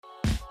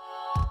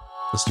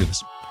Let's do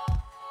this.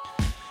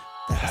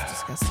 That was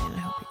disgusting. I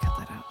hope you cut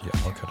that out. Yeah,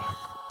 I'll cut it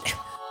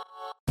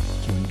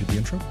out. Can you do the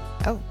intro?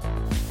 Oh.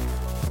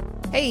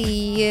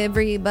 Hey,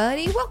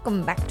 everybody.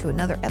 Welcome back to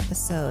another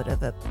episode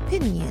of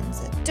Opinions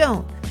That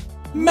Don't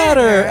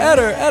Matter.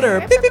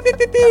 Pew, pew, pew,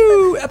 pew,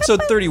 pew.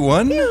 Episode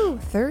 31.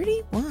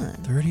 31.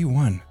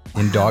 31.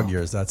 In dog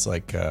years, that's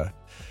like at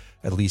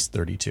least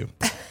 32.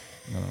 I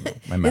don't know.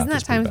 My math Isn't that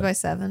is pretty times bad. by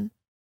 7?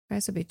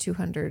 Right, so it'd be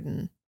 200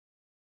 and...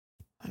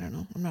 I don't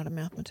know. I'm not a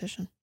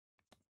mathematician.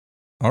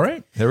 All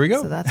right, there we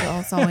go. So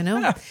that's all I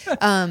know.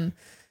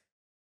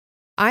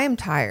 I am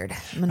tired.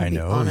 I'm going to be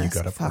know, you honest.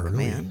 got up Fuck,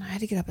 early. man. I had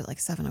to get up at like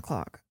 7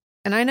 o'clock.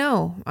 And I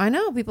know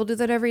people do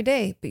that every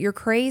day, but you're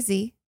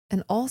crazy.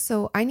 And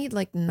also, I need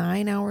like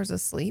 9 hours of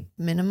sleep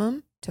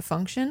minimum to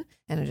function,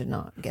 and I did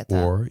not get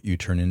that. Or you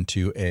turn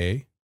into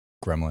a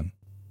gremlin.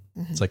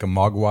 Mhm. It's like a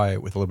mogwai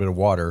with a little bit of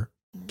water,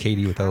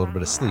 Katie with a little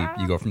bit of sleep.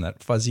 You go from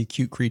that fuzzy,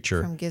 cute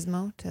creature. From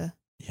Gizmo to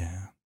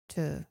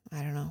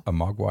I don't know, A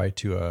mogwai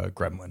to a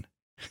gremlin.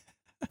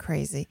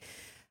 crazy.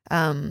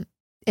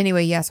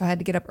 Anyway, yeah, so I had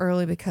to get up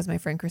early because my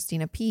friend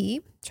Christina P,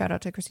 shout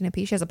out to Christina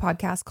P, she has a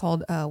podcast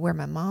called Where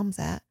My Mom's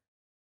At.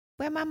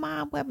 Where my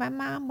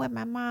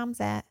mom's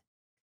at.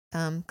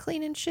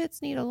 Cleaning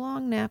shits need a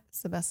long nap.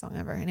 It's the best song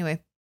ever.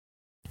 Anyway,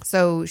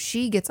 so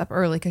she gets up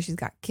early because she's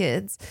got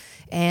kids,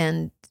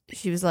 and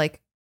she was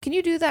like, can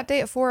you do that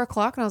day at 4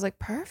 o'clock? And I was like,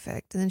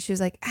 perfect. And then she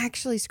was like,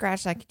 actually,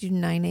 scratch that. I could do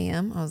 9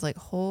 a.m. I was like,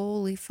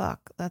 holy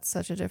fuck. That's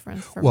such a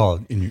difference. Well,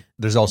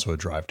 there's also a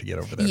drive to get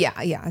over there.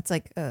 Yeah. It's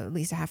like at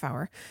least a half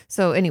hour.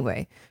 So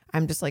anyway,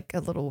 I'm just like a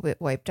little bit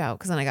wiped out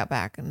because then I got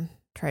back and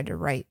tried to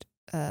write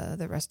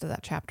the rest of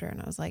that chapter.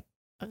 And I was like,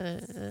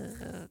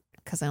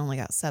 because I only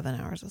got 7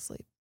 hours of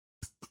sleep.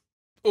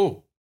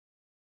 Oh.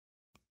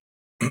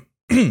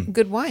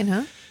 Good wine,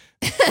 huh?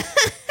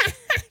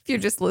 If you're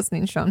just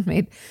listening, Sean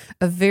made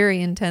a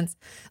very intense,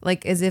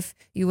 like as if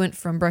you went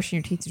from brushing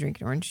your teeth to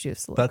drinking orange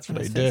juice. That's what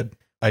I did.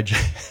 I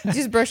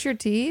just brush your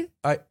teeth?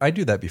 I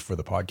do that before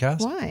the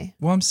podcast. Why?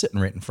 Well, I'm sitting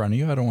right in front of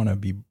you. I don't want to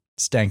be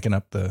stanking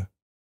up the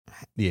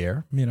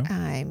air, you know?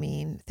 I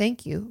mean,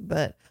 thank you.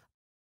 But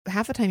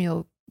half the time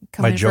you'll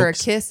come My in for a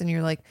jokes- kiss and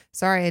you're like,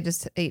 sorry, I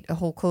just ate a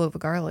whole clove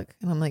of garlic.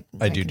 And I'm like,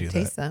 I do can do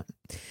taste that.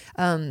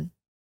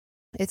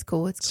 It's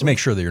cool. It's To cool. make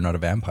sure that you're not a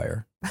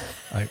vampire.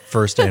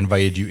 First, I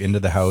invited you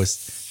into the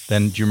house.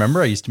 Then, do you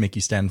remember I used to make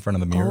you stand in front of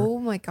the mirror? Oh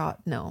my God,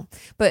 no.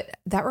 But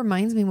that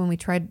reminds me when you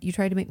tried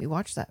to make me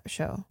watch that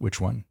show, Which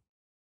one?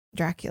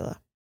 Dracula.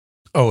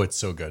 Oh, it's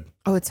so good.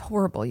 Oh, it's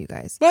horrible, you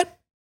guys. What?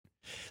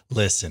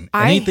 Listen,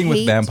 I anything with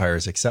hate-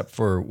 vampires except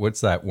for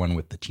what's that one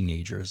with the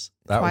teenagers?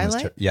 That one was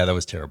Twilight? yeah, that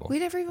was terrible. We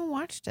never even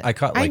watched it. I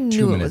caught like 2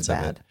 knew minutes it was of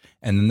bad. it.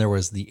 And then there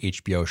was the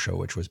HBO show,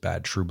 which was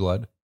bad, True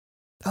Blood.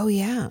 Oh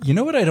yeah. You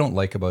know what I don't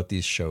like about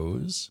these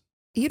shows?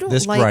 You don't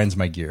This like grinds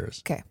my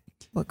gears. Okay.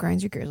 What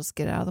grinds your gears? Let's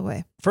get it out of the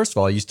way. First of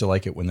all, I used to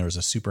like it when there was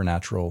a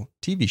supernatural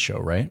TV show,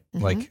 right?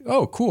 Mhm. Like,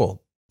 oh,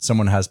 cool.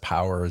 Someone has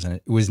powers and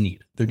it was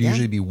neat. There'd Yeah.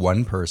 usually be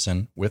one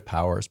person with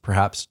powers,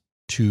 perhaps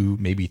 2,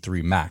 maybe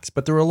 3 max,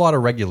 but there were a lot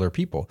of regular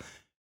people.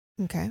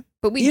 Okay.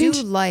 But we do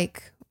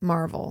like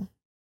Marvel.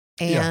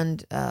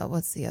 And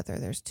what's the other?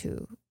 There's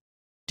 2.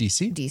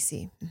 DC?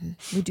 DC.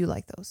 We do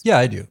like those. Yeah,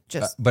 I do.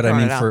 Just but I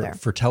throwing mean, it out there.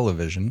 for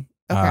television,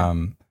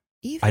 Okay.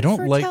 Even I don't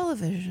for like-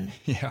 television.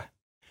 yeah,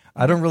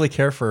 I don't really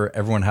care for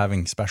everyone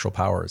having special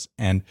powers.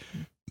 And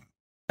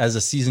as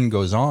a season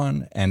goes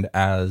on and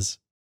as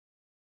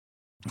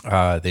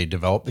they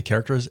develop the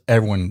characters,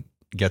 everyone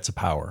gets a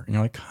power. And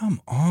you're like,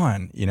 come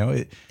on, you know?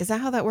 Is that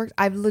how that works?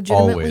 I've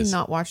legitimately Always.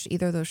 not watched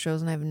either of those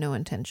shows, and I have no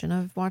intention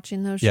of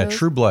watching those Yeah, shows.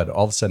 True Blood.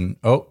 All of a sudden,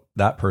 oh,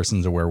 that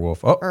person's a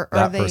werewolf. Oh, Or are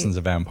that they- person's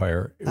a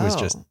vampire. It was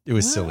Oh,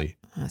 what? silly.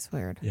 That's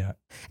weird. Yeah.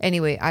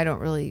 Anyway, I don't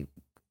really.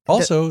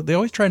 Also, they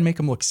always try and make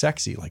them look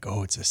sexy. Like,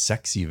 oh, it's a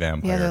sexy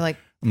vampire. Yeah, they're like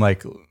I'm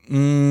like,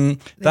 that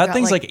got,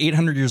 thing's like- like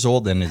 800 years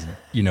old and is,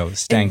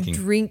 stanking. and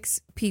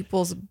drinks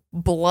people's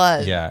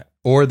blood. Yeah.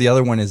 Or the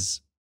other one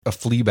is a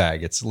flea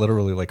bag. It's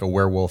literally like a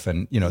werewolf.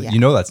 And, Yeah.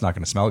 that's not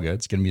going to smell good.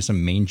 It's going to be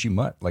some mangy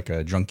mutt, like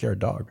a junkyard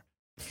dog.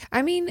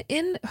 I mean,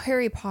 in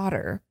Harry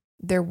Potter,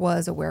 there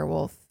was a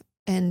werewolf,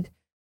 and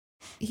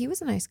he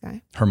was a nice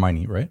guy.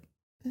 Hermione, right?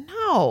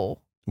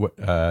 No. What?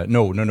 No.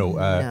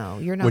 No,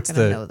 you're not what's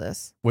going to the- know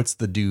this. What's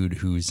the dude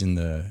who's in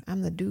the,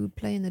 I'm the dude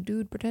playing the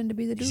dude, pretend to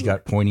be the dude. he's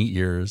got pointy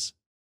ears.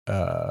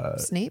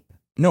 Snape?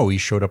 No, he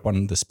showed up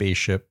on the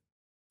spaceship.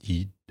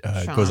 He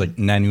goes like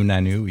nanu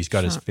nanu. He's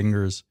got his Sean.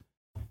 fingers.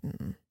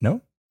 Mm-mm.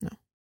 No? No.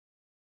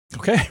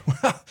 Okay.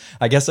 Well,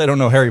 I guess I don't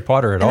know Harry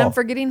Potter at And all. I'm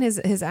forgetting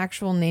his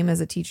actual name as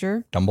a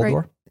teacher. Dumbledore?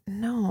 Right?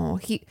 No,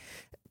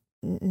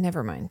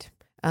 never mind.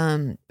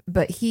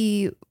 But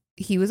he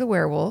was a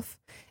werewolf,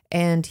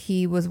 and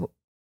he was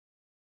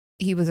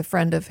a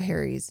friend of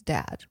Harry's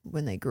dad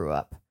when they grew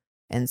up.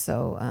 And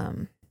so,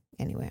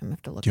 anyway, I'm gonna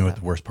have to look Do you know it what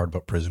up. the worst part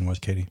about prison was,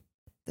 Katie?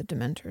 The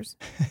Dementors.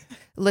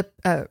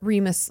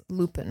 Remus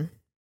Lupin.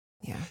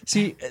 Yeah.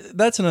 See,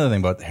 that's another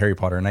thing about Harry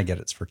Potter, and I get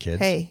it's for kids.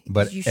 Hey,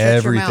 but you shut your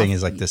everything mouth.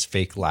 is like this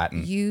fake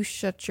Latin. You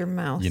shut your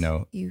mouth. You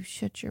know. You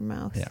shut your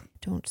mouth. Yeah.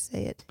 Don't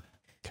say it.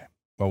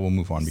 Well, we'll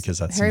move on because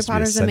that Harry seems to be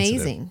Potter's sensitive.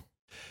 amazing.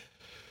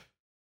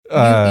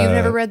 You've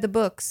never read the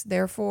books,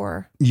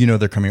 therefore. You know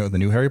they're coming out with a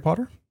new Harry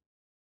Potter?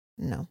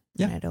 No.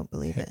 Yeah. I don't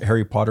believe it.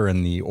 Harry Potter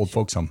and the Old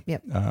Folks Home.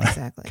 Yep,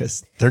 exactly.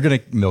 Because they're going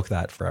to milk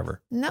that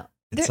forever. No.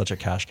 It's such a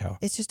cash cow.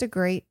 It's just a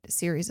great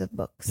series of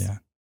books. Yeah.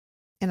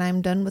 And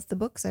I'm done with the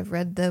books. I've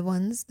read the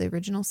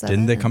original 7.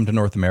 Didn't they come to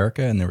North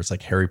America and there was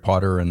like Harry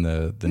Potter and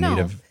the No,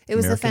 Native it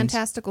was Americans? the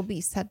Fantastical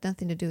Beasts. Had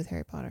nothing to do with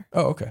Harry Potter.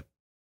 Oh, okay.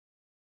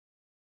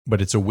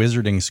 But it's a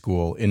wizarding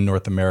school in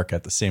North America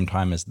at the same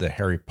time as the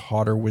Harry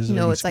Potter wizarding school?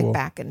 No, it's like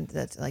back in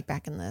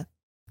the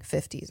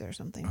 50s or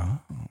something. Oh.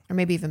 Or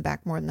maybe even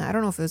back more than that. I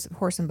don't know if it was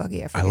Horse and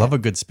Buggy. I I forget. love a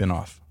good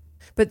spin-off.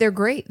 But they're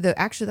great.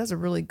 Actually, that's a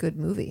really good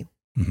movie.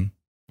 Mm-hmm.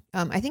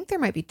 I think there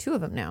might be 2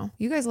 of them now.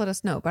 You guys let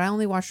us know. But I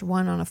only watched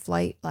one on a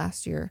flight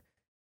last year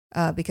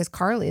because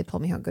Carly had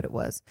told me how good it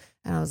was.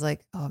 And I was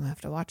like, oh, I'm going to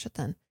have to watch it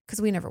then.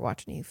 Because we never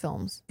watch any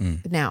films.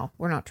 Now,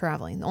 we're not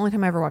traveling. The only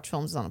time I ever watch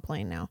films is on a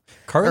plane now.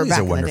 Carly's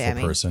a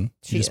wonderful person.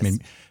 She just is.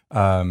 made.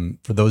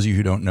 For those of you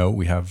who don't know,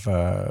 we have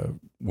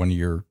one of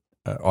your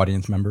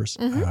audience members.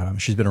 Mhm.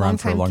 She's been around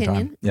for a long Longtime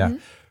time. Kenyan. Yeah,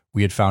 Mhm.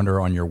 we had found her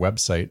on your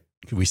website.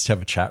 We used to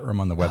have a chat room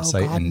on the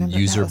website and remember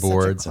user that was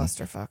boards. Such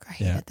a clusterfuck. I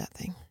hated that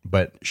thing.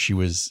 But she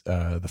was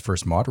the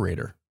first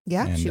moderator.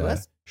 Yeah, and, she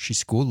was. She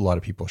schooled a lot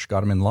of people. She got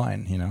them in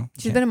line. You know,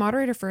 She's been a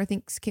moderator for, I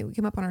think, we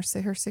came up on her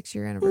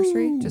 6-year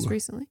anniversary just Ooh.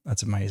 recently.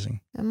 That's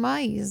amazing.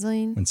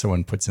 Amazing. When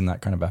someone puts in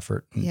that kind of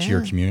effort into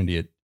your Yeah.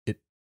 community,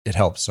 it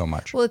helps so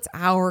much. Well, it's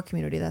our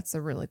community. That's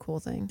a really cool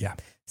thing. Yeah.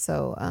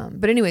 So,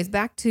 but anyways,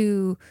 back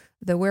to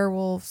the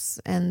werewolves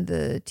and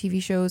the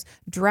TV shows.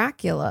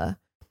 Dracula.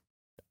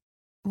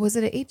 Was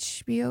it a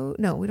HBO?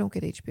 No, we don't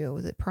get HBO.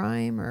 Was it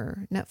Prime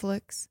or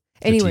Netflix?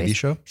 The Anyways, TV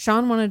show.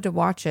 Sean wanted to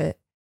watch it.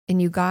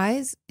 And you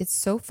guys, it's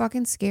so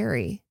fucking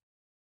scary.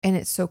 And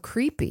it's so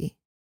creepy.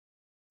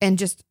 And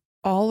just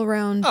all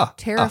around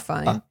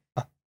terrifying.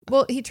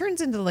 Well, he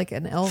turns into like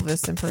an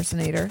Elvis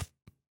impersonator.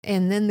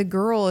 And then the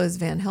girl is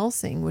Van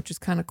Helsing, which is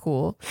kind of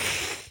cool.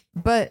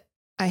 But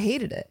I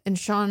hated it. And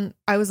Sean,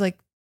 I was like,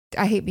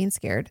 I hate being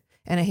scared.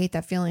 And I hate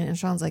that feeling. And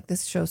Sean's like,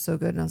 this show's so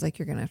good. And I was like,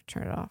 you're going to have to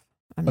turn it off.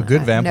 I'm A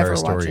good I'm vampire never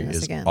story watching this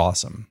is again.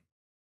 awesome.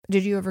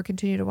 Did you ever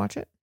continue to watch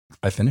it?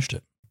 I finished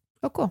it.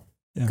 Oh, cool.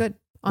 Yeah. Good.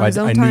 On I his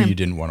own knew time. you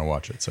didn't want to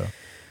watch it, so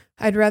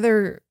I'd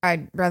rather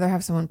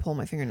have someone pull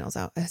my fingernails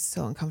out. It's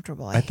so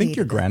uncomfortable. I think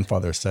your hated it.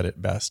 grandfather said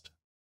it best.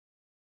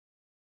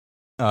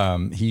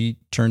 He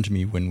turned to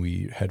me when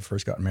we had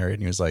first gotten married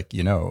and he was like,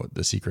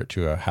 the secret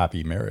to a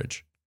happy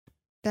marriage.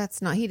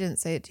 That's not, he didn't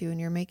say it to you and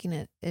you're making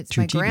it. It's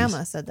Two my TVs.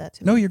 grandma said that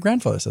to me. No, your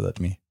grandfather said that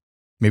to me.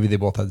 Maybe they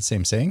both had the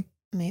same saying.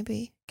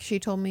 Maybe. She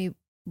told me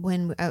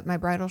when at my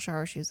bridal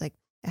shower, she was like,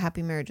 a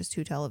happy marriage is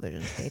 2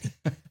 televisions, Katie.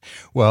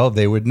 Well,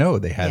 they would know.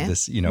 They had Yeah.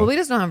 this, Well, we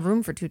just don't have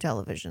room for 2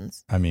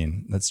 televisions. I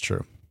mean, that's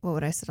true. What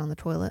would I sit on the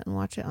toilet and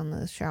watch it on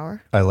the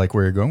shower? I like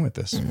where you're going with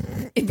this.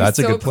 It'd be That's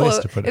a so good place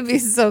close. to put it. It'd be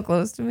so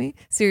close to me.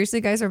 Seriously,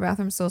 guys, our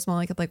bathroom's so small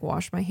I could like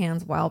wash my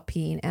hands while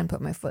peeing and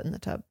put my foot in the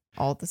tub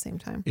all at the same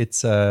time.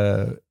 It's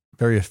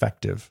very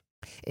effective.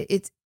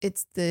 It's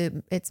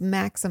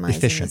maximizing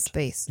Efficient. the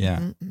space. Yeah.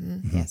 Mhm,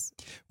 mhm, Mhm. Yes.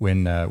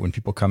 When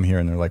people come here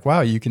and they're like,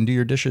 wow, you can do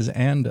your dishes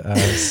and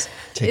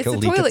take It's a a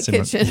leak toilet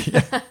at some-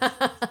 kitchen.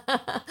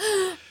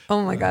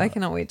 Oh my God, I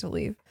cannot wait to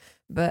leave.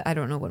 But I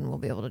don't know when we'll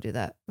be able to do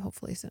that.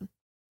 Hopefully soon.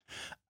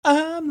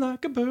 I'm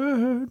like a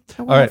bird.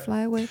 I All want right. to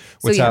fly away.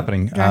 What's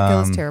happening?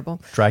 Dracula's terrible.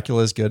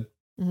 Dracula's good.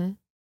 Mhm.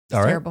 All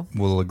right. terrible.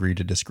 We'll agree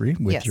to disagree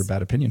with Yes. your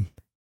bad opinion.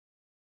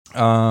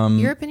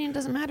 Your opinion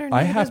doesn't matter.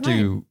 I neither have does mine.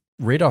 to,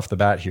 right off the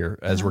bat here,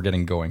 as Uh-huh. we're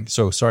getting going.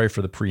 So sorry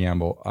for the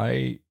preamble.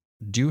 I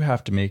do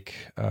have to make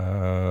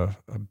a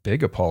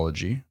big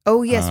apology.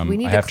 Oh yes, we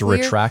need. I have to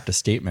clear, retract a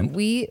statement.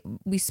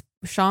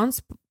 Sean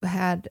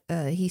had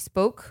he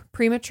spoke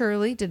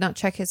prematurely, did not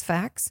check his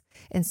facts,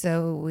 and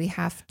so we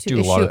have to Do a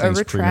issue lot of a things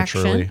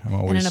retraction prematurely. I'm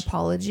and always an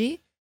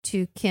apology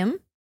to Kim,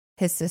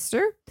 his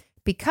sister,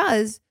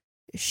 because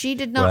she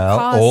did not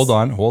cause.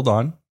 hold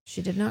on.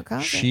 She did not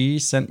cause it. She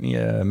sent me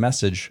a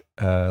message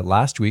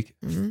last week,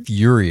 Mhm.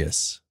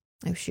 furious.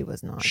 No, she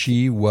was not.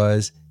 She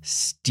was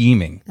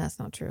steaming. That's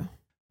not true.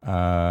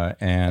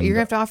 And You're gonna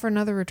have to offer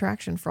another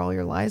retraction for all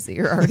your lies that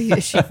you're already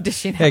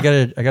dishing hey,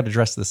 out. I gotta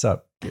dress this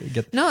up.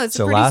 No, it's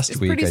So pretty, last it's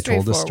week pretty I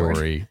told a straightforward.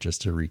 story,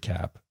 just to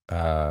recap,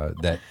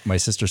 that my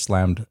sister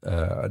slammed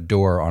a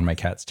door on my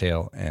cat's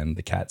tail and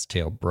the cat's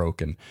tail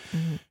broke, and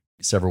Mhm.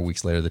 several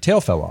weeks later the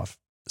tail fell off.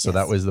 So Yes.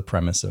 that was the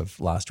premise of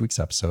last week's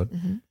episode.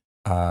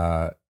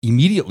 Mhm.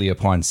 Immediately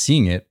upon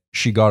seeing it,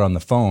 she got on the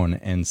phone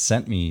and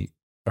sent me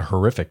a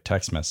horrific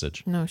text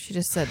message. No, she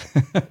just said,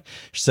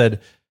 She said,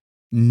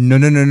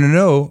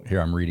 no. Here,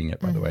 I'm reading it,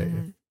 by the way,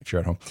 Mhm. if you're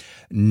at home.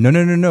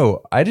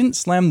 No. I didn't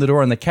slam the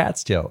door on the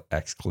cat's tail, !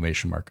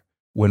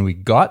 When we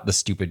got the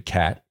stupid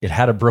cat, it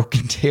had a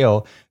broken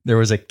tail. There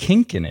was a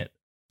kink in it.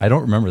 I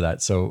don't remember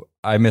that. So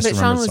I but misremembered.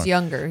 Sean was something.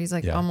 younger. He's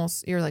like Yeah.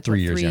 almost, you're like 3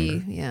 what, years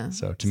younger. Yeah.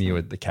 So to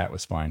me, the cat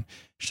was fine.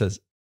 She says,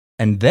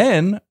 and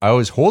then I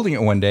was holding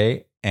it one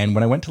day, and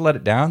when I went to let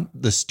it down,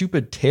 the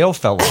stupid tail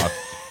fell off.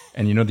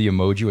 And you know the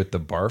emoji with the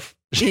barf?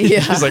 Yeah.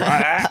 She's like,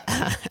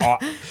 ah.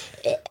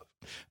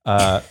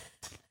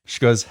 She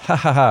goes, ha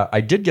ha ha.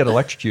 I did get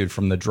electrocuted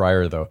from the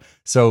dryer though.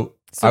 So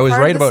So I was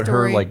part of right the about her,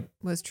 story like,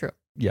 was true.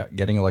 yeah,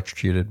 getting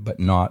electrocuted, but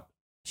not,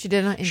 She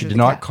did not injure she the did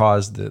not cat.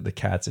 cause the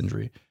cat's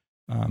injury.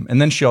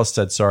 And then she also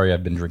said, sorry,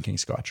 I've been drinking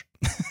scotch.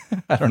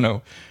 I don't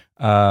know.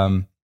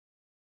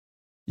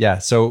 Yeah.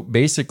 So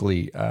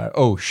basically,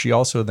 she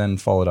also then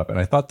followed up, and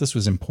I thought this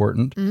was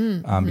important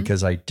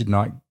because I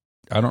don't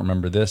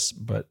remember this,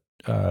 but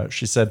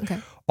she said, Okay.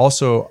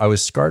 also, I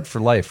was scarred for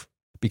life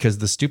because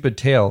the stupid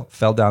tail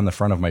fell down the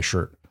front of my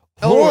shirt.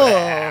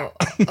 Oh,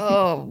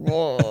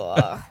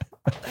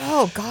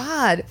 oh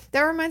God.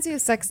 That reminds me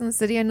of Sex and the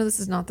City. I know this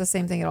is not the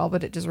same thing at all,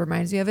 but it just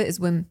reminds me of it is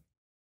when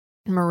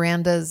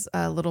Miranda's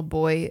little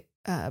boy,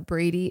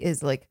 Brady,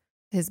 is like,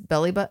 his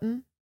belly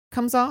button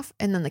comes off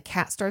and then the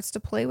cat starts to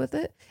play with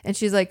it. And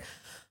she's like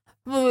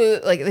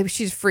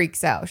she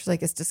freaks out. She's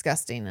like, it's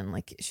disgusting. And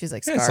like, she's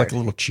like, Yeah, scarred. it's like a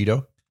little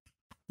Cheeto,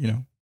 you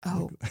know?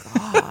 Oh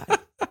God.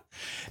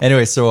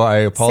 Anyway, so I Same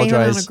amount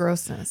apologize. of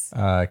grossness.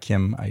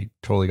 Kim, I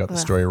totally got the Ugh.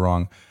 story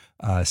wrong.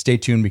 Stay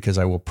tuned because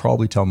I will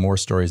probably tell more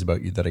stories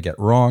about you that I get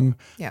wrong.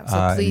 Yeah. So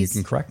And you please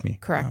can correct me.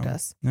 correct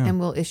us yeah. and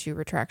we'll issue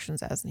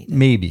retractions as needed.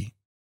 Maybe.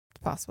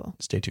 It's possible.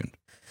 Stay tuned.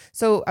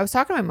 So I was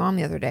talking to my mom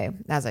the other day,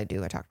 as I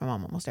do. I talk to my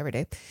mom almost every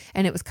day.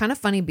 And it was kind of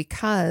funny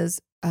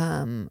because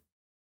I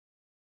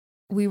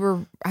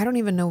don't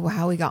even know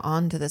how we got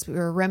onto this. We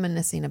were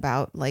reminiscing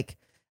about like,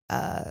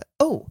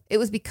 it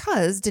was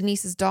because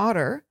Denise's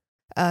daughter,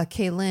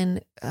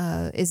 Kaylin,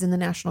 is in the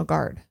National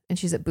Guard and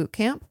she's at boot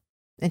camp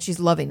and she's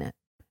loving it.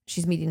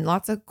 She's meeting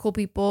lots of cool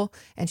people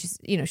and she's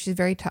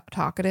very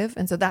talkative.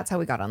 And so that's how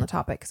we got on the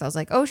topic. Cause I was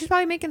like, oh, she's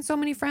probably making so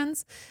many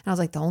friends. And I was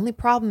like, the only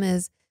problem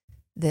is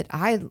that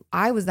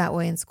I was that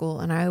way in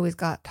school and I always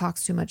got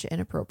talks too much at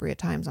inappropriate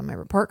times on my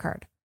report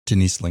card.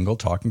 Denise Lingle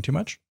talking too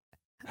much?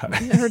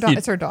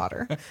 It's her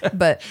daughter,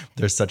 but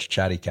they're such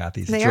chatty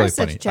Cathys. They It's are really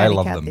such funny. I chatty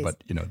love them, Cathys.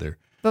 but they're.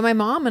 But my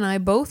mom and I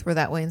both were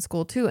that way in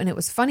school too. And it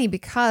was funny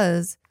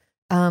because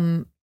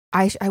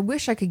I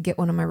wish I could get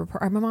one of my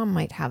report. My mom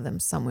might have them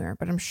somewhere,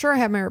 but I'm sure I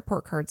have my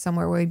report card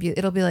somewhere where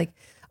it'll be like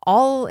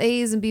all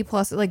A's and B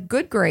plus, like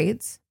good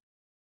grades.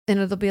 And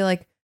it'll be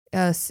like,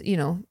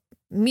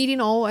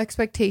 meeting all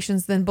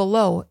expectations, then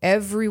below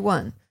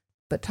everyone,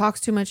 but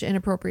talks too much at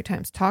inappropriate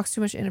times.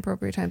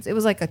 It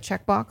was like a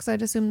checkbox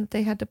I'd assume that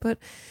they had to put.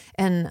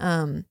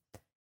 And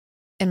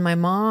my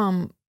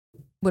mom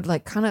would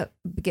like kind of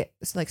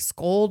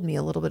scold me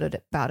a little bit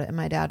about it. And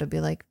my dad would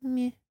be like,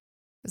 meh,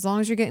 as long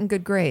as you're getting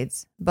good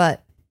grades.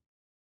 But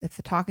if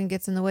the talking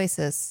gets in the way,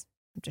 sis,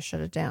 just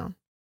shut it down.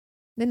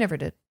 They never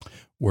did.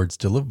 Words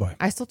to live by.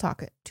 I still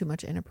talk it too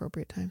much at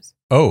inappropriate times.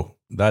 Oh,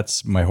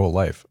 that's my whole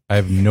life. I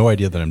have no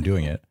idea that I'm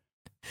doing it.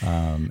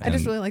 I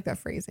just really like that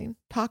phrasing.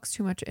 Talks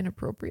too much at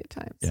inappropriate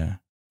times. Yeah.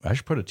 I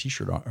should put a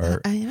t-shirt on.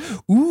 Or, I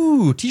know.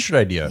 ooh, t-shirt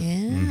idea.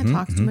 Yeah,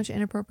 talks too much at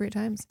inappropriate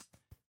times.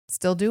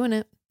 Still doing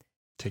it.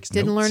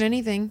 Didn't learn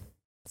anything.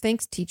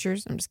 Thanks,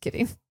 teachers. I'm just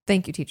kidding.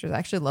 Thank you, teachers. I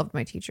actually loved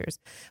my teachers.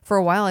 For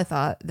a while, I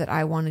thought that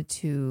I wanted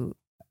to,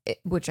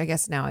 which I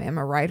guess now I am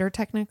a writer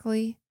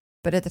technically.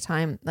 But at the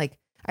time, like,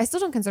 I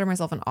still don't consider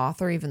myself an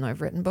author, even though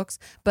I've written books.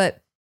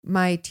 But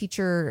my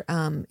teacher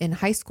in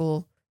high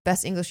school,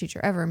 best English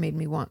teacher ever, made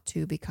me want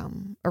to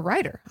become a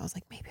writer. I was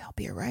like, maybe I'll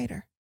be a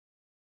writer.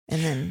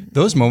 And then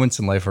those moments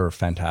in life are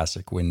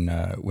fantastic when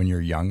you're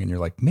young and you're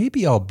like,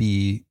 maybe I'll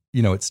be,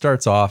 it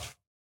starts off,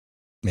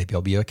 maybe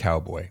I'll be a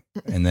cowboy.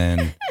 And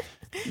then,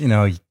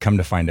 you come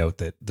to find out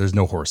that there's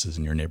no horses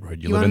in your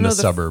neighborhood. You live in the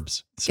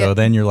suburbs. So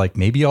then you're like,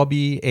 maybe I'll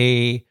be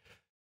a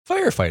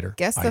firefighter.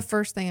 Guess the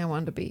first thing I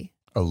wanted to be.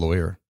 A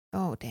lawyer.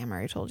 Oh, damn, I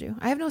already told you.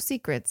 I have no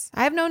secrets.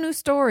 I have no new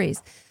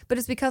stories. But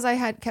it's because I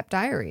had kept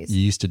diaries.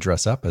 You used to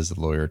dress up as a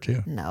lawyer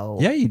too. No.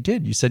 Yeah, you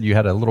did. You said you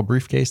had a little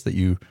briefcase that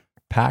you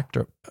packed,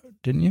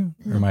 didn't you?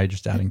 Or am I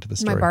just adding to the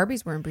story? My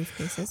Barbies were in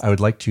briefcases. I would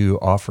like to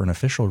offer an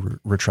official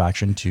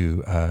retraction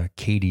to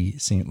Katie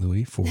St.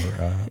 Louis for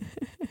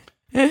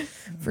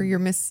for your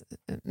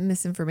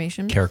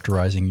misinformation.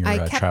 Characterizing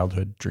your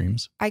childhood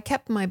dreams. I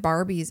kept my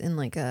Barbies in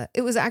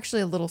it was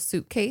actually a little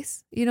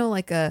suitcase,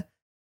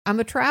 I'm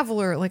a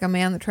traveler, like a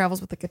man that travels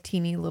with like a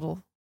teeny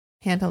little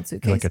handheld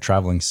suitcase. You're like a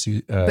traveling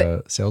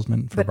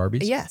salesman for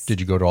Barbies? Yes.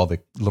 Did you go to all the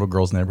little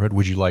girls in the neighborhood?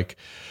 Would you like,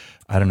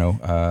 I don't know,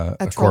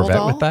 a troll Corvette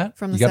doll with that?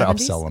 From the you got to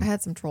 70s? upsell them. I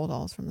had some troll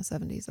dolls from the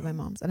 70s of my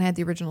mom's. And I had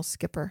the original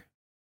Skipper.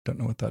 Don't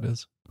know what that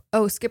is.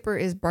 Oh, Skipper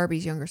is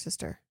Barbie's younger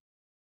sister.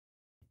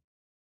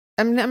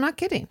 I'm not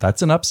kidding.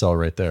 That's an upsell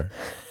right there.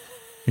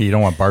 You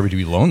don't want Barbie to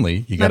be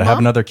lonely. You got to have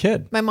another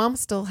kid. My mom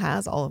still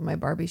has all of my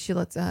Barbies. She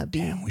lets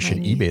Damn, we should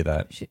eBay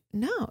that.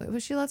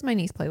 She lets my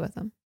niece play with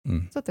them.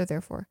 Mm. That's what they're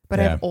there for. But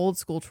I have old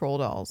school troll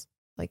dolls,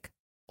 like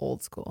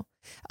old school.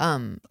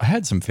 I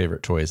had some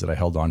favorite toys that I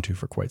held on to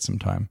for quite some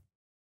time.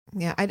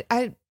 Yeah,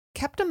 I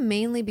kept them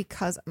mainly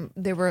because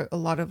there were a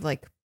lot of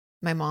like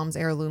my mom's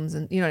heirlooms,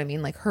 and you know what I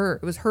mean. Like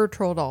it was her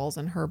troll dolls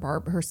and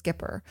her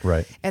Skipper.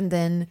 Right. And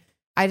then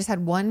I just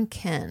had one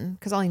Ken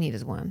because all you need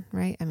is one,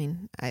 right? I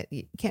mean,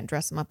 you can't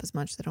dress them up as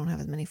much. They don't have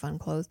as many fun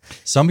clothes.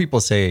 Some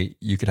people say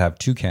you could have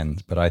 2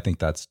 Kens, but I think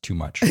that's too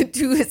much.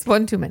 It's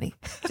one too many.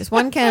 Just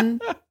one Ken.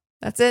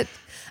 That's it.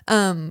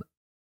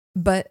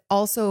 But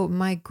also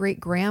my great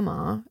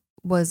grandma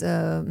was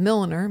a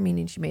milliner,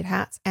 meaning she made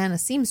hats, and a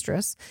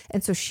seamstress.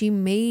 And so she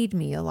made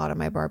me a lot of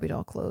my Barbie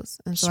doll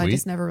clothes. And so I Sweet.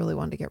 just never really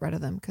wanted to get rid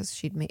of them because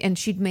she'd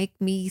make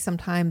me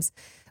sometimes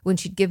when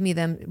she'd give me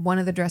them, one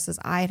of the dresses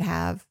I'd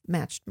have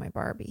matched my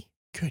Barbie.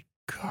 Good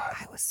God.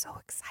 I was so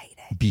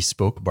excited.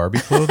 Bespoke Barbie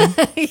clothing?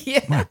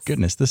 Yes. My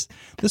goodness. This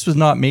was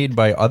not made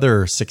by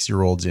other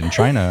 6-year-olds in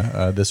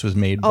China. This was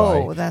made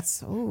by,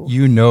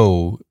 you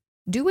know.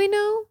 Do we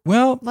know?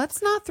 Well,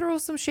 Let's not throw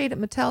some shade at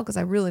Mattel because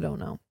I really don't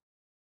know.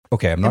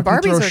 okay, I'm not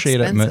going to Barbies throw are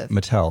shade expensive. at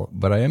Mattel,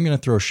 but I am going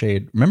to throw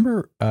shade.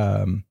 Remember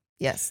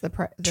Yes,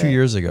 2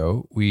 years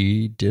ago,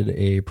 we did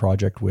a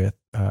project with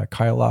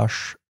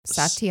Kailash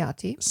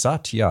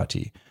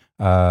Satyati,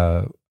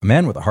 a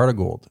man with a heart of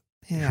gold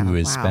who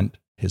has spent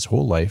his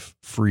whole life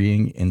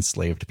freeing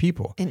enslaved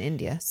people. In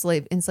India,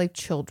 enslaved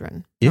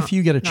children. If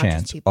you get a not just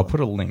chance, people. I'll put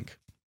a link.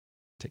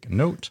 Take a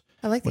note.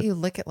 I like that you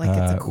lick it like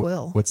it's a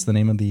quill. What's the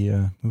name of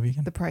the movie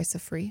again? The Price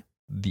of Free.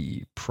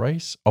 The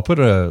Price. I'll put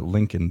a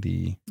link in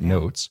the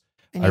notes.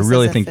 And I he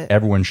really says think if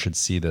everyone should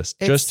see this,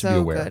 just to be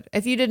aware. Good.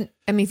 If you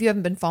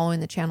haven't been following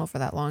the channel for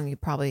that long, you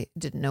probably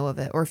didn't know of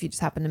it. Or if you just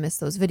happen to miss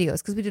those videos,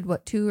 because we did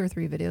 2 or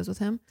 3 videos with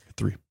him.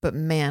 3. But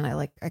man,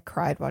 I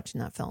cried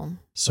watching that film.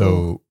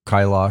 So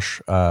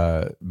Kailash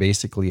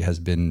basically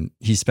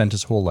he spent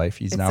his whole life.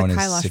 He's now in his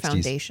 60s. It's the Kailash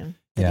Foundation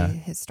that he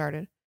has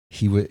started.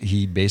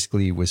 He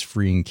basically was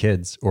freeing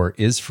kids, or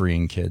is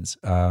freeing kids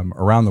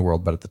around the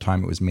world, but at the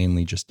time it was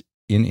mainly just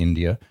in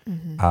India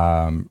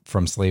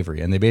from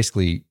slavery. And they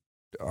basically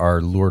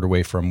are lured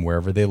away from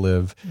wherever they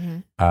live,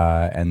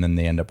 and then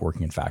they end up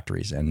working in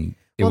factories. And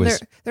they're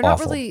not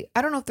awful. really.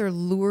 I don't know if they're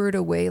lured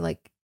away,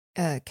 like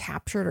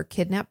captured or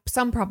kidnapped.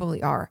 Some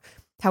probably are.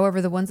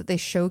 However, the ones that they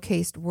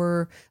showcased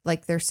were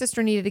like their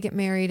sister needed to get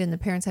married, and the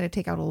parents had to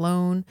take out a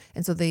loan,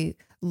 and so they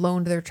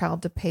loaned their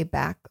child to pay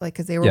back, like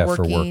because they were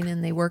working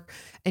and they work,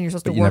 and you're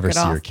supposed to work it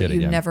off. But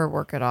you never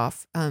work it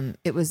off.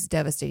 It was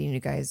devastating, you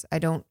guys. I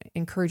don't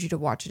encourage you to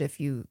watch it if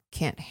you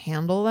can't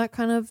handle that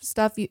kind of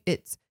stuff.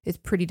 It's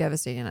pretty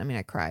devastating. I mean,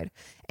 I cried,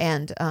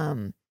 and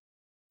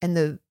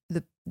the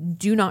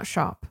do not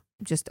shop.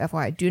 Just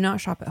FYI, do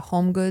not shop at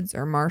Home Goods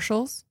or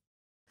Marshalls.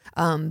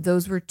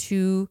 Those were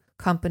 2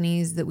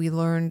 companies that we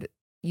learned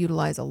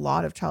utilize a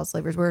lot of child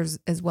slavers,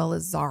 as well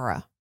as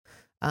Zara.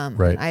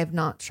 Right. I have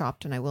not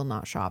shopped, and I will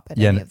not shop at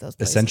any of those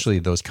places. Essentially,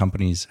 those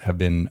companies have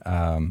been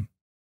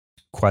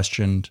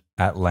questioned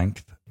at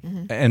length.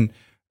 And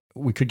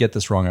we could get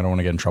this wrong. I don't want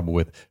to get in trouble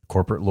with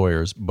corporate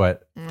lawyers,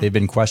 but they've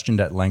been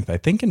questioned at length, I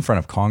think, in front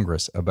of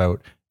Congress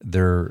about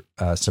their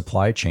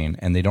supply chain,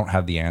 and they don't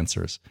have the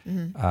answers.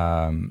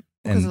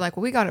 Because they're like,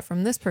 well, we got it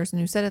from this person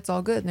who said it's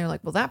all good. And they're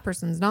like, well, that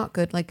person's not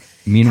good. Like,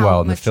 meanwhile,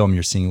 in the film,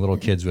 you're seeing little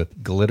kids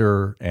with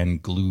glitter and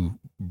glue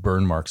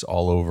burn marks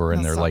all over,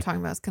 and they're like,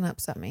 talking about it's going to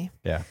upset me.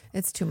 Yeah.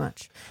 It's too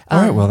much.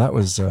 All right. Well, that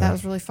was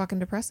really fucking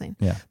depressing.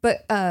 Yeah.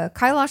 But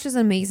Kailash is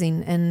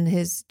amazing, and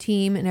his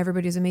team and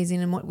everybody is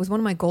amazing. And what was one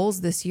of my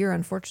goals this year,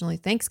 unfortunately,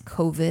 thanks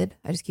COVID.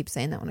 I just keep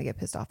saying that when I get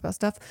pissed off about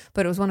stuff.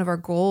 But it was one of our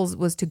goals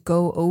was to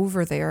go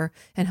over there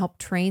and help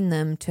train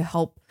them to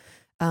help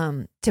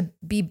to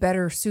be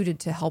better suited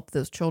to help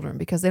those children,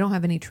 because they don't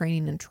have any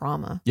training in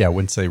trauma. Yeah,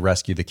 once they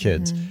rescue the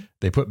kids,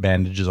 they put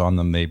bandages on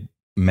them. They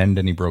mend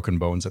any broken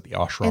bones at the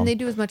ashram. And they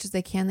do as much as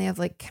they can. They have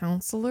like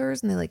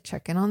counselors, and they like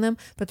check in on them,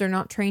 but they're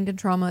not trained in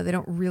trauma. They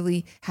don't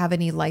really have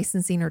any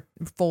licensing or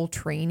full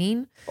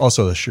training.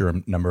 Also, the sheer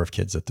number of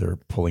kids that they're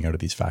pulling out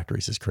of these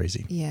factories is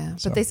crazy. Yeah,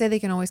 but they say they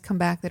can always come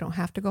back. They don't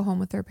have to go home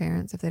with their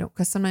parents if they don't,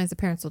 because sometimes the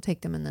parents will take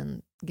them and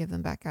then give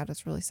them back out.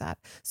 It's really sad.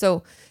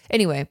 So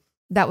anyway,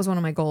 that was one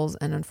of my goals,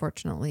 and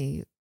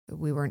unfortunately,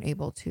 we weren't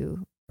able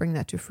to bring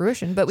that to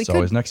fruition. But we could.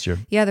 Always next year.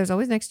 Yeah, there's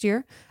always next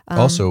year.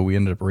 Also, we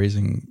ended up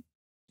raising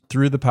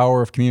through the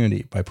power of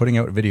community by putting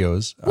out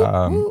videos,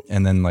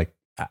 and then like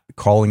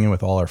calling in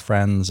with all our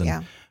friends,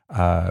 and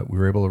we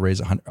were able to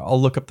raise 100.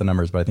 I'll look up the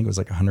numbers, but I think it was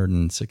like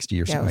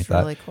 160 or something like that.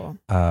 Really cool.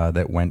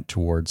 That went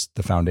towards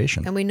the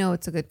foundation, and we know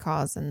it's a good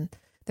cause, and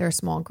they're a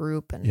small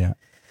group, and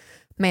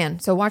man,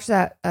 so watch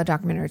that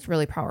documentary. It's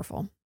really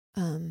powerful.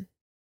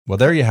 Well,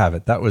 there you have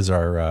it. That was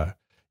our,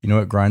 you know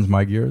what grinds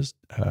my gears?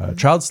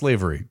 Child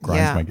slavery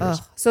grinds my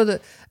gears. So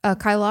the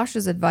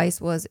Kailash's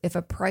advice was, if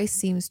a price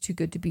seems too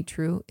good to be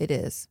true, it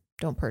is.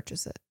 Don't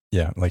purchase it.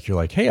 Yeah, like you're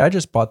like, hey, I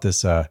just bought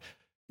this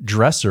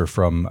dresser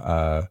from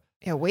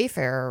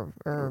Wayfair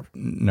or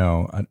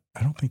no,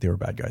 I don't think they were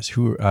bad guys.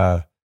 Who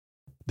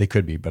they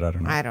could be, but I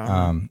don't know. I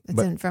don't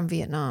know. It's from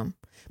Vietnam.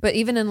 But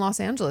even in Los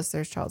Angeles,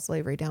 there's child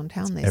slavery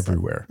downtown. It's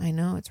everywhere. I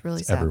know, it's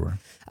really sad. Everywhere.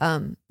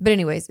 But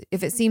anyways,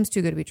 if it seems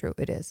too good to be true,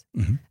 it is.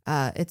 Mm-hmm.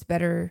 It's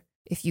better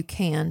if you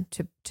can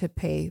to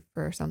pay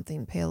for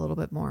something, pay a little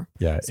bit more.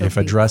 Yeah. So if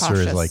a dresser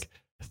is like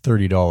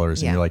 $30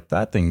 and you're like,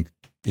 that thing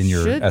in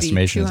your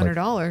estimation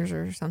 $200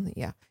 or something.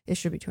 Yeah. It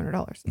should be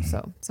 $200.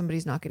 So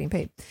somebody's not getting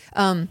paid.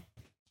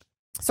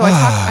 So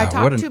I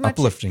talk what an too much.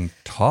 uplifting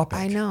topic.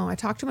 I know. I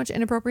talk too much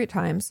inappropriate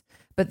times.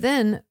 But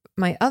then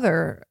my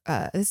other,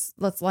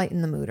 let's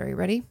lighten the mood. Are you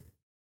ready?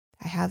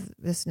 I have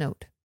this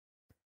note.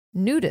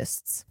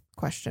 Nudists, ?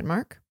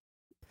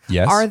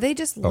 Yes. Are they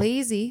just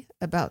lazy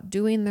about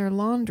doing their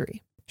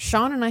laundry?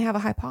 Sean and I have a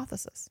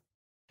hypothesis.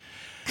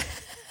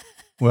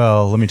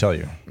 Well, let me tell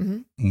you,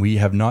 Mm-hmm. we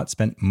have not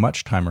spent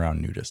much time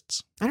around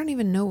nudists. I don't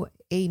even know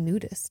a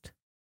nudist.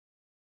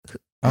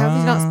 Have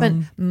you not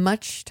spent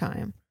much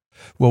time?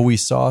 Well, we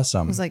saw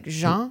some. It was like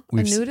Jean,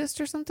 a nudist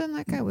or something?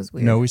 That guy was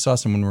weird. No, we saw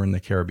some when we were in the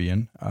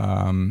Caribbean.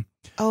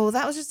 Oh,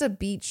 that was just a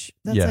beach.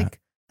 That's like,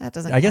 that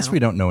doesn't I guess count. we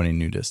don't know any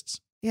nudists.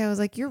 Yeah, I was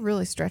like, you're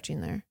really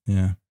stretching there.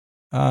 Yeah.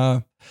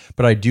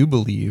 But I do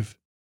believe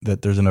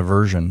that there's an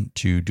aversion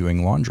to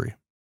doing laundry.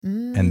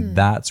 And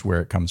that's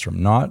where it comes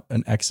from, not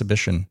an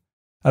exhibition.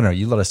 I don't know.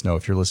 You let us know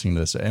if you're listening to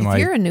this. If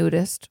you're a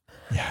nudist.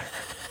 Yeah.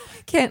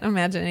 Can't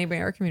imagine anybody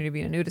in our community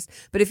being a nudist.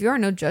 But if you are,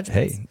 no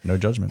judgments. Hey, no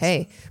judgments.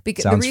 Hey,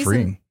 because sounds the reason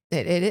freeing.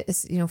 It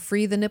is,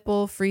 free the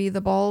nipple, free the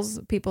balls.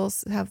 People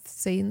have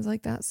sayings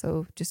like that.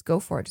 So just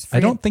go for it. Just free I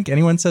don't think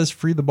anyone says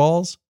free the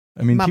balls.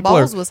 I mean, my people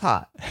balls was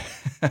hot.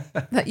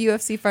 That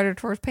UFC fighter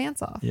tore his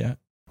pants off. Yeah.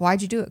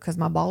 Why'd you do it? Because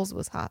my balls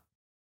was hot.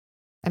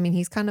 I mean,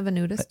 he's kind of a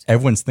nudist.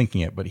 Everyone's thinking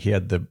it, but he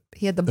had the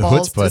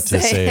balls chutzpah to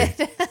say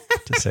it.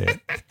 to say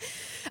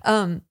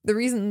it. The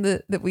reason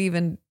that we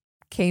even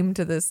came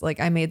to this, like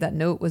I made that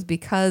note, was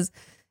because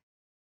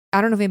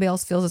I don't know if anybody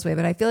else feels this way,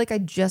 but I feel like I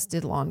just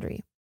did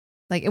laundry.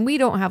 Like, and we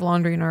don't have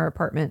laundry in our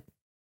apartment.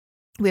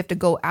 We have to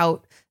go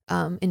out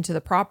into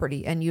the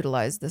property and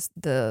utilize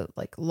the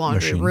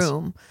laundry Machines.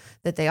 room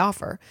that they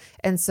offer.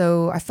 And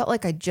so I felt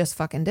like I just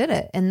fucking did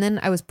it. And then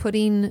I was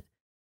putting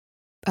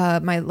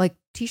my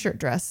t-shirt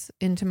dress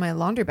into my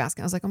laundry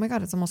basket. I was like, oh my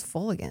God, it's almost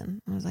full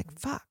again. I was like,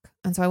 fuck.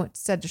 And so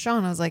said to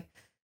Sean, I was like,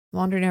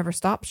 laundry never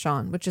stops,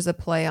 Sean, which is a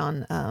play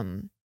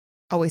on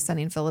Always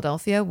Sunny in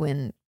Philadelphia,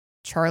 when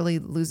Charlie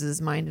loses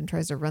his mind and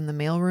tries to run the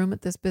mailroom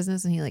at this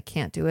business, and he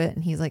can't do it.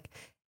 And he's like,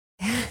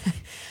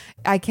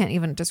 I can't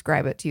even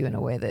describe it to you in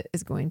a way that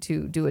is going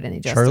to do it any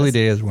justice. Charlie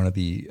Day is one of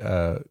the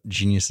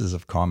geniuses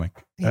of comedy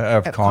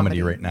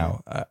right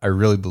now. I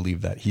really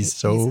believe that.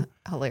 He's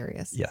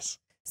hilarious. Yes.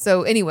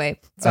 So anyway,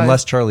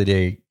 unless Charlie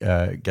Day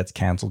gets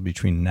canceled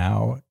between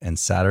now and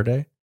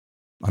Saturday,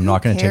 I'm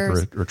not going to take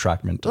a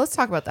retractment. Let's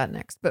talk about that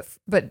next.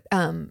 But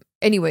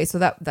anyway, so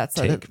that's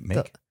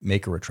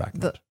make a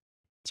retractment.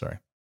 Sorry.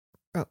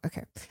 Oh,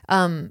 okay.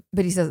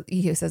 But he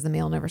says the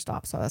mail never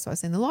stops. So that's why I was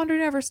saying the laundry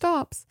never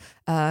stops.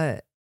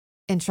 And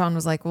Sean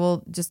was like,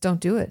 well, just don't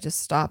do it.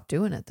 Just stop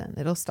doing it then.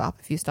 It'll stop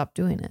if you stop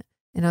doing it.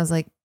 And I was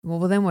like, well,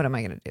 then what am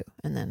I going to do?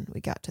 And then we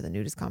got to the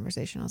nudist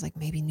conversation. I was like,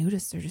 maybe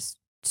nudists are just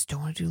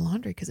don't want to do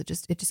laundry because it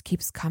just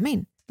keeps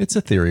coming. It's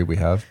a theory we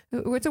have.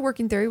 It's a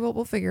working theory.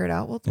 We'll figure it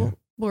out. We'll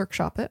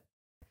workshop it.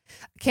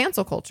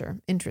 Cancel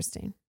culture.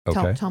 Interesting.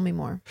 Okay. Tell me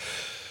more.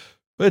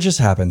 It just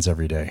happens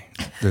every day.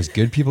 There's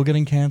good people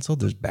getting canceled.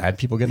 There's bad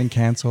people getting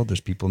canceled. There's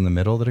people in the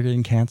middle that are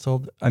getting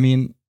canceled. I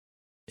mean,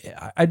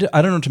 I don't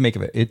know what to make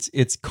of it.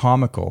 It's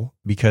comical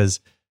because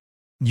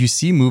you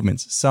see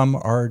movements. Some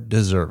are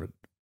deserved.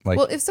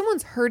 Well, if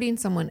someone's hurting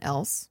someone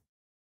else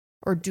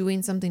or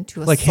doing something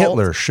to like assault,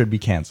 Hitler should be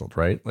canceled,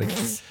 right? Like,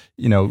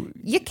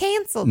 you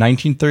canceled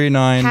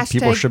 1939. Hashtag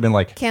people should have been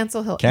like,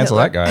 cancel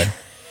that guy.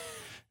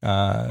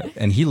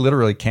 And he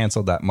literally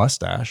canceled that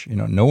mustache.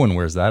 No one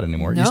wears that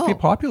anymore. It used to be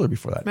popular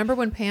before that. Remember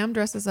when Pam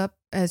dresses up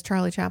as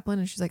Charlie Chaplin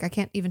and she's like, I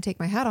can't even take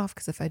my hat off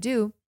because if I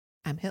do,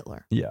 I'm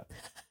Hitler. Yeah,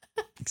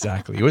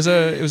 exactly. It was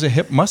a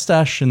hip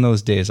mustache in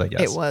those days, I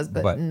guess. It was,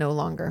 but no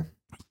longer.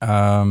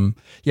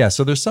 Yeah.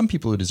 So there's some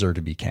people who deserve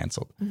to be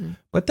canceled. Mm-hmm.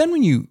 But then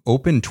when you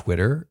open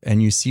Twitter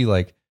and you see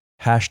like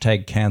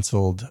hashtag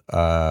canceled,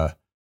 I'm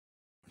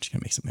just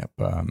gonna make something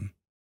up.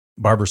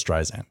 Barbra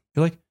Streisand.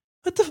 You're like,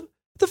 what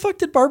the fuck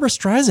did Barbra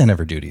Streisand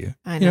ever do to you?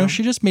 I know.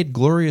 She just made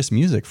glorious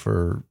music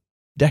for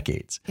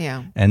decades.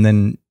 Yeah. And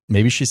then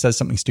maybe she says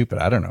something stupid.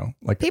 I don't know.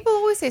 Like, people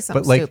always say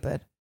something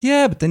stupid.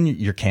 Yeah, but then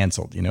you're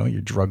canceled. You're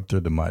drugged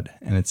through the mud,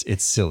 and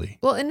it's silly.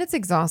 Well, and it's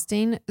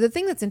exhausting. The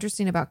thing that's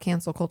interesting about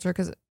cancel culture,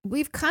 because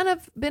we've kind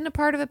of been a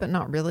part of it, but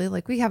not really.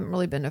 Like, we haven't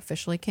really been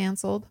officially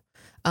canceled.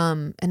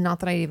 And not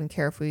that I even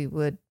care if we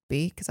would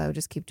be, because I would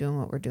just keep doing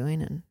what we're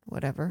doing and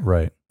whatever.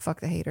 Right.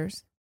 Fuck the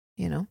haters.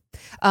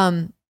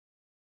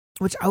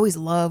 Which I always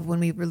love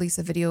when we release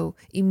a video,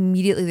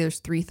 immediately there's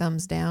 3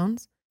 thumbs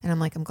downs. And I'm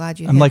like, I'm glad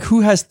you I'm like,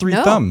 who has 3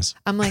 thumbs?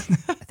 I'm like,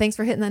 thanks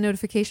for hitting that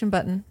notification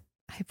button.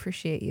 I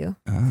appreciate you.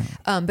 Oh.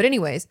 But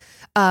anyways,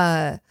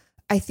 I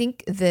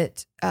think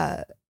that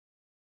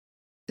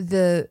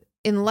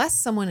unless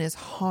someone is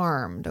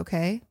harmed,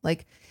 okay?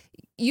 Like,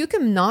 you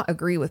can not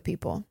agree with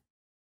people.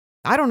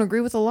 I don't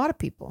agree with a lot of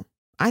people.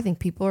 I think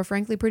people are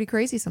frankly pretty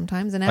crazy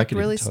sometimes and act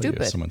really stupid.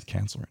 You if someone's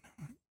canceled right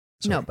now.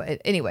 Sorry. No,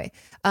 but anyway,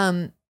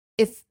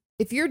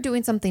 if you're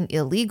doing something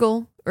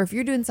illegal or if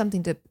you're doing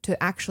something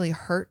to actually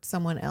hurt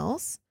someone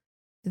else,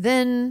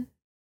 then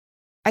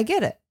I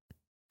get it.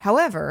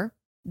 However,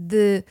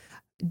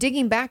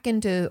 digging back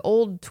into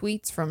old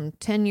tweets from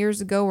 10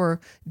 years ago, or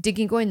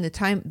going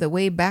the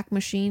way back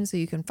machine so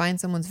you can find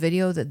someone's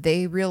video that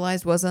they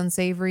realized was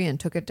unsavory and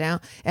took it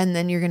down. And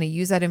then you're going to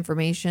use that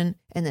information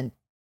and then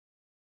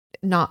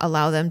not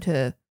allow them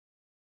to,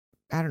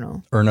 I don't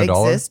know, earn a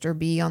exist dollar or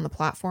be on the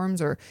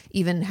platforms or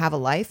even have a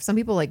life. Some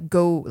people like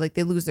go, like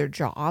they lose their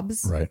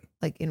jobs, right?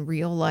 Like in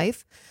real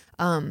life.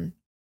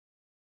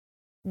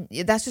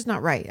 That's just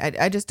not right.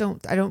 I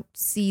don't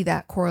see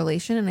that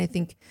correlation. And I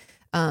think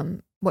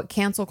what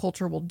cancel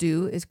culture will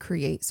do is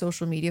create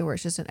social media where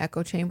it's just an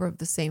echo chamber of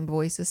the same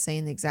voices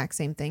saying the exact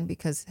same thing,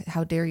 because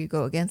how dare you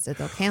go against it?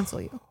 They'll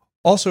cancel you.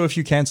 Also, if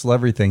you cancel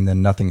everything,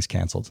 then nothing's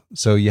canceled.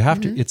 So you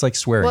have to, it's like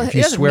swearing. Well, if you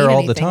it doesn't swear mean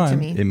all the anything to time,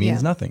 me. it means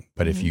Yeah. nothing.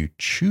 But if you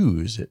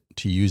choose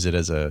to use it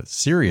as a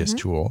serious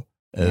tool,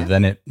 Yeah.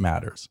 then it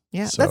matters.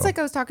 Yeah. So, That's like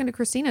I was talking to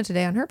Christina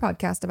today on her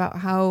podcast about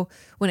how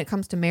when it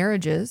comes to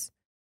marriages,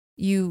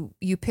 you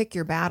pick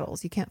your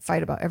battles. You can't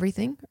fight about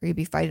everything or you'd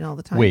be fighting all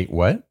the time. wait,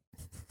 what?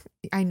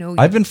 I know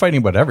I've been fighting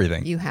about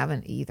everything. you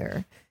haven't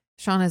either.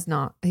 Sean is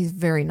not, he's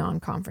very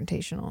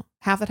non-confrontational.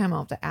 Half the time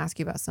I'll have to ask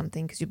you about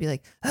something because you'll be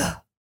like,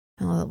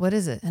 oh, what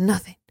is it? And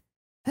nothing.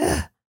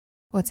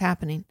 What's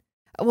happening?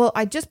 Well,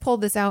 I just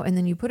pulled this out and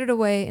then you put it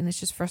away and it's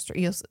just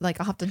frustrating. Like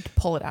I'll have to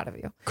pull it out of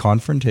you.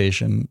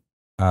 Confrontation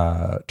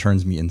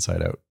turns me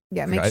inside out.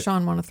 Yeah, it makes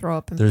Sean want to throw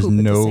up and there's poop at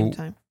the no same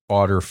time.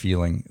 odder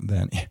feeling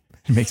than it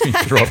makes me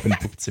throw up and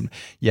poop.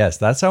 Yes,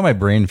 that's how my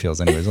brain feels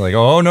anyways. I'm like,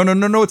 oh, no,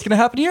 what's going to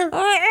happen here?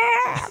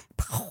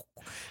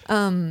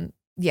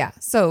 Yeah.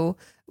 So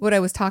what I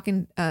was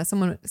talking,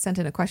 someone sent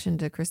in a question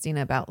to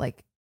Christina about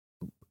like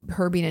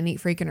her being a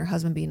neat freak and her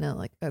husband being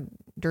a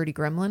dirty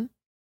gremlin,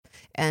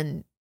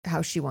 and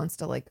how she wants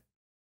to like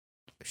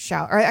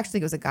shout, or I actually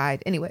think it was a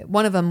guide. Anyway,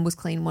 one of them was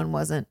clean, one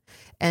wasn't.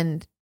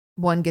 And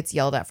one gets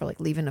yelled at for like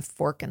leaving a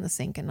fork in the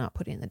sink and not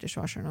putting it in the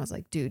dishwasher. And I was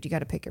like, dude, you got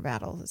to pick your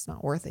battles. It's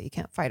not worth it. You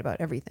can't fight about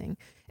everything.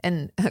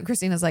 And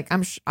Christina's like,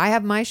 I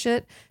have my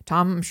shit.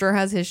 Tom, I'm sure,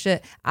 has his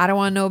shit. I don't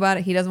want to know about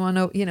it. He doesn't want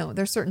to know. You know,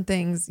 there's certain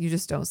things you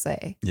just don't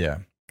say. Yeah.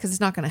 Because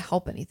it's not going to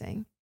help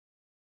anything.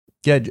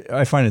 Yeah,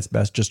 I find it's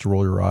best just to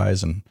roll your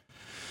eyes and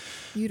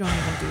You don't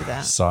even do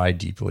that. sigh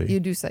deeply. You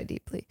do sigh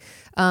deeply.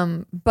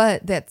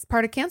 But that's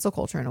part of cancel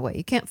culture in a way.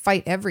 You can't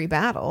fight every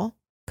battle.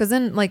 Because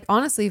then, like,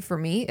 honestly, for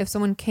me, if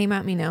someone came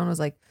at me now and was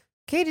like,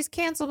 Katie's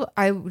canceled,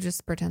 I would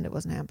just pretend it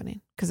wasn't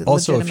happening. Because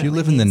Also, if you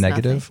live in the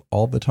negative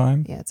all the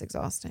time, yeah, it's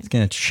exhausting. it's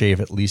going to shave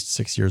at least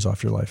 6 years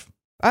off your life.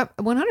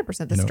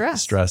 100%. The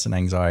stress. Stress and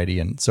anxiety.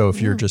 And so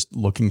if you're just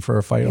looking for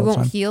a fight You all the won't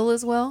time, heal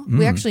as well.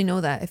 We actually know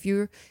that if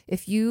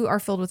you are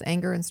filled with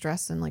anger and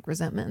stress and like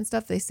resentment and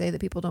stuff, they say that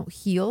people don't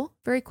heal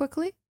very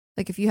quickly.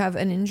 Like if you have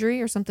an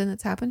injury or something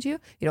that's happened to you,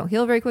 you don't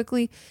heal very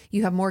quickly.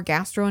 You have more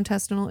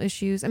gastrointestinal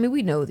issues. I mean,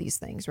 we know these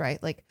things,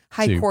 right? Like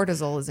high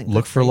cortisol isn't good.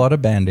 Look for a lot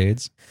of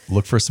Band-Aids.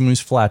 Look for someone who's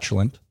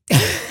flatulent.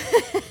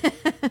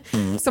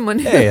 Someone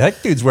who Hey,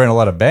 that dude's wearing a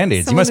lot of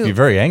Band-Aids. He someone must be who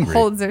very angry.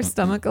 holds their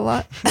stomach a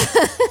lot.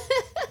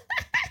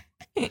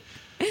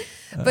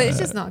 But it's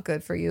just not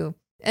good for you.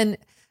 And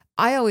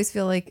I always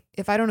feel like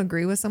if I don't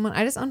agree with someone,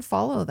 I just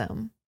unfollow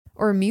them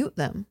or mute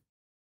them.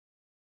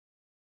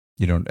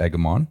 You don't egg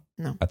them on?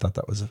 No. I thought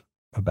that was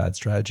a bad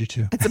strategy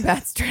too. It's a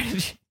bad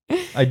strategy.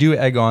 I do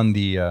egg on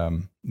the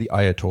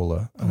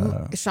Ayatollah.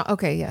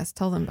 Okay, yes.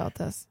 Tell them about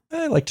this.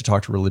 I like to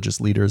talk to religious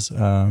leaders.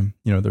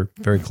 They're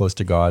very close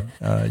to God.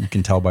 You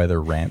can tell by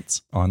their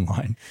rants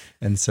online.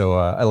 And so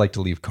I like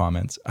to leave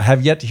comments. I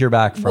have yet to hear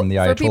back from the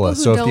For people Ayatollah.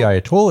 who So if the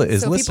Ayatollah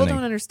is so listening, people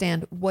don't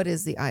understand, what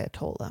is the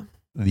Ayatollah?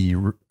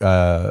 the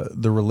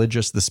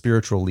religious, the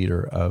spiritual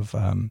leader of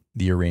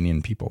the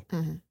Iranian people.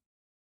 Mm-hmm.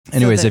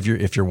 Anyways,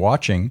 if you're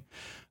watching,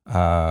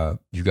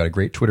 you've got a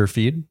great Twitter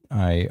feed.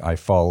 I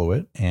follow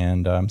it,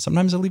 and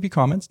sometimes I leave you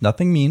comments.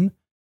 Nothing mean,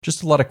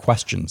 just a lot of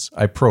questions.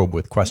 I probe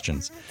with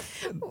questions.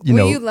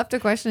 You left a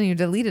question and you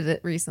deleted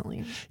it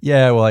recently.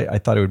 Yeah, well, I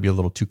thought it would be a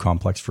little too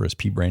complex for his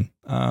pea brain.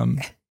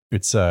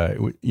 It's I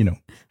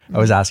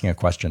was asking a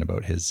question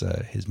about his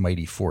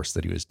mighty force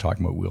that he was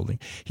talking about wielding.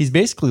 He's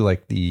basically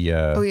like the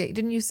oh yeah,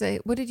 didn't you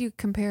say, what did you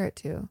compare it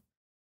to?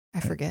 I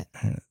forget.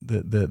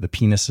 The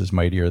penis is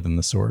mightier than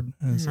the sword.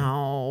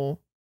 No.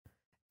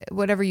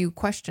 Whatever you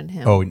questioned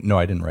him. Oh no,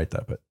 I didn't write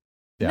that, but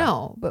yeah.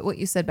 No, but what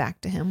you said back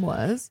to him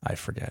was, I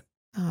forget.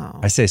 oh,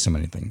 I say so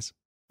many things.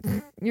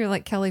 You're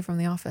like Kelly from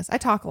The Office. I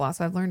talk a lot,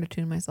 so I've learned to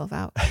tune myself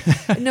out.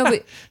 No,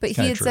 but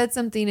he had said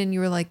something and you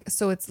were like,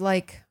 so it's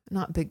like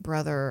not Big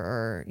Brother,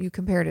 or you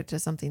compared it to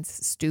something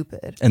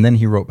stupid. And then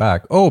he wrote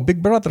back, "Oh,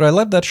 Big Brother, I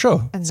love that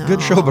show. It's a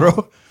good show,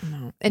 bro."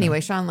 No.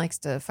 Anyway, Sean likes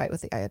to fight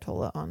with the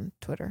Ayatollah on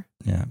Twitter.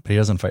 Yeah, but he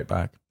doesn't fight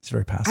back. He's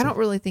very passive. I don't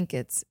really think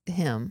it's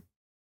him.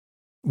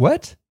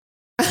 What?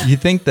 You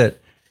think that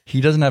he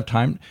doesn't have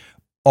time?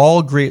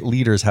 All great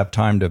leaders have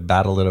time to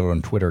battle it out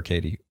on Twitter,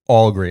 Katie.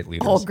 All great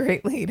leaders. All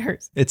great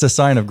leaders. It's a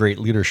sign of great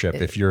leadership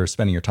if you're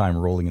spending your time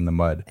rolling in the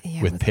mud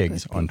with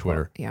pigs on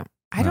Twitter. Yeah.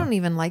 I don't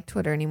even like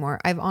Twitter anymore.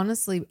 I've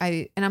honestly,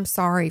 and I'm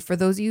sorry for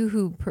those of you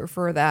who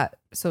prefer that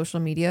social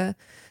media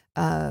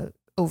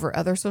over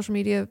other social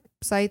media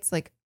sites.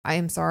 Like, I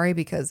am sorry,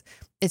 because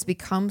it's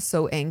become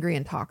so angry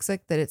and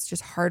toxic that it's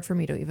just hard for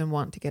me to even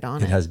want to get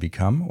on it. It has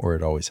become, or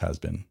it always has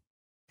been?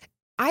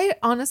 I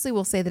honestly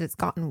will say that it's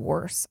gotten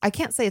worse. I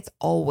can't say it's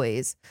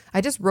always.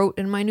 I just wrote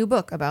in my new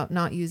book about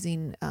not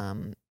using,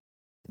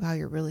 wow,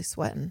 you're really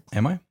sweating.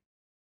 Am I?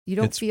 You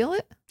don't feel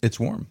it? It's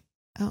warm.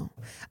 Oh.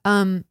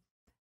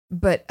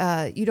 But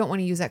you don't want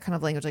to use that kind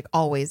of language like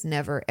always,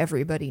 never,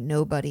 everybody,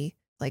 nobody.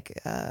 Like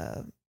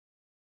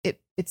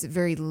it's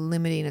very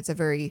limiting.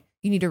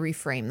 You need to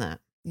reframe that.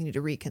 You need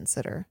to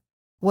reconsider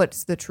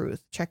what's the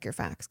truth, check your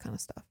facts kind of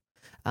stuff.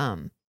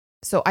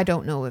 So I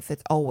don't know if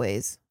it's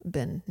always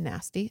been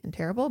nasty and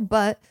terrible,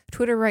 but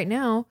Twitter right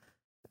now,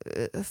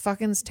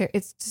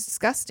 it's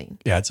disgusting.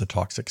 Yeah, it's a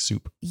toxic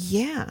soup.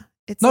 Yeah.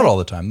 It's not all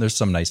the time. There's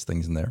some nice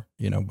things in there,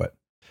 but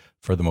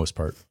for the most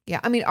part.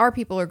 Yeah. I mean, our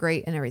people are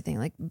great and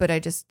everything, but I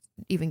just,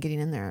 even getting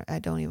in there, I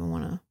don't even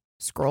want to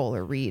scroll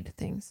or read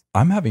things.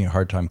 I'm having a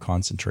hard time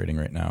concentrating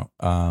right now.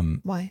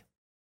 Why?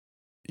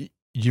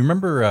 You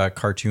remember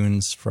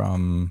cartoons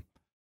from,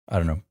 I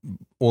don't know,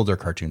 older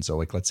cartoons. So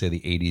like, let's say the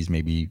 80s,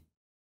 maybe.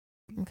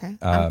 Okay.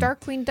 I'm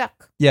Darkwing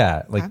Duck.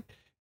 Yeah. Like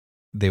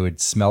they would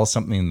smell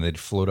something and they'd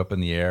float up in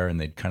the air and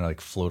they'd kind of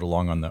like float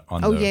along on the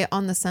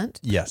on the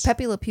scent. Yes.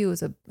 Pepe Le Pew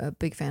is a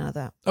big fan of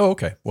that. Oh,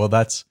 okay. Well,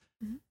 that's.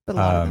 But a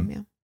lot of them,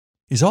 yeah.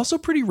 He's also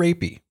pretty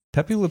rapey.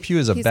 Pepe Le Pew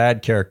is a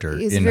bad character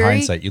in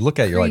hindsight. You look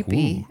at it, you're like,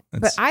 ooh.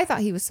 But I thought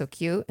he was so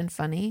cute and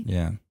funny.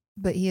 Yeah.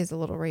 But he is a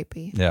little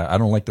rapey. Yeah. I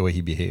don't like the way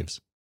he behaves.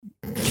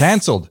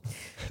 Canceled.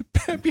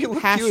 Pepe Le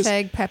Pew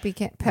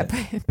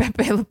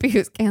Pepe Le Pew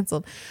is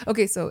canceled.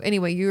 Okay, so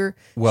anyway,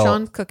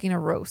 Sean's cooking a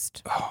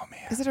roast. Oh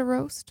man, is it a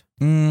roast?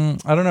 I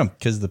don't know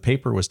because the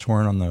paper was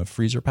torn on the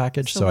freezer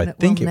package, so I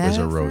think it was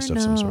a roast of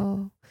some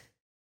sort.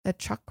 A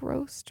chuck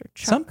roast or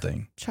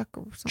something. Chump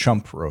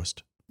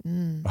roast.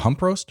 Mm. A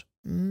hump roast.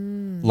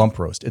 Lump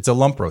roast. It's a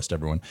lump roast,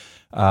 everyone.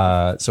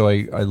 So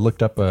I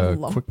looked up a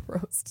quick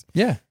roast.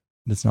 Yeah,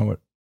 that's not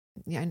what.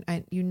 Yeah,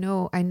 I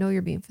know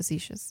you're being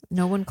facetious.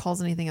 No one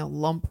calls anything a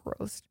lump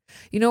roast.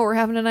 You know what we're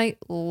having tonight?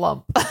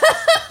 Lump.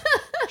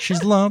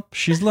 She's lump.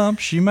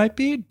 She might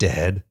be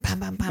dead.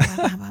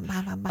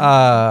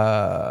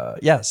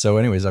 Yeah. So,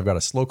 anyways, I've got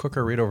a slow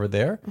cooker right over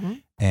there,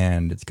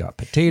 and it's got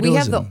potatoes. We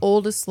have the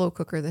oldest slow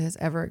cooker that has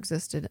ever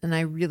existed, and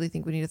I really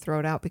think we need to throw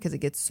it out because it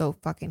gets so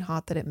fucking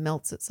hot that it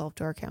melts itself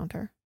to our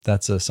counter.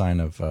 That's a sign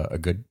of a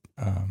good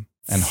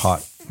and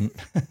hot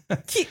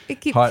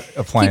hot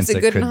appliance. Keeps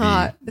it good and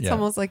hot. Be, it's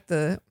almost like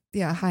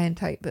high and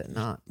tight, but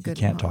not good.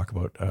 You can't talk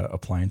about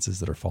appliances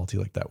that are faulty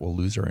like that. We'll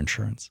lose our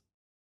insurance.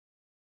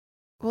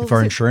 Well, if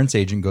our insurance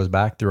agent goes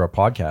back through our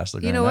podcast,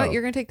 they're you know what?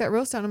 You're going to take that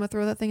roast out. I'm going to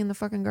throw that thing in the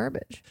fucking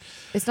garbage.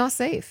 It's not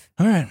safe.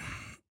 All right.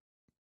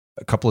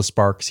 A couple of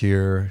sparks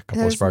here, a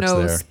couple of sparks there.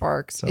 No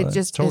sparks. So it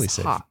just totally is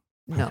safe. hot.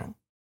 No. Okay.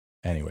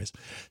 Anyways,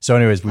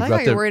 we've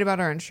got you're worried about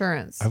our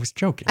insurance. I was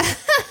joking.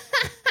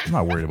 I'm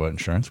not worried about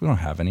insurance. We don't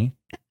have any.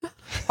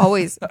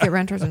 Always get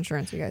renter's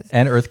insurance, you guys.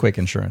 And earthquake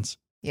insurance.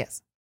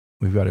 Yes.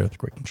 We've got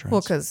earthquake insurance.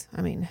 Well, because,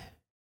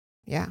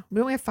 yeah.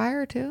 Don't we have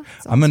fire too?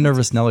 I'm a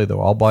nervous Nelly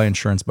though. I'll buy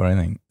insurance about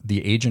anything.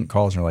 The agent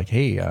calls and they're like,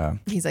 hey.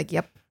 He's like,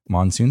 yep.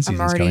 Monsoon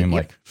season's coming. I'm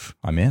like,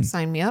 I'm in.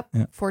 Sign me up.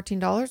 Yeah.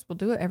 $14. We'll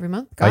do it every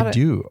month. I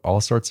do.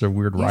 All sorts of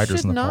weird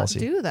riders in the policy.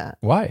 You should not do that.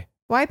 Why?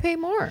 Why pay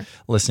more?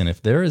 Listen,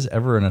 if there is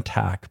ever an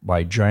attack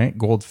by giant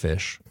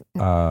goldfish,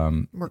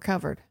 we're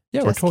covered.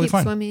 Yeah, we're totally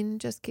fine.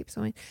 Just keep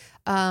swimming.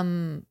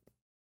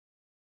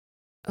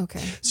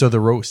 Okay. So the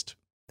roast,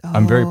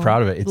 I'm very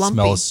proud of it. It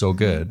smells so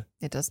good.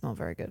 It does smell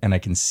very good. And I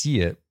can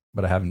see it,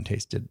 but I haven't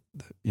tasted,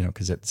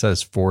 because it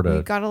says 4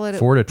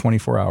 to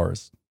 24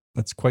 hours.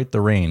 That's quite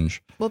the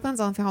range. Well, it depends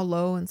on how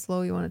low and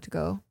slow you want it to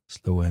go.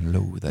 Slow and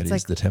low. That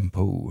is the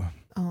tempo.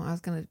 Oh, I was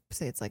going to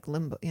say it's like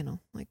limbo,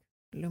 like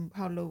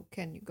how low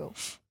can you go?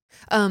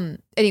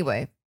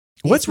 Anyway.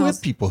 What's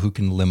with people who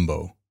can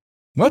limbo?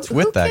 What's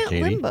with that,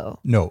 Katie? Limbo?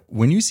 No,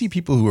 when you see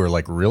people who are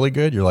like really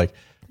good, you're like.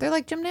 They're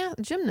like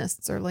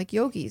gymnasts or like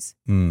yogis.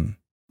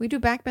 We do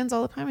back bends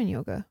all the time in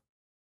yoga.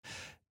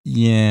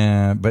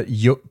 Yeah, but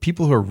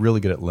people who are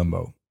really good at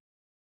limbo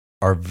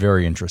are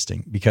very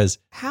interesting because.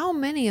 How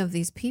many of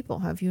these people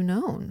have you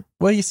known?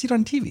 Well, you see it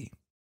on TV.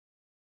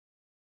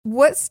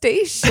 What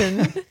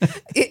station?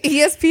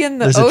 ESPN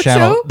There's Ocho? A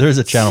channel. There's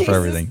a channel for Jesus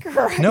everything.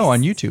 Christ. No,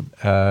 on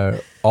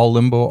YouTube. All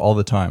limbo all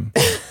the time.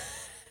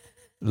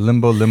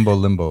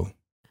 Limbo.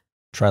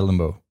 Try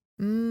limbo.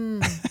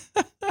 You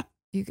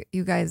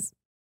guys,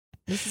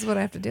 this is what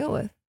I have to deal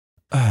with.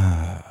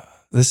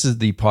 This is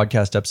the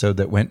podcast episode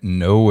that went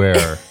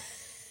nowhere.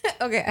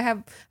 Okay, I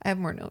have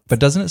more notes. But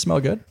doesn't it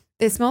smell good?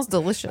 It smells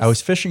delicious. I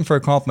was fishing for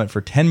a compliment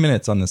for 10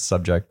 minutes on this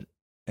subject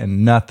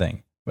and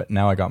nothing. But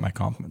now I got my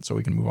compliment, so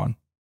we can move on.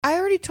 I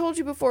already told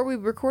you before we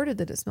recorded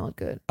that it smelled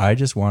good. I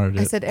just wanted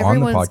it. I said on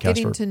everyone's the podcast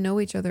getting to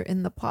know each other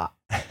in the pot.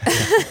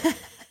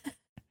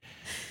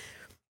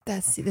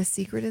 The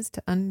secret is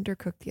to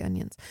undercook the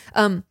onions.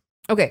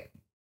 Okay.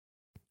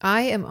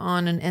 I am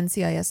on an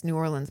NCIS New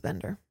Orleans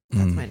bender.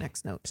 That's my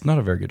next note. It's not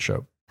a very good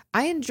show.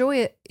 I enjoy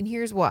it, and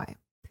here's why.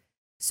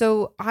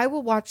 So I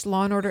will watch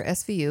Law & Order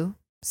SVU,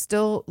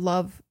 still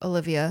love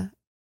Olivia,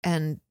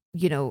 and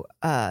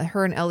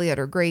her and Elliot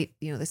are great.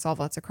 They solve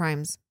lots of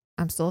crimes.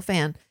 I'm still a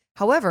fan.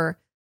 However,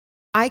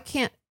 I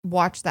can't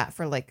watch that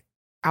for like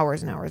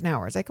hours and hours and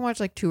hours. I can watch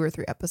like 2 or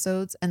 3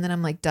 episodes and then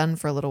I'm like done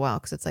for a little while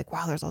because it's like,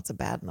 wow, there's lots of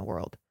bad in the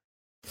world.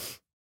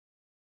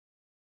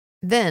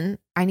 Then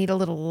I need a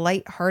little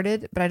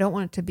lighthearted, but I don't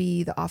want it to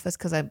be The Office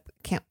because I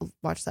can't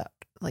watch that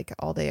like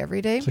all day,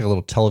 every day. It's like a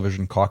little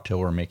television cocktail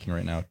we're making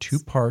right now. 2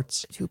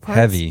 parts, 2 parts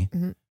heavy,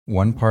 Mhm.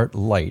 1 part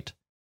light.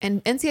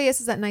 And NCIS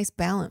is that nice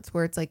balance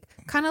where it's like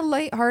kind of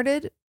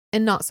lighthearted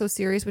and not so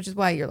serious, which is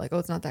why you're like, oh,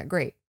 it's not that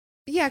great.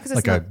 Yeah, because it's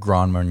Like not. a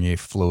Grand Marnier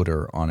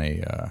floater on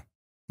a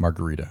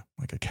margarita,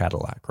 like a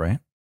Cadillac, right?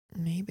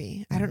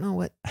 Maybe. I don't know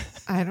what.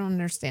 I don't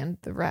understand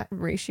the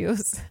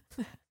ratios.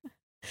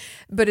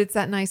 But it's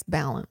that nice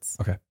balance.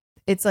 Okay.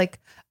 It's like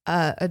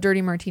a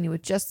dirty martini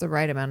with just the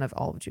right amount of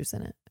olive juice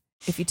in it.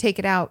 If you take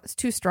it out, it's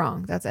too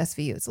strong. That's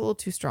SVU. It's a little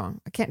too strong.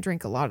 I can't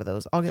drink a lot of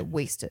those. I'll get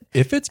wasted.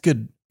 If it's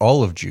good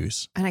olive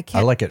juice, And I I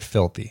can't. like it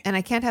filthy. And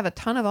I can't have a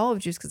ton of olive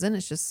juice because then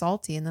it's just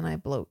salty and then I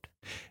bloat.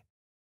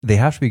 They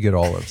have to be good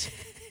olives.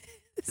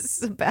 This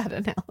is a bad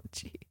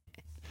analogy.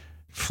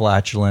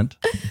 Flatulent,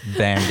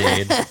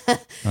 Band-Aid.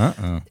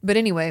 But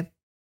anyway,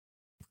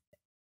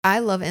 I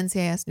love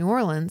NCIS New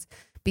Orleans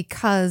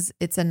because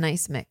it's a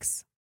nice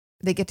mix.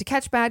 They get to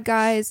catch bad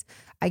guys.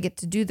 I get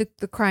to do the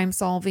crime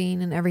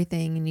solving and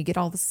everything, and you get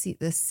all the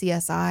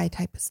CSI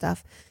type of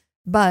stuff.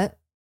 But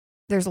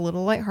there's a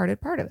little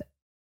lighthearted part of it.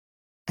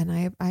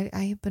 And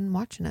I have been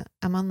watching it.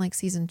 I'm on like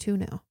season 2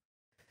 now.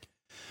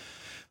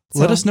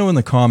 Let us know in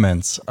the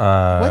comments.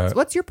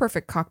 What's your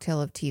perfect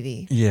cocktail of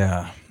TV?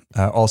 Yeah.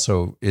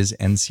 Also, is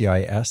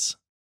NCIS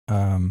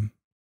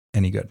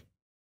any good?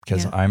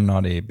 Because Yeah. I'm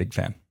not a big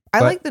fan. I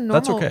But like the normal.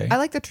 that's okay. I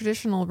like the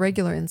traditional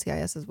regular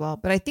NCIS as well.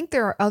 But I think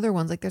there are other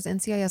ones. Like there's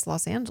NCIS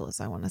Los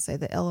Angeles. I want to say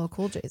the LL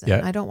Cool J's.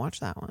 Yeah. I don't watch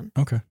that one.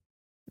 Okay.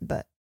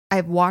 But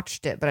I've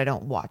watched it, but I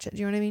don't watch it. Do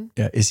you know what I mean?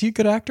 Yeah. Is he a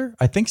good actor?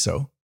 I think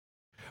so.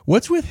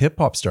 What's with hip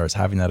hop stars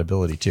having that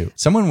ability too?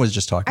 Someone was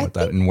just talking I about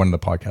that in one of the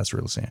podcasts we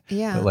were listening.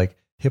 Yeah. But like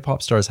hip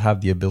hop stars have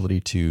the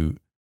ability to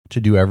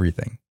do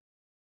everything.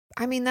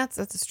 I mean, that's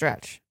a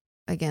stretch.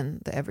 Again,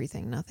 the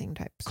everything, nothing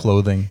type. stuff.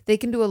 Clothing. They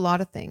can do a lot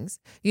of things.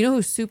 You know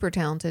who's super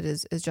talented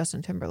is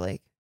Justin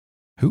Timberlake.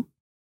 Who?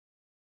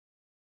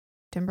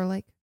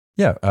 Timberlake.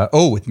 Yeah.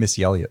 With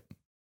Missy Elliott.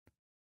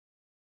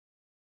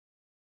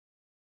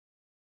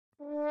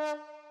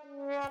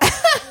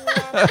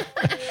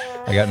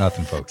 I got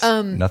nothing, folks.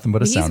 Nothing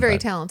but a He's sound very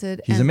bite.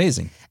 talented. He's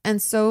amazing.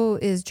 And so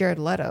is Jared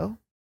Leto.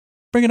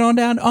 Bring it on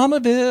down to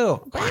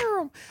Almaville.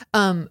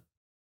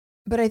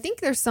 But I think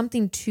there's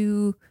something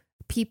to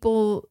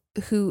people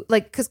who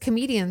like, because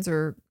comedians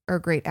are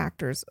great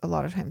actors a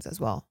lot of times as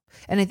well.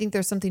 And I think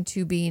there's something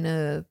to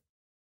being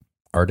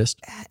Artist.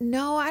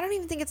 no, I don't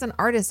even think it's an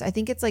artist. I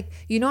think it's like,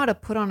 you know how to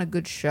put on a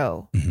good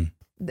show. Mhm.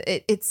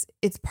 It's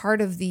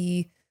part of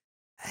the,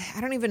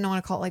 I don't even know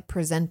want to call it like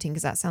presenting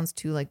because that sounds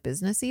too like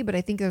businessy, but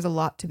I think there's a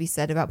lot to be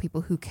said about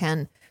people who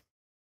can,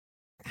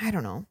 I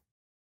don't know,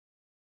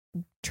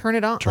 turn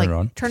it on. Turn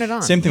it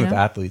on. Same thing you with know?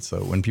 athletes,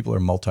 though. When people are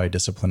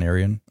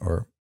multidisciplinarian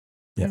or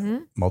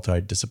Mhm.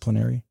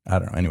 multidisciplinary. I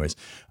don't know. Anyways,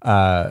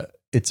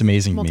 it's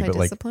amazing to me. But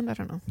like Multidisciplined, I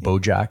don't know. Bo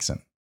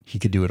Jackson, he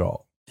could do it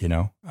all. You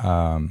know,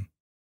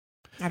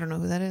 I don't know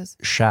who that is.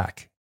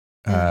 Shaq.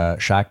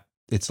 Shaq.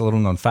 It's a little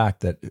known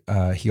fact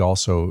that he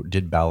also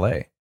did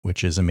ballet,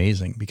 which is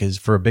amazing because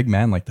for a big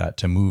man like that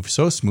to move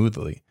so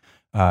smoothly,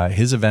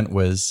 his event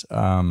was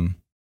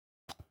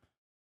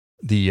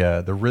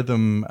the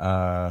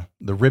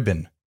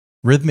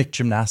rhythmic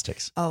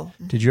gymnastics. Oh,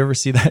 Did you ever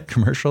see that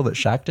commercial that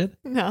Shaq did?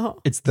 no.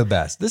 It's the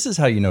best. This is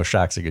how you know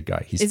Shaq's a good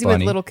guy. He's Is he funny.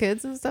 with little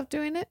kids and stuff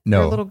doing it?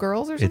 No. Or little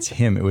girls or something? It's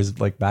him. It was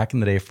like back in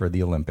the day for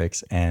the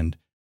Olympics, and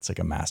it's like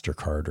a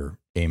MasterCard or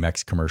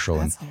Amex commercial,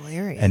 That's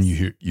hilarious. and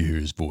you hear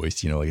his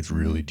voice. You know, like it's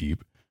really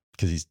deep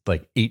because he's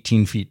like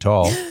 18 feet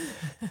tall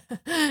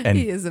and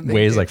he is a big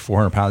weighs dude. like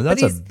 400 pounds.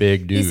 That's a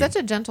big dude. He's such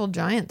a gentle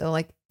giant though.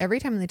 Like every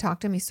time they talk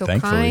to him, he's so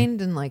Thankfully.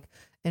 kind and like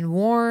and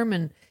warm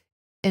and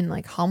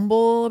like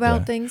humble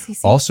about Yeah. things. He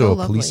seems Also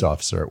so a police lovely.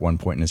 officer at one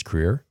point in his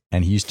career,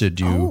 and he used to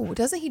do. Oh,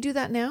 doesn't he do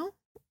that now?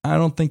 I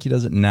don't think he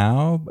does it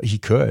now, but he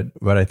could.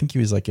 But I think he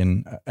was like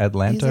in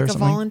Atlanta He's like or a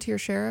something. volunteer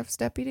sheriff's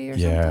deputy or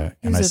Yeah, something.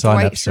 He and I was a saw an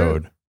Dwight Schrute.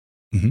 episode.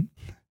 Mhm.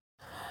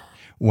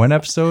 One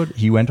episode,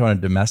 he went on a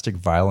domestic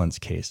violence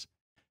case,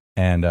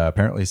 and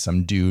apparently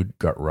some dude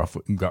got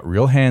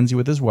real handsy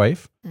with his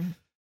wife,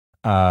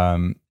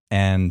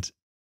 and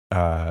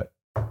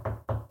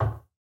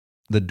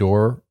the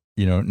door,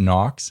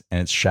 knocks,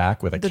 and it's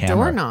Shaq with a The camera.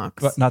 door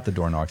knocks. But not the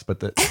door knocks, but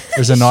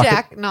there's a knock.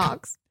 Shaq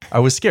knocks. I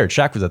was scared.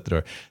 Shaq was at the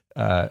door.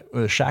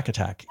 With a Shaq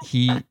attack.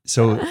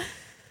 So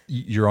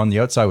you're on the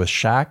outside with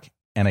Shaq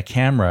and a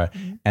camera,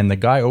 and the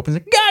guy opens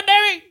it. God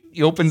damn it!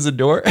 He opens the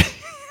door.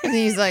 And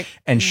he's like,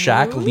 And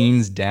Shaq "Whoa."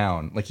 leans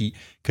down, like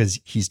because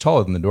he's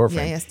taller than the door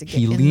frame. he has to get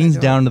He in the leans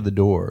door. down to the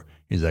door.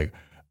 He's like,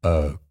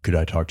 could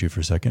I talk to you for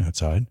a second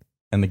outside?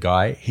 And the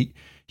guy, he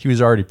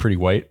was already pretty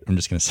white. I'm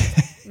just gonna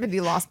say, But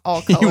he lost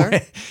all he color. went,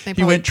 They he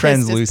probably went pissed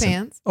his translucent.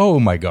 pants. Oh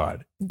my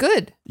god,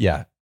 Good.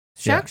 yeah.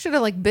 Shaq Yeah. should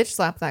have like bitch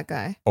slapped that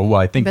guy. Oh, well,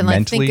 I think Been like,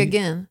 mentally, think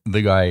again.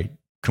 the guy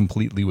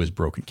completely was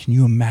broken. Can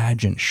you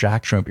imagine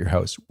Shaq showing up at your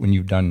house when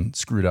you've done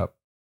screwed up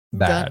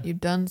bad, You've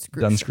done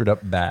screwed. screwed up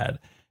bad,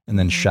 and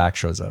then Mhm. Shaq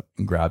shows up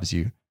and grabs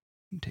you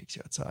and takes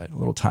you outside. A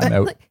little time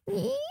out. Like,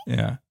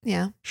 Yeah.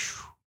 yeah.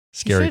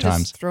 Scary Just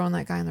times. throwing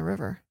that guy in the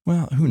river.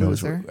 Well, who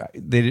knows? Loser.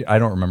 I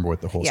don't remember what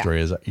the whole Yeah.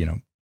 story is.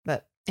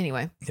 But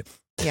anyway. Yep.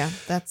 Yeah,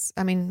 that's.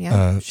 I mean,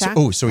 yeah.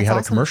 Shaq, So he that's had a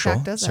awesome. commercial.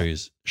 Shaq does So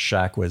that.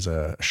 Shaq was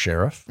a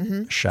sheriff.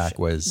 Mhm. Shaq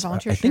was.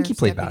 Volunteer I think he sheriff's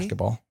played deputy.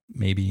 basketball.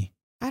 Maybe.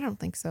 I don't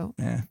think so.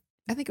 Yeah.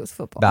 I think it was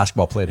football.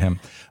 Basketball played him.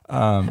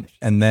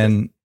 And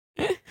then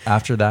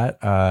after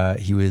that,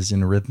 he was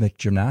in rhythmic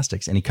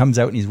gymnastics, and he comes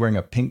out and he's wearing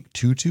a pink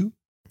tutu,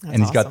 That's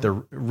and he's got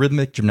awesome. the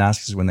rhythmic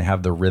gymnastics is when they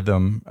have the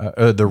rhythm,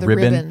 the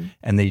ribbon,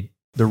 and the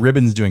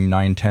ribbon's doing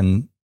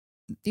 9-10.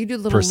 You do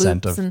little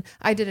 % loops, of- and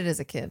I did it as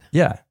a kid.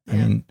 Yeah, I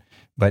Yeah. mean,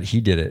 but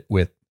he did it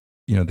with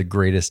the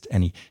greatest,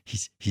 and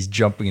he's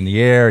jumping in the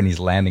air and he's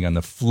landing on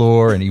the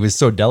floor, and he was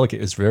so delicate.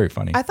 It was very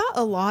funny. I thought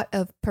a lot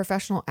of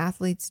professional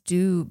athletes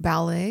do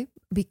ballet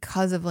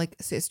because of like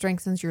so it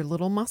strengthens your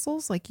little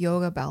muscles like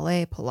yoga,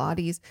 ballet,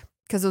 Pilates,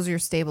 because those are your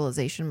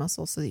stabilization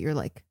muscles, so that you're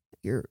like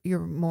you're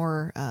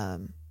more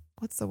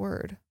what's the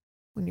word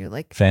when you're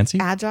like Fancy.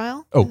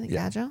 agile? Oh, I think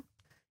yeah. agile.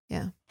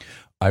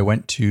 I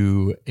went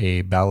to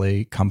a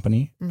ballet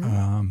company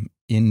Mhm.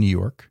 in New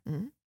York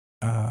Mhm.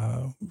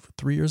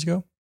 3 years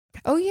ago.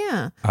 Oh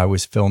yeah. I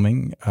was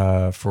filming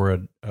for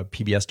a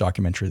PBS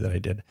documentary that I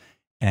did,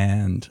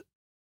 and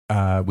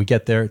we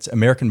get there. It's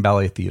American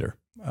Ballet Theater,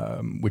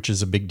 which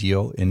is a big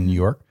deal in New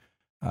York.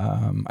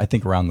 I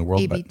think around the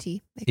world.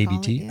 ABT. But they call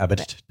ABT. it, yeah.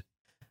 ABT.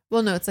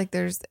 Well, no, it's like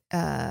there's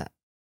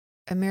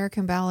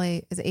American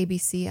Ballet is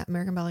ABC,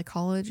 American Ballet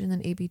College, and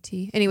then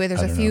ABT. Anyway,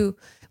 there's I a don't few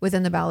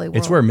within the ballet world.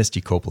 It's where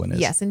Misty Copeland is.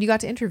 Yes, and you got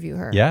to interview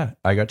her. Yeah,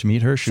 I got to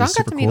meet her. She Sean was got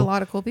super to cool. meet a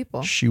lot of cool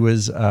people. She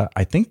was,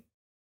 I think,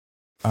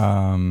 she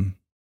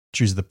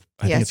was I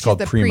think it's she's called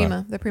the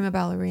Prima. the Prima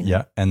ballerina.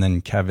 Yeah, and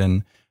then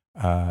Kevin,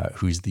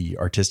 who's the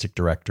artistic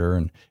director,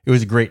 and it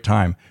was a great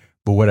time.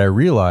 But what I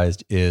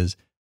realized is,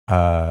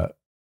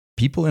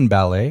 people in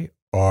ballet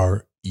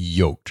are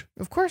yoked.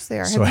 Of course they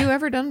are. So Have you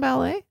ever done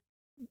ballet?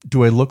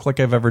 Do I look like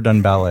I've ever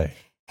done ballet?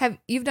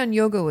 You've done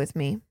yoga with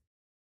me?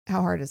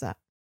 How hard is that?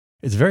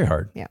 It's very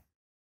hard.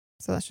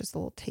 So that's just a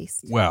little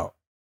taste. Well,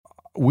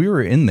 we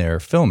were in there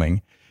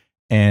filming,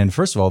 and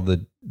first of all,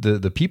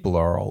 the people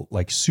are all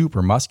like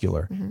super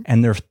muscular, Mhm.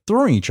 and they're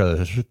throwing each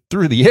other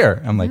through the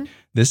air. I'm like, Mhm.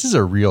 this is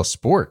a real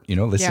sport.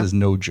 This Yeah. is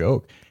no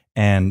joke.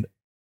 And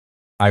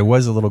I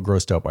was a little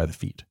grossed out by the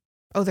feet.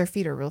 Oh, their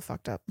feet are real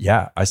fucked up.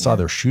 Yeah, I saw Yeah.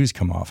 their shoes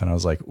come off, and I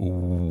was like,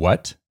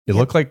 what? It Yep.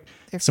 looked like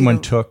Their feet someone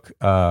are- took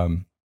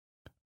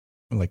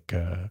like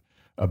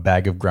a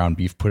bag of ground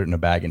beef, put it in a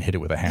bag, and hit it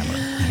with a hammer.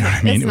 You know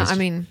what I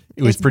mean? It's not,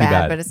 it was it's pretty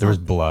bad, bad. but it's There was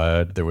not-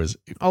 blood. There was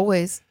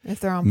always if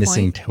they're on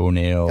missing point.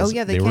 toenails. Oh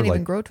yeah, they were can't even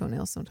like, grow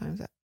toenails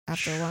sometimes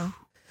after a while.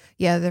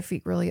 Yeah, their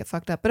feet really get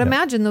fucked up. But Yeah.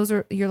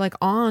 imagine you're like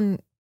on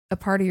a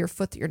part of your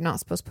foot that you're not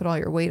supposed to put all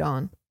your weight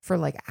on for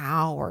like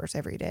hours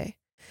every day.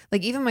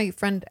 Like even my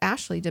friend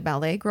Ashley did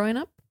ballet growing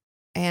up,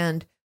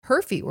 and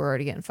her feet were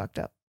already getting fucked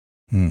up.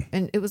 Hmm.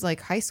 And it was like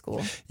high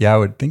school. Yeah, I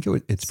would think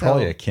it's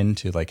probably So- akin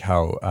to like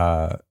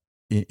how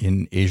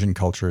in Asian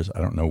cultures, I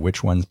don't know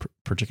which ones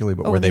particularly,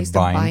 but where when they used to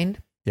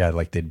bind. Yeah,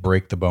 like they'd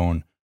break the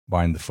bone,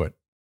 bind the foot,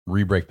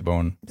 re-break the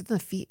bone. The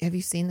feet. Have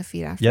you seen the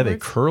feet afterwards? Yeah, they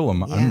curl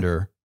them Yeah.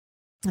 under.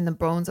 And the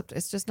bones up.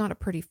 It's just not a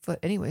pretty foot,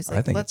 anyways. I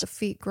Like think let it's- the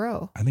feet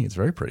grow. I think it's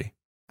very pretty.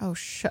 Oh,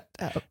 shut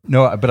up.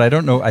 No, but I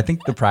don't know. I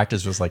think the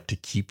practice was like to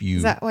keep you.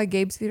 Is that why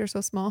Gabe's feet are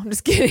so small? I'm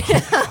just kidding.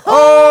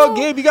 Oh,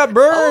 Gabe, you got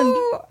burned.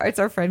 Oh, it's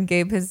our friend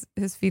Gabe. His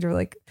feet are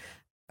like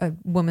a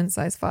woman's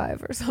size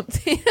 5 or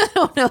something. I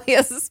don't know. He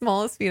has the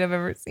smallest feet I've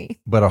ever seen.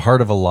 But a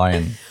heart of a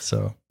lion.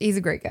 So He's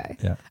a great guy.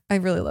 Yeah. I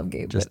really love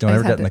Gabe. just but don't I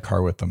ever had get in the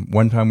car with them.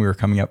 One time we were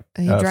coming up.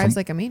 He drives from-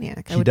 like a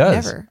maniac. I he would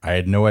does. never. I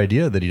had no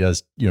idea that he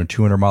does,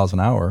 200 miles an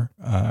hour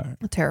I'll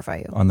terrify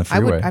you. on the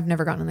freeway. I've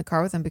never gotten in the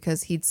car with him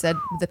because he'd said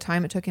the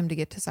time it took him to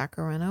get to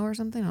Sacramento or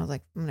something. I was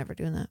like, I'm never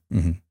doing that.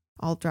 Mhm.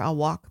 I'll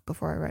walk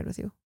before I ride with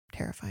you.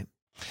 Terrifying.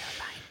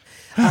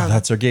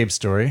 That's our Gabe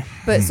story.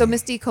 But so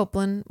Misty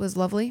Copeland was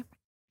lovely.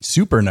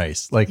 Super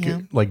nice, like Yeah.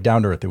 like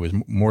down to earth. It was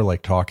more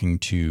like talking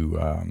to.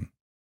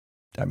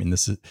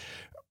 This is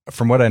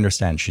from what I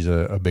understand. She's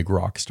a big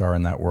rock star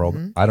in that world.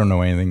 Mhm. I don't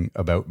know anything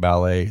about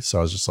ballet, so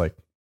I was just like,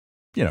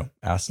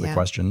 ask the Yeah.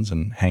 questions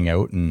and hang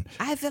out. And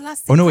I have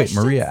lost. oh no, wait,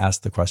 Maria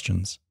asked the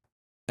questions.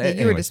 Yeah, you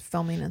were Anyways, just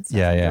filming and stuff.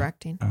 Yeah, and yeah.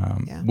 Directing.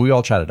 Yeah. We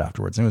all chatted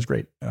afterwards, and it was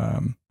great.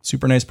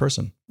 Super nice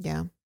person.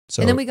 Yeah.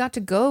 So And then we got to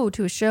go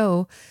to a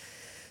show.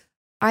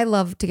 I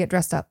love to get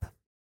dressed up,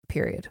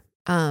 period.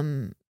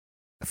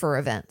 For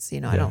events, I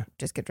Yeah. don't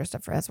just get dressed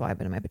up for, that's why I've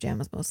been in my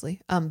pajamas mostly.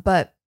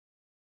 But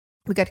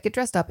we got to get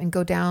dressed up and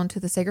go down to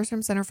the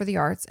Segerstrom Center for the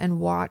Arts and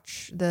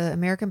watch the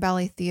American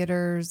Ballet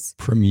Theater's.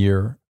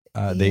 premiere.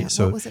 What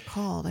was it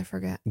called? I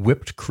forget.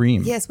 Whipped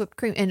cream. Yes, whipped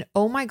cream. And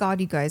oh my God,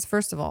 you guys,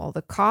 first of all,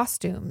 the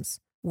costumes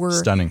were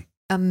Stunning.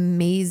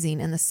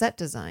 amazing, and the set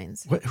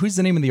designs. Who's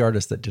the name of the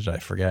artist that did it? I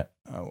forget.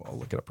 Oh, I'll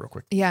look it up real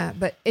quick. Yeah,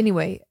 but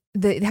anyway,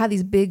 it had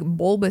these big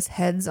bulbous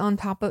heads on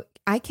top of.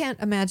 I can't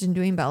imagine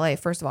doing ballet,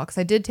 first of all, because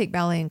I did take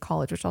ballet in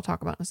college, which I'll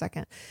talk about in a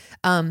second.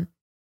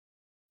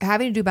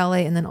 Having to do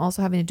ballet and then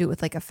also having to do it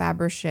with like a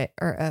Fabergé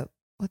or a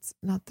it's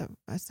not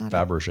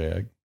Fabergé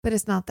egg. but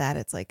it's not that.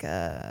 It's like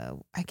I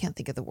can't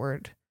think of the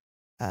word.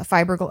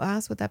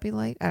 Fiberglass, would that be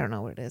like? I don't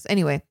know what it is.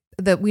 Anyway,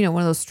 one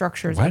of those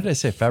structures. Why did I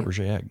say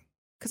Fabergé egg?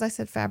 Because I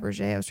said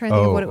Fabergé. I was trying to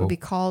think of what it would be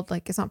called.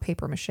 Like, it's not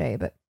paper mache,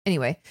 but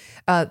anyway,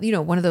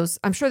 one of those.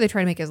 I'm sure they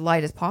try to make it as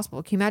light as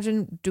possible. Can you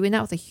imagine doing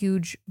that with a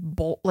huge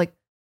bolt, like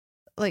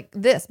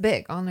this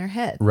big on their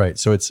head? Right.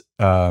 So it's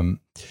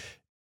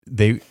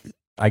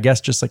I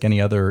guess just like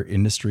any other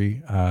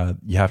industry,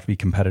 you have to be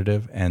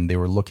competitive, and they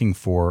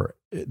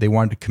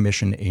wanted to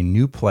commission a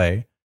new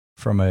play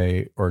from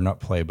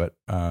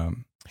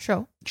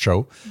show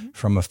Mm-hmm.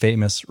 from a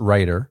famous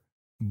writer,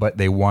 but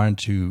they wanted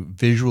to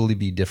visually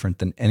be different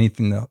than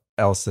anything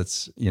else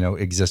that's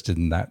existed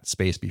in that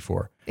space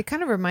before. It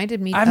kind of reminded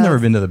me. I've never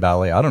been to the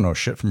ballet. I don't know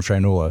shit from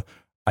Shinola.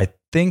 I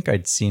think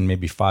I'd seen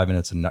maybe 5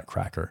 minutes of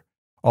Nutcracker.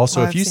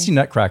 Also, if you see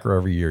Nutcracker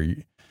every year,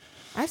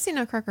 I've seen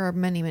Nutcracker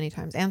many, many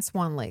times, and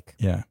Swan Lake.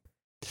 Yeah,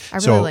 I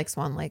really like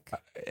Swan Lake.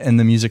 And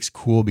the music's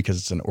cool because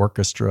it's an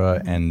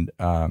orchestra,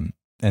 mm-hmm.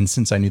 and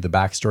since I knew the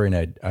backstory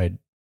and I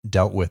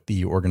dealt with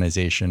the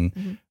organization,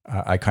 mm-hmm.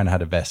 I kind of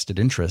had a vested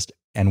interest.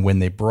 And when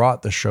they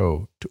brought the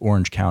show to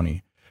Orange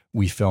County,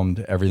 we filmed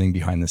everything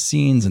behind the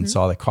scenes and mm-hmm.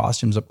 saw the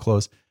costumes up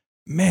close.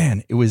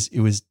 Man, it was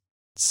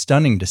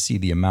stunning to see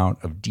the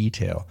amount of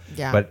detail.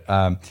 Yeah. But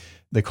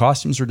the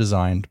costumes were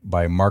designed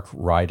by Mark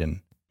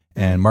Ryden.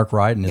 And Mark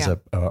Ryden is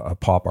a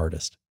pop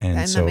artist.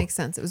 And so that makes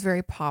sense. It was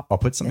very pop. I'll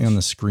put something on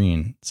the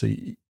screen. So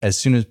as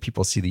soon as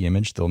people see the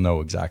image, they'll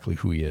know exactly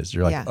who he is.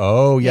 You're like,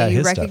 oh, yeah, you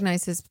his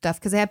recognize his stuff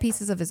because they have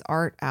pieces of his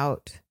art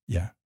out.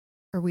 Yeah.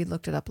 Or we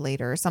looked it up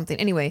later or something.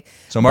 Anyway.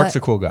 So Mark's a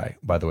cool guy,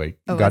 by the way.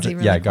 Oh, got cool?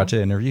 Got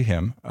to interview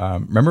him.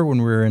 Remember when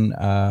we were in,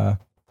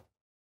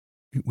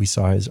 we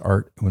saw his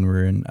art when we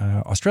were in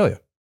Australia.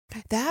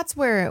 That's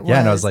where it was. Yeah,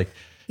 and I was like,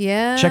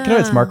 yeah, check it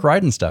out. It's Mark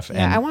Ryden stuff.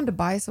 Yeah, and I wanted to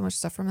buy so much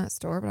stuff from that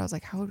store, but I was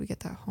like, how would we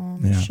get that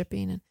home? And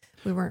shipping, and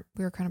we were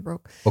kind of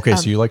broke. Okay,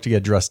 so you like to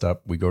get dressed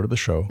up. We go to the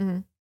show, mm-hmm.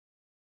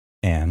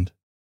 and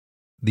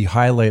the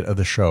highlight of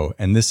the show,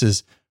 and this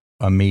is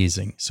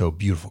amazing. So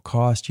beautiful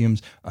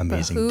costumes,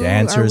 amazing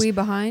dancers. Are we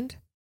behind?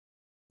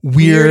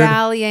 Weird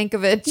Al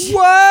Yankovic.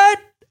 What?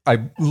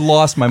 I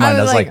lost my mind.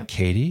 I was like,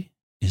 Katie,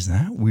 is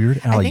that Weird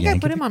Al Yankovic? I think I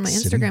put him on my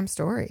Instagram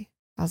story.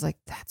 I was like,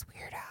 that's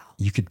Weird Al.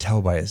 You could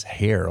tell by his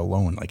hair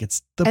alone. Like,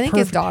 it's the I think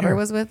his daughter hair.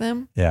 was with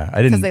him. Yeah, I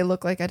didn't. Because they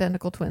look like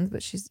identical twins,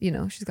 but she's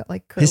got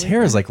like curly his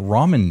hair is like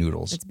ramen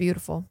noodles. It's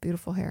beautiful,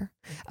 beautiful hair.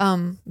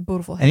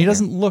 Beautiful hair. And he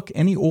doesn't look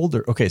any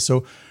older. Okay,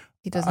 so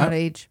he does not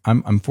age.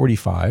 I'm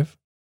 45.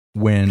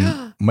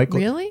 When Michael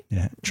really?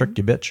 Yeah, tricked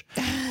you, bitch.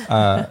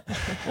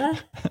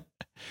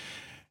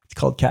 It's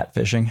called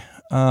catfishing.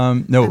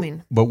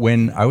 But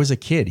when I was a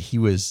kid, he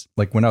was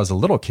like, when I was a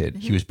little kid,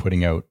 he was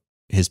putting out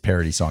his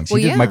parody songs.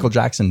 He did Michael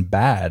Jackson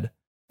Bad.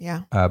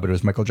 Yeah. But it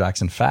was Michael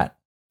Jackson Fat.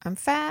 I'm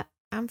fat.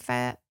 I'm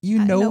fat.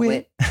 You know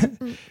it.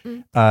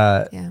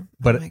 Yeah.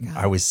 But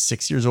I was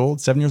 7 years old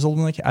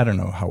when I don't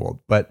know how old,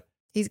 but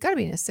he's got to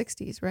be in his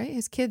 60s, right?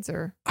 His kids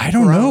are. I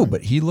don't know,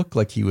 but he looked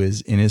like he was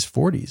in his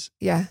 40s.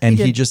 Yeah. And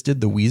he just did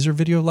the Weezer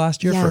video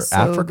last year for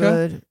Africa.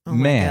 Good. Oh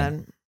man.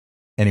 God.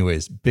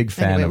 Anyways, big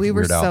fan of we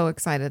were Weird Al. so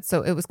excited.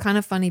 So it was kind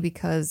of funny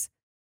because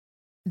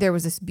there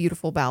was this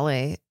beautiful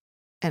ballet,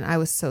 and I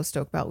was so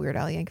stoked about Weird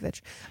Al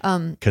Yankovic.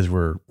 Because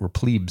we're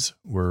plebes,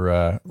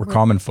 we're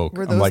common folk.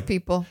 We're those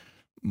people.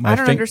 I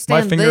don't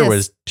understand. My finger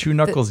was 2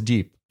 knuckles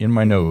deep in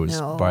my nose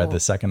by the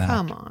second act.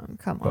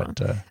 Come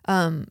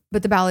on.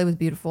 But the ballet was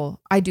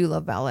beautiful. I do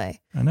love ballet.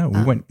 I know.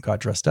 We got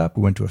dressed up.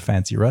 We went to a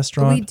fancy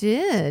restaurant. We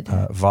did.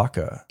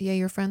 Vaca. Yeah,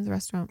 your friend's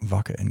restaurant.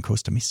 Vaca in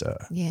Costa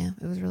Mesa. Yeah,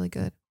 it was really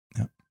good.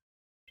 Yeah.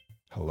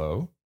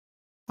 Hello?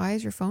 Why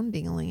is your phone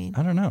ding-a-linging?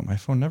 I don't know. My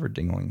phone never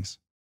ding-a-lings.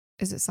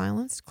 Is it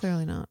silenced?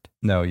 Clearly not.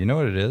 No, you know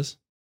what it is?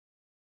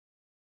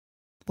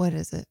 What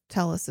is it?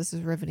 Tell us. This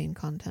is riveting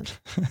content.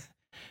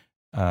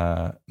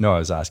 No, I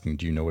was asking,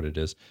 do you know what it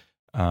is?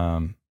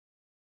 I've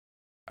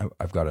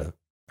got a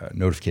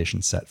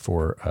notification set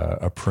for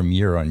a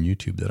premiere on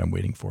YouTube that I'm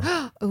waiting for.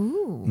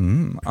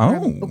 Ooh.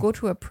 We'll go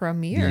to a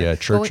premiere. The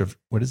Church of,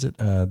 what is it?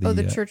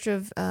 The Church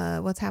of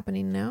What's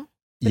Happening Now?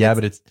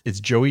 But it's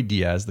Joey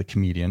Diaz, the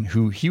comedian,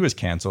 who he was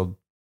canceled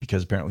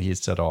because apparently he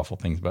said awful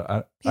things.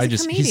 But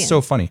he's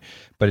so funny.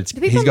 But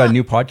he's got a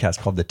new podcast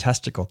called The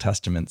Testicle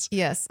Testaments.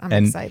 Yes, I'm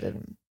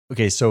excited.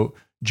 Okay, so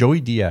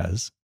Joey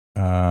Diaz.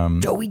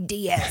 Joey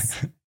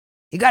Diaz.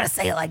 You got to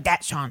say it like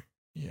that, Sean.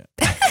 Yeah,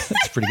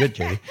 that's pretty good,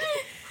 Katie.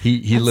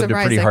 He lived a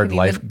pretty hard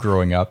life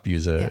growing up. He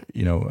was a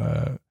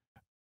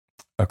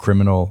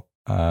criminal,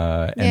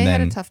 and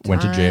then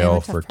went to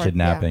jail for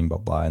kidnapping, blah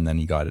blah, and then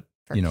he got it.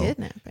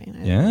 Kidnapping.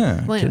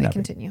 Yeah. Well, anyway,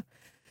 continue.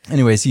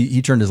 Anyways,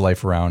 he turned his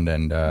life around,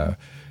 and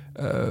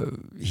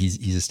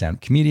He's a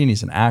stand-up comedian.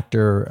 He's an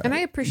actor. And I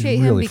appreciate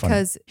He's him really funny.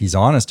 because he's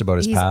honest about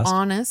his he's past.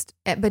 honest,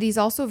 but he's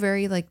also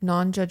very like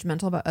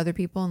non-judgmental about other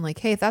people and like,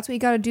 hey, if that's what you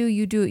got to do,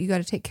 you do it. You got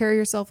to take care of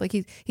yourself. Like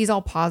he's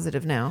all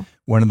positive now.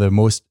 One of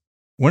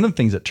the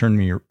things that turned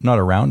me not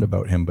around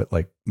about him, but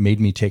like made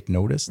me take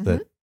notice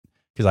that,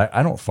 because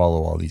I don't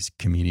follow all these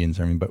comedians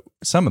or anything, but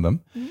some of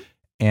them. Mm-hmm.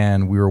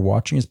 And we were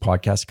watching his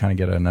podcast to kind of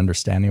get an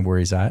understanding of where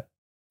he's at.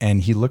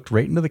 And he looked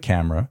right into the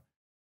camera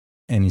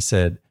and he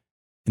said,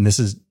 and this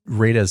is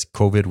right as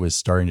COVID was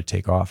starting to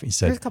take off. He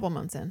said, there's a couple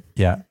months in.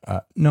 Yeah.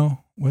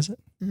 No, was it?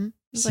 Mm-hmm. It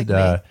was said,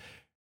 like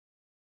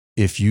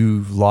if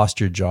you lost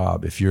your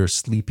job, if you're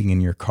sleeping in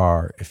your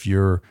car, if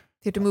you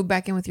have to move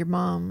back in with your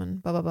mom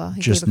and blah, blah, blah.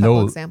 He just gave a couple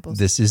know examples.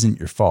 This isn't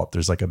your fault.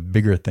 There's like a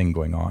bigger thing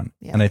going on.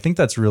 Yeah. And I think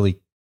that's really,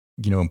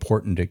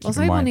 important to keep in mind.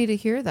 Some people need to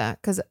hear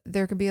that because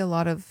there could be a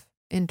lot of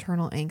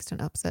internal angst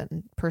and upset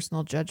and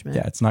personal judgment.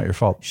 Yeah, it's not your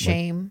fault.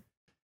 Shame.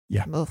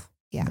 Yeah. Oof.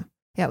 Yeah.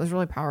 Yeah, it was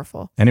really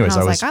powerful. Anyways,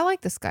 and I was like, I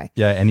like this guy.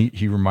 Yeah, and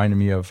he reminded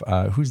me of,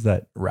 who's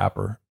that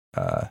rapper?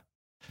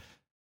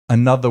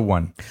 Another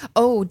one.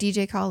 Oh,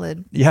 DJ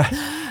Khaled. Yeah,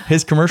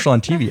 his commercial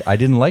on TV. I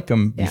didn't like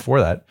him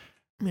before that.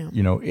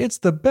 Yeah. It's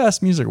the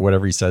best music,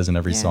 whatever he says in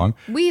every song.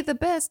 We the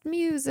best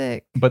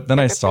music. But then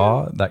I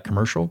saw that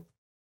commercial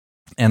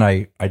and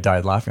I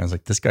died laughing. I was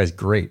like, this guy's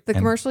great. The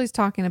commercial he's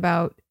talking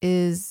about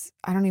is,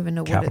 I don't even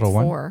know what it's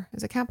for.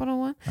 Is it Capital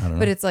One? I don't know.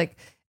 But it's like,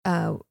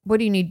 what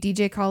do you need,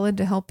 DJ Khaled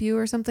to help you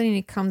or something? And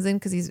he comes in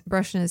because he's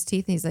brushing his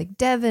teeth and he's like,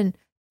 Devin,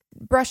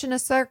 brush in a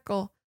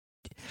circle.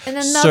 And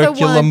another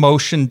circular one.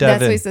 motion, Devin.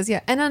 That's what he says.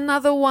 Yeah. And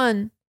another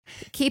one.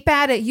 Keep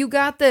at it. You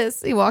got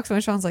this. He walks away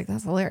and Sean's like,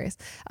 that's hilarious.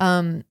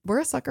 We're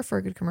a sucker for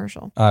a good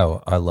commercial.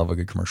 Oh, I love a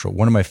good commercial.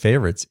 One of my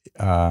favorites,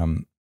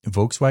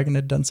 Volkswagen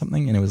had done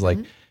something and it was like,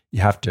 you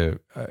have to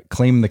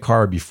claim the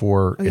car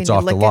before it's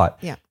off the lot.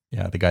 Yeah.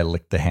 Yeah. The guy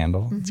licked the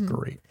handle. It's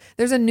great.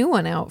 There's a new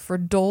one out for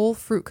Dole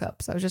fruit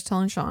cups. I was just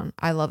telling Sean,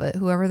 I love it.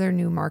 Whoever their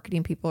new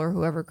marketing people or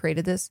whoever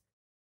created this,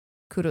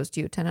 kudos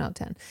to you. 10 out of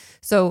 10.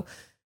 So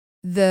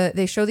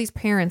they show these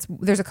parents.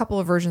 There's a couple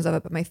of versions of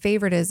it, but my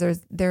favorite is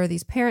there are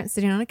these parents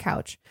sitting on a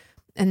couch,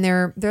 and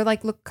they're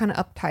like look kind of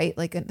uptight.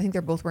 Like I think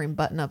they're both wearing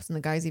button ups, and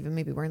the guy's even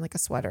maybe wearing like a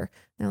sweater.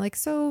 And they're like,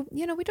 so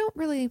we don't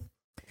really,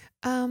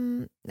 we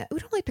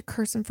don't like to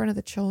curse in front of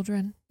the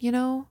children.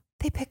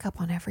 They pick up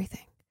on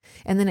everything.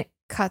 And then it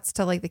cuts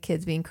to like the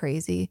kids being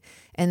crazy,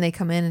 and they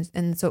come in,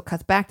 and so it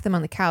cuts back to them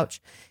on the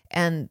couch,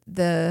 and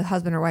the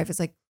husband or wife is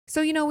like,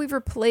 so we've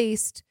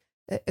replaced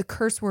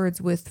curse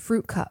words with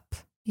fruit cup.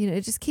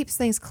 It just keeps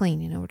things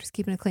clean. We're just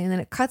keeping it clean. And then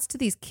it cuts to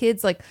these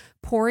kids like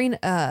pouring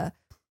a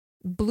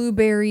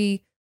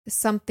blueberry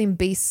something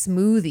based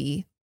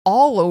smoothie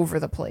all over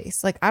the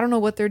place. Like, I don't know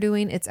what they're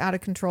doing. It's out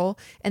of control.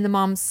 And the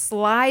mom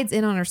slides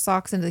in on her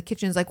socks into the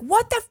kitchen. Is like,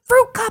 what the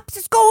fruit cups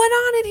is going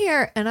on in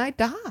here? And I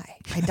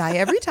die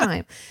every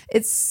time.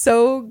 It's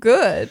so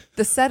good.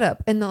 The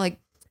setup and the like,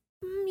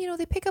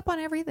 they pick up on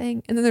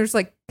everything. And then there's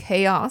like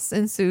chaos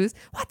ensues.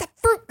 What the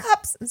fruit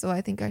cups? And so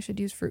I think I should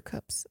use fruit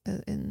cups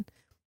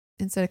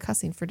instead of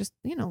cussing for just,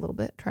 a little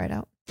bit. Try it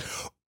out.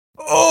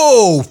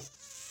 Oh,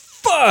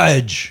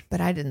 fudge.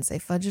 But I didn't say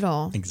fudge at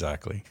all.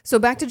 Exactly. So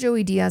back to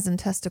Joey Diaz and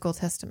Testicle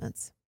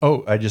Testaments.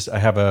 Oh, I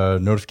have a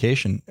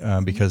notification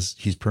because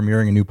he's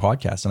premiering a new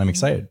podcast and I'm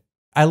excited.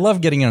 I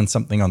love getting on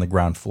something on the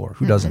ground floor.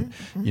 Who doesn't?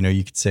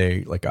 You could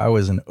say like I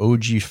was an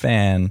OG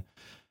fan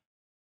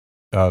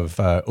of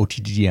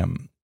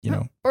OTDM,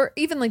 Or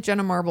even like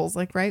Jenna Marbles,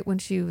 like, right? When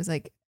she was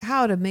like,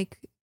 how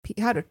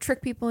to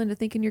trick people into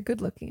thinking you're good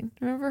looking.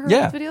 Remember her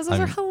videos? Those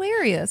are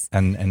hilarious.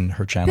 And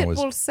her channel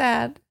was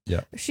sad.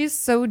 Yeah. She's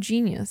so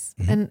genius.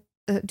 And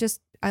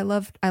I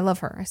love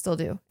her. I still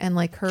do. And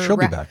like she'll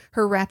be back.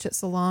 Her Ratchet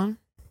Salon.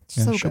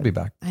 Yeah, she'll be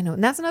back. I know.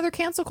 And that's another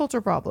cancel culture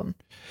problem.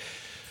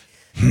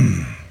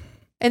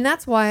 And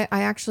that's why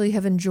I actually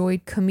have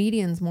enjoyed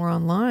comedians more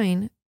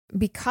online,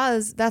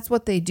 because that's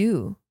what they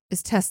do,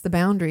 is test the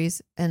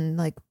boundaries and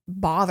like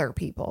bother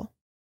people.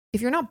 If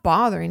you're not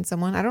bothering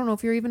someone, I don't know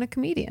if you're even a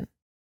comedian.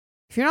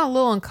 If you're not a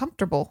little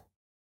uncomfortable,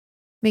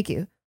 make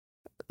you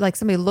like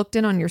somebody looked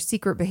in on your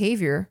secret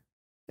behavior,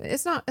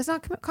 it's not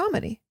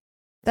comedy.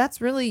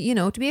 That's really,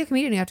 to be a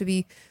comedian, you have to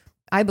be,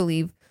 I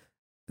believe,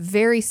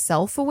 very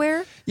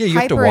self-aware. Yeah, you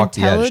have to walk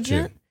the edge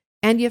too.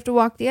 And you have to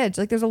walk the edge.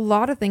 Like there's a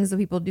lot of things that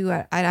people do.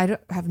 I don't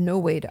have no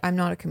way to, I'm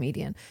not a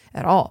comedian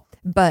at all.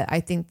 But I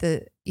think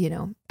that,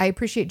 I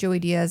appreciate Joey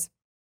Diaz.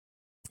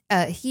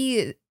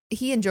 He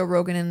and Joe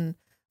Rogan and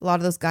a lot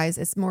of those guys,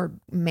 it's more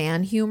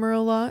man humor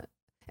a lot.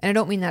 And I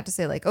don't mean that to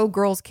say like, oh,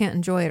 girls can't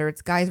enjoy it or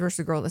it's guys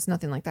versus girls. It's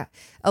nothing like that.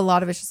 A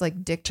lot of it's just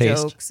like dick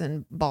jokes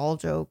and ball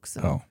jokes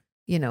and,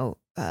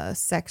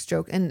 sex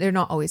joke. And they're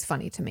not always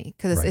funny to me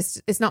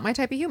because it's not my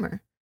type of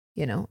humor,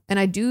 And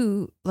I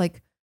do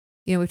like,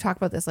 we've talked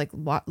about this, like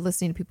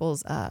listening to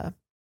people's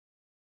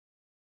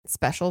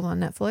specials on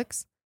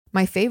Netflix.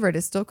 My favorite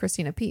is still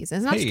Christina Pease. And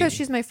it's not just because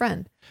she's my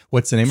friend.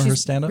 What's the name of her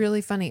stand-up?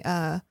 Really funny.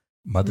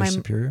 Mother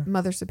Superior.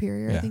 Mother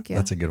Superior, I think. Yeah,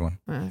 that's a good one.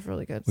 That's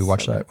really good. We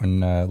watched that when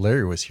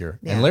Larry was here.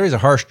 Yeah. And Larry's a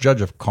harsh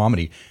judge of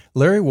comedy.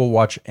 Larry will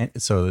watch,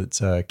 so it's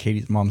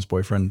Katie's mom's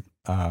boyfriend,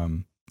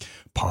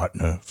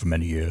 partner for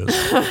many years.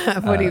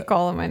 What do you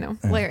call him? I know.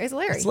 Larry. It's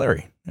Larry. It's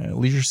Larry.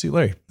 Leisure Suit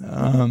Larry.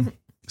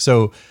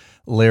 So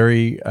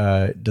Larry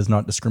does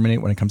not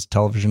discriminate when it comes to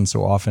television.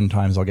 So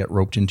oftentimes I'll get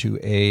roped into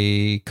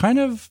a kind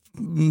of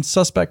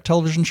suspect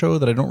television show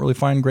that I don't really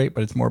find great,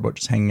 but it's more about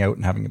just hanging out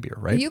and having a beer,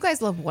 right? You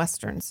guys love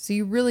Westerns, so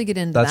you really get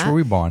into that. That's where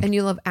we bond. And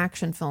you love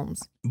action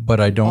films. But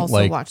I don't also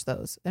like watch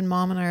those. And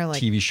Mom and I are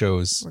like, TV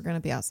shows. we're going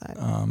to be outside.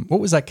 What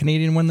was that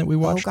Canadian one that we Oh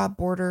watched? God,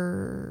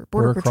 Border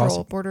Patrol,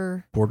 Crossing?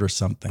 Border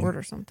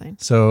something. something.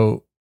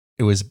 So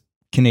it was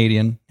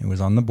Canadian. It was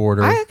on the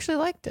border. I actually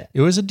liked it.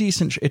 It was a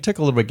decent. It took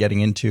a little bit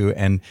getting into,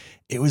 and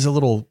it was a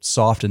little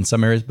soft in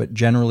some areas, but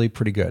generally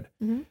pretty good.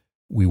 Mm-hmm.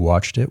 We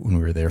watched it when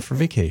we were there for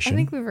vacation. I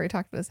think we've already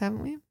talked about this,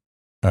 haven't we?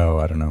 Oh,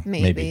 I don't know.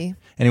 Maybe.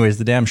 Anyways,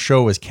 the damn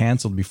show was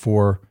canceled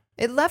before.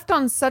 It left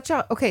on such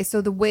a okay. So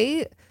the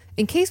way,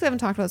 in case we haven't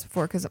talked about this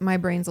before, because my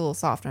brain's a little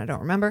soft and I don't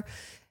remember,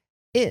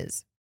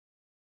 is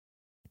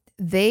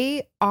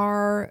they're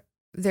I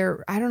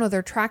don't know,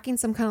 they're tracking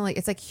some kind of like,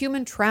 it's like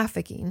human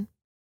trafficking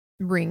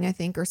ring, I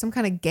think, or some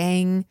kind of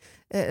gang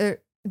that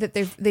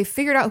they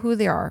figured out who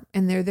they are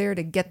and they're there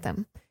to get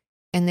them,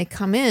 and they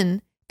come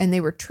in and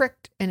they were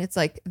tricked, and it's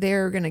like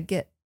they're gonna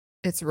get,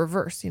 it's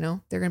reverse, they're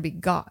gonna be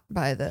got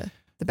by the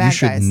bad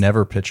guys. You should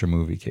never pitch a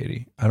movie,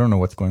 Katie. I don't know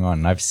what's going on,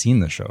 and I've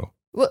seen the show.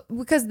 Well,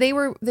 because they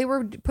were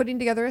putting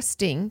together a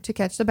sting to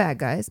catch the bad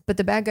guys, but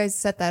the bad guys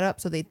set that up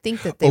so they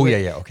think that they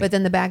okay. But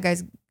then the bad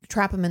guys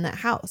trap them in that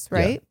house,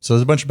 right? Yeah. So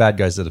there's a bunch of bad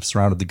guys that have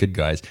surrounded the good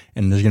guys,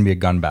 and there's going to be a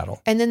gun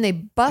battle. And then they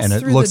bust and through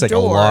the door. And it looks like a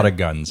lot of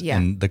guns. Yeah.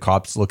 And the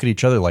cops look at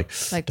each other like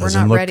we're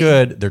doesn't not look ready.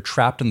 good. They're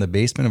trapped in the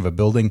basement of a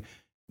building.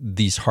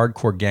 These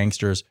hardcore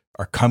gangsters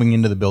are coming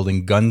into the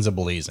building, guns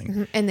ablazing.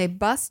 Mm-hmm. And they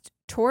bust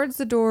towards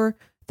the door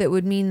that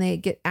would mean they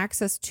get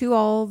access to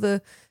all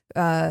the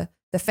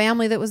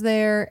family that was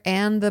there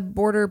and the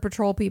border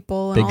patrol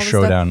people and Big all this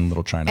showdown stuff. in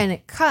Little China. And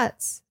it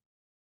cuts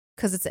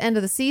because it's the end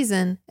of the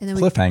season, and then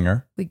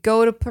cliffhanger. we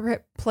go to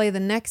play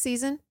the next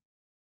season.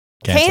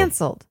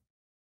 Canceled.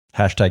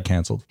 Hashtag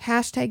canceled.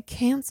 Hashtag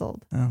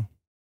canceled. Oh.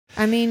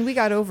 I mean, we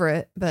got over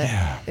it, but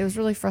Yeah. it was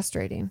really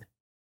frustrating.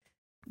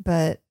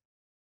 But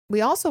we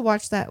also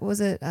watched that,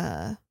 was it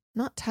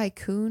not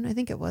Tycoon? I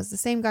think it was the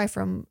same guy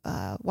from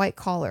White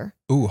Collar.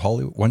 Ooh,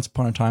 Hollywood. Once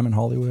Upon a Time in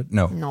Hollywood?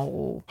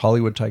 No.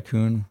 Hollywood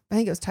Tycoon. I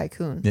think it was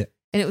Tycoon. Yeah.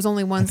 And it was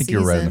only one season. I think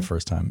you're right the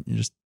first time. You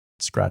just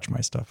scratch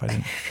my stuff. I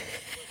didn't.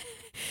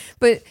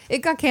 But it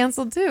got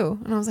canceled too.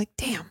 And I was like,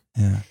 damn.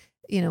 Yeah.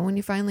 When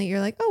you finally, you're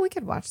like, oh, we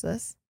could watch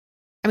this.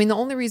 I mean, the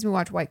only reason we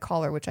watched White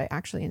Collar, which I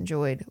actually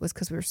enjoyed, was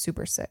because we were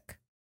super sick.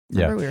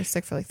 Remember, we were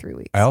sick for like 3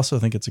 weeks. I also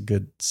think it's a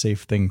good,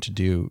 safe thing to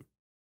do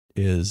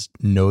is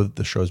know that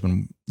the show's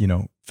been,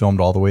 filmed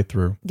all the way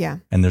through. Yeah.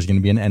 And there's going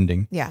to be an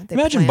ending. Yeah.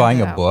 Imagine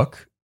buying a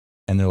book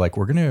and they're like,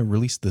 we're going to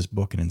release this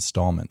book in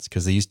installments,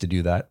 because they used to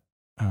do that.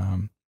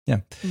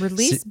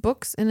 Release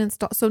books and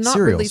install. So not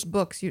serials. release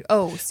books.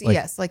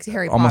 Yes, like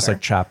Harry Potter. Almost like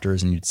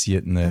chapters, and you'd see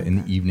it in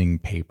the evening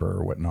paper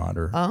or whatnot.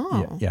 Or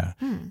yeah.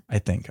 I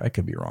think I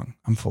could be wrong.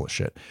 I'm full of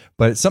shit,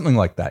 but it's something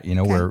like that.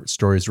 Where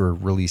stories were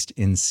released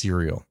in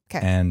serial.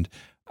 Okay. And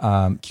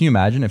can you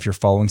imagine if you're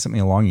following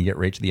something along, you get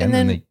right to the end, and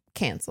then they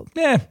canceled.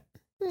 Yeah.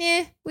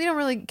 We don't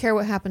really care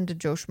what happened to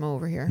Joe Schmo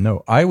over here.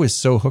 No, I was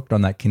so hooked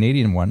on that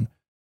Canadian one.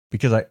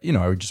 Because I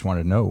just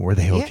wanted to know, were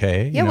they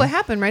okay? Yeah, what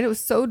happened, right? It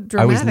was so dramatic.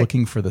 I was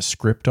looking for the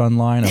script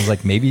online. I was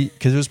like, maybe,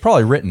 because it was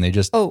probably written. They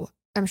just... Oh,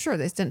 I'm sure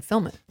they just didn't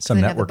film it.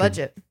 Some they network. Didn't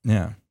have the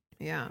budget.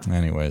 Yeah. Yeah.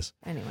 Anyways.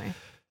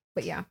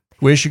 But yeah.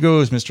 Way she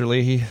goes, Mr.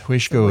 Leahy. Way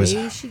she goes.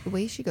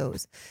 Way she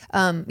goes.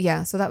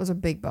 Yeah, so that was a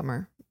big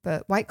bummer.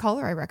 But White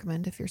Collar, I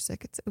recommend if you're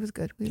sick. It was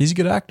good. He's a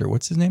good actor.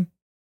 What's his name?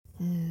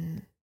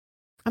 I'm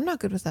not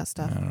good with that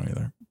stuff. I don't know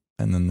either.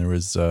 And then there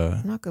was...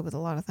 I'm not good with a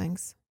lot of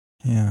things.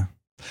 Yeah.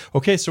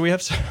 Okay, so we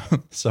have some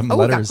letters. letters.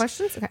 We got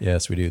questions? Okay.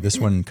 Yes, we do. This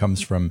one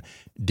comes from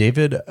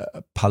David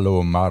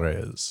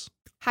Palomares.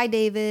 Hi,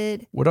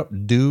 David. What up,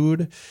 dude?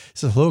 He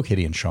says, hello,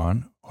 Katie and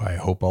Sean. I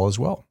hope all is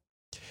well.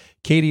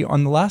 Katie,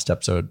 on the last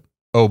episode...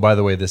 Oh, by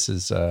the way, this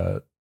is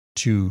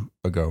 2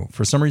 ago.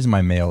 For some reason,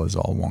 my mail is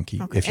all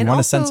wonky. Okay. If you want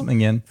to send something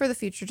in... For the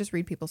future, just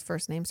read people's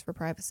first names for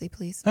privacy,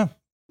 please. Oh,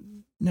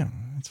 no,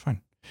 it's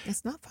fine.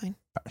 It's not fine.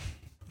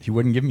 He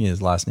wouldn't give me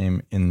his last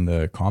name in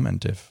the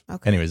comment if...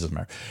 Okay. Anyways, doesn't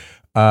matter.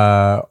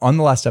 On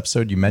the last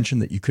episode, you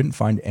mentioned that you couldn't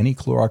find any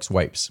Clorox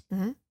wipes.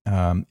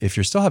 Mm-hmm. If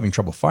you're still having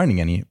trouble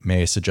finding any,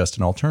 may I suggest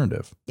an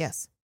alternative?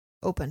 Yes.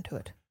 Open to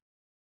it.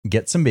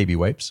 Get some baby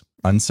wipes,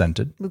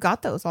 unscented. We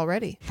got those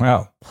already.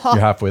 Wow. You're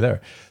halfway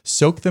there.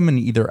 Soak them in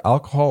either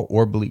alcohol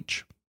or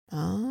bleach.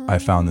 Oh. I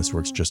found this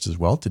works just as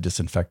well to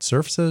disinfect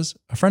surfaces.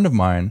 A friend of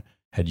mine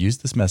had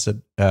used this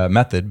method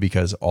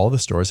because all the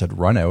stores had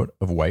run out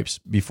of wipes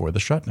before the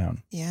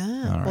shutdown.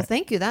 Yeah. All right. Well,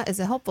 thank you. That is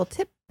a helpful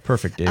tip.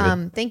 Perfect,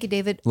 David. Thank you,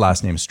 David.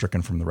 Last name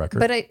stricken from the record.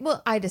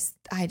 But I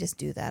just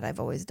do that. I've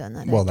always done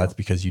that. Well, that's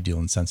because you deal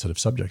in sensitive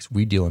subjects.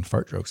 We deal in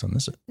fart jokes on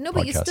this no, podcast.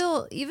 but you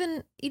still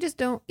you just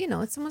don't.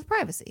 It's someone's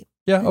privacy.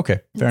 Yeah.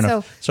 Okay. Fair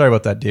enough. Sorry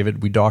about that,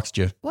 David. We doxed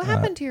you. What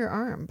happened to your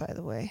arm, by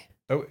the way?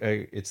 Oh,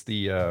 it's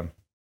the.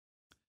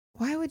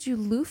 Why would you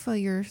loofah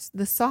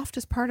the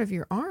softest part of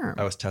your arm?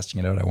 I was testing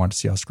it out. I wanted to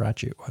see how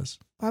scratchy it was.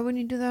 Why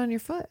wouldn't you do that on your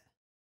foot?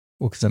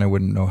 Well, because then I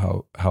wouldn't know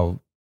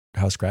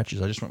how scratchy it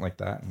is. I just went like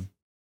that.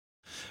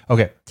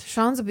 Okay.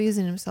 Sean's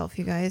abusing himself,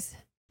 you guys.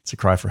 It's a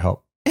cry for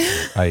help.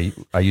 I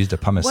used a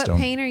pumice What stone.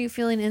 pain are you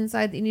feeling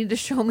inside that you need to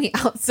show me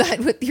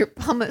outside with your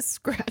pumice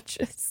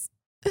scratches?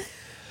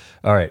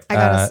 All right. I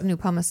got a new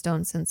pumice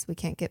stone since we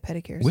can't get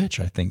pedicures. Which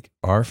I think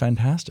are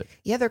fantastic.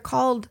 Yeah, they're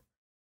called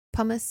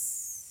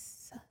pumice.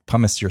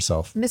 Pumice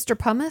yourself. Mr.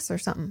 Pumice or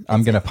something.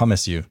 I'm going to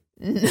pumice you.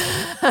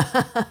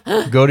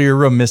 Go to your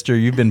room, mister.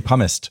 You've been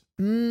pumiced.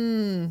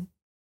 Anything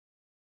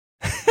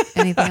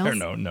else? I don't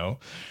know. No.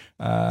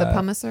 The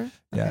pumicer?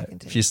 Yeah. Okay,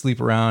 if you sleep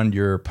around,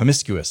 you're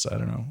promiscuous. I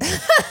don't know.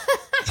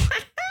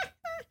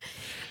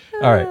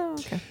 All right.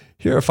 Okay.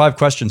 Here are 5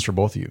 questions for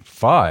both of you.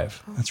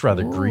 5. That's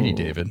rather greedy,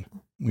 David.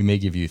 We may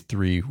give you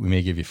 3. We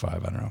may give you 5.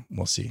 I don't know.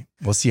 We'll see.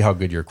 We'll see how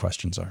good your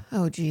questions are.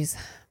 Oh, geez.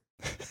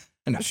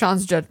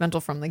 Sean's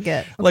judgmental from the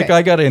get. Okay. Like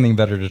I got anything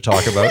better to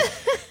talk about.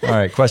 All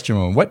right. Question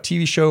 1. What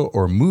TV show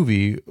or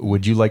movie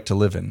would you like to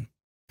live in?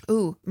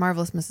 Ooh,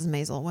 Marvelous Mrs.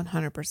 Maisel,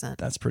 100%.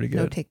 That's pretty good.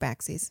 No take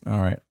backsies. All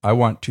right. I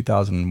want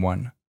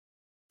 2001,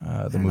 the I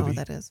don't movie. know what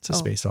that is. It's a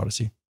space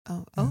odyssey.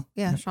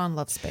 Yeah. Sean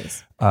loves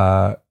space.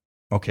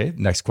 Okay.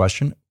 Next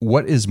question.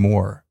 What is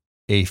more,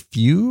 a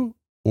few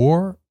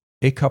or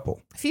a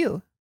couple?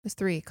 Few. There's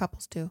 3.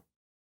 Couples 2.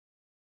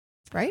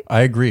 Right?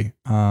 I agree.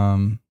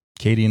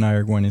 Katie and I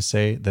are going to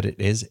say that it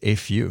is a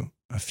few.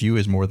 A few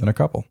is more than a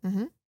couple.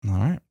 Mm-hmm. All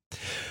right.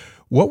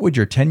 What would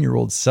your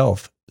 10-year-old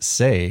self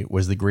say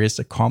was the greatest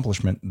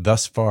accomplishment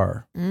thus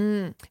far?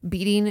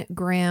 Beating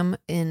Graham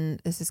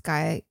this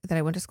guy that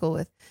I went to school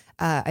with.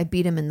 I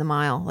beat him in the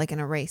mile, like in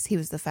a race. He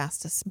was the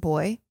fastest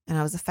boy and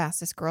I was the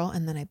fastest girl.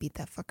 And then I beat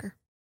that fucker.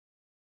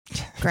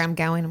 Graham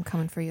Gowing, I'm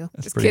coming for you.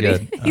 That's Just pretty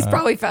kidding. good. He's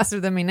probably faster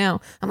than me now.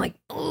 I'm like,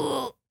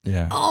 oh,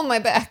 Yeah. my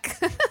back.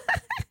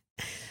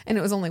 And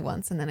it was only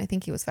once. And then I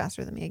think he was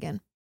faster than me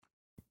again.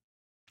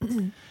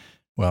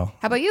 Well,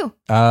 How about you?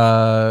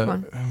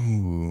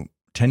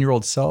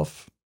 10-year-old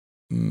self.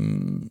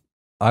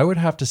 I would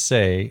have to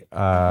say,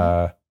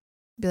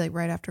 Be like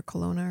right after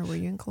Kelowna, or were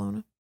you in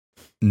Kelowna?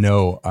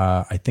 no.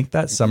 I think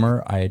that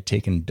summer I had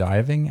taken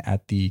diving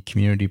at the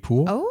community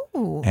pool.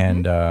 Oh.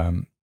 And I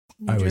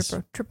Did you was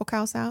triple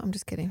cows out? I'm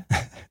just kidding.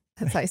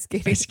 That's ice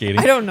skating. Ice skating.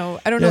 I don't know.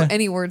 I don't know Yeah.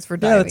 any words for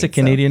diving. Yeah, that's a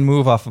Canadian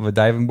move off of a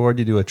diving board.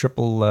 You do a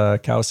triple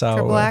cow sow.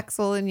 Triple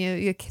axle and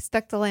you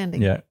stuck the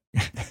landing. Yeah.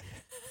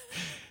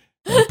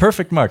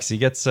 Perfect marks. He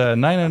gets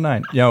 9 out of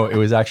 9. It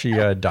was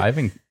actually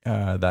diving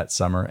that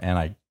summer, and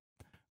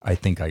I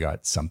think I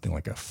got something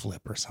like a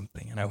flip or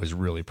something, and I was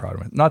really proud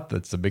of it. Not that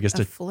it's the biggest.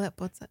 A flip?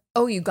 What's that?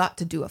 Oh, you got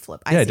to do a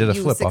flip. I did a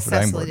You flip off a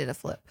diving successfully board. did a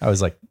flip. I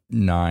was like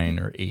 9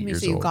 or 8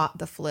 years So you old. got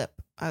the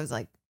flip. I was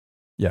like,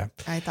 Yeah.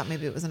 I thought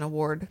maybe it was an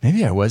award.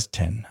 Maybe I was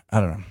 10. I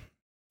don't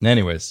know.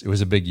 Anyways, it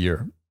was a big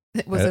year.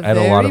 It was I a had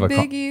very a lot of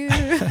big year.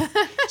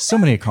 So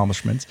many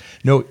accomplishments.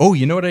 No. Oh,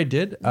 you know what I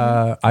did?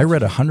 I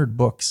read 100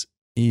 books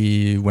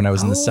when I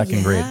was in the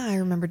second grade. Yeah, I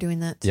remember doing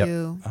that Yep.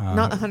 too.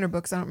 Not 100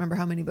 books. I don't remember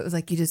how many, but it was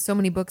like you did so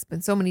many books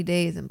in so many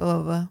days and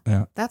blah, blah, blah.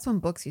 Yeah. That's when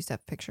books used to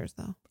have pictures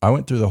though. I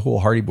went through the whole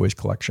Hardy Boys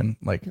collection.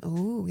 Like,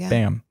 Oh, yeah.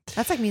 bam.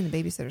 That's like me in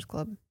the Babysitters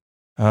Club.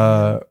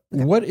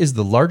 What is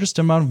the largest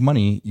amount of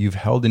money you've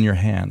held in your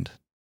hand?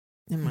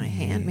 In my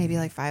hand, maybe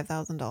like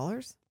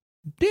 $5,000.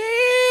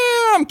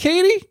 Damn,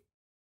 Katie.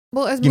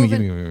 Well, I was Give me.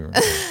 moving.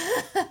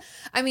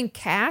 I mean,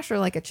 cash or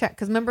like a check.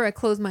 Because remember, I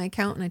closed my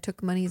account and I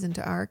took monies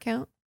into our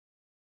account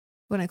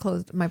when I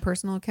closed my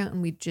personal account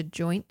and we did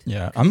joint.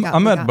 Yeah, I'm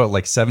at about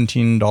like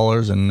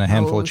 $17 and a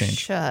handful of change.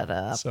 Shut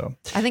up. So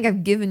I think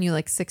I've given you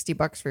like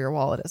 $60 for your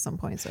wallet at some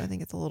point. So I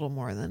think it's a little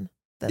more than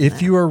if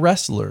that. you are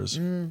wrestlers,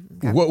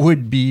 Okay. what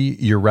would be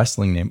your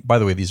wrestling name? By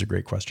the way, these are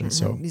great questions.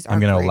 So These are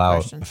I'm going to great allow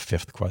questions. a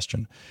 5th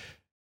question.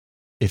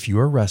 If you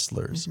are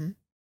wrestlers, Mhm.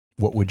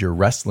 what would your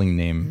wrestling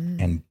name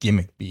and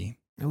gimmick be?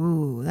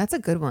 Ooh, that's a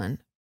good one.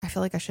 I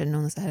feel like I should have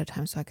known this ahead of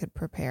time so I could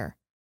prepare.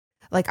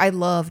 Like I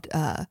loved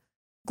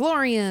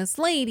Glorious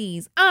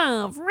Ladies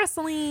of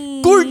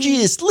Wrestling.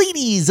 Gorgeous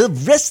ladies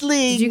of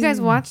wrestling. Did you guys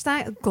watch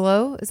that?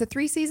 Glow? Is it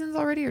 3 seasons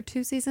already or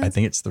 2 seasons? I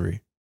think it's 3.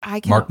 I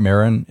can't. Mark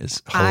Maron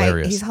is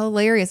hilarious. He's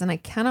hilarious, and I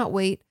cannot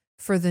wait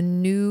for the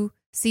new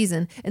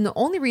season. And the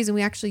only reason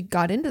we actually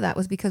got into that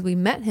was because we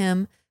met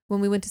him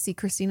when we went to see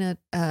Christina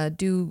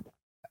do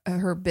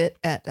her bit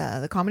at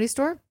the Comedy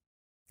Store,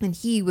 and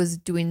he was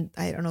doing,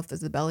 I don't know if it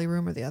was the belly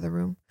room or the other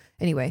room.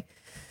 Anyway,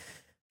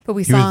 but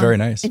we He saw was him, very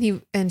nice.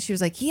 and she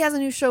was like, he has a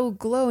new show,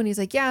 Glow, and he's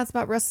like, yeah, it's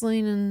about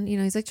wrestling, and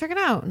he's like, check it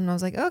out. And I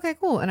was like, okay,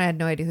 cool. And I had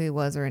no idea who he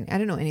was, I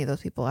didn't know any of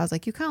those people. I was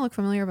like, you kind of look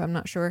familiar, but I'm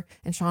not sure.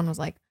 And Sean was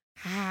like,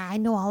 I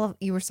know all of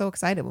you. Were so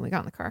excited when we got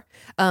in the car.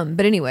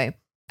 But anyway,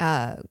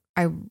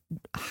 I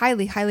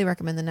highly, highly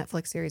recommend the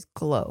Netflix series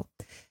Glow,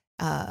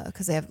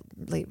 because they have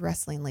late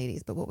wrestling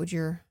ladies. But what would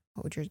yours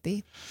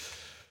be?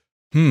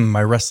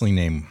 My wrestling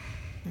name,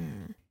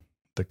 Hmm.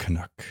 the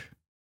Canuck.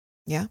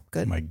 Yeah,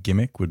 good. My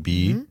gimmick would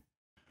be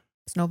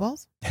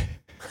Snowballs.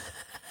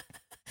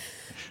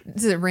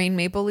 Does it rain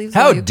maple leaves?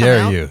 How when you come dare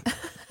out? you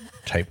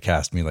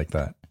typecast me like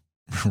that?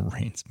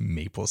 Rains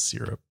maple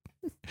syrup.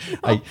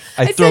 I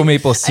throw said-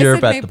 maple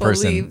syrup said at the maple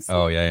person. leaves.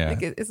 Oh yeah.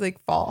 Like it's like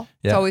fall.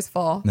 Yeah. It's always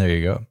fall. There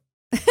you go.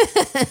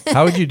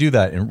 How would you do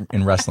that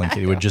in wrestling,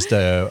 Kitty? With just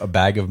a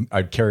bag of,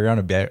 I'd carry around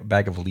a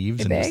bag of leaves.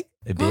 A and bag? just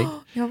a bag.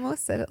 You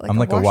almost said it like I'm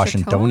like a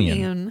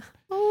Washingtonian.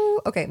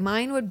 Oh, okay.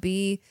 Mine would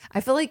be, I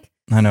feel like,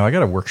 I know. I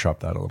got to workshop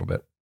that a little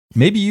bit.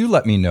 Maybe you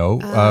let me know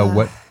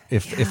what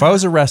if I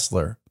was a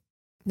wrestler.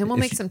 then we'll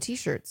If make you- some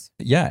t-shirts.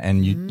 Yeah,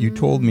 and you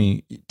told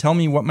me, tell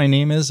me what my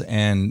name is,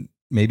 and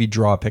maybe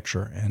draw a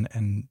picture,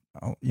 and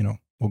I'll,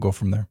 we'll go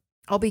from there.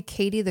 I'll be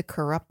Katie the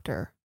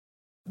Corruptor.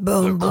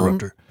 Boom, The boom.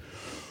 Corruptor.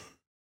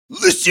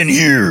 Listen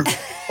here,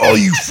 all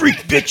you freak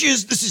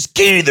bitches. This is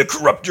Katie the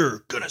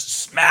Corruptor. Gonna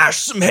smash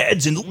some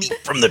heads and leap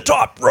from the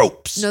top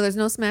ropes. No, there's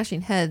no smashing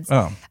heads.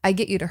 Oh. I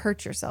get you to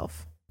hurt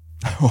yourself.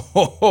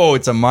 Oh,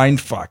 it's a mind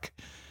fuck.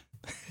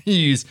 You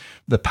use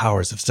the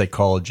powers of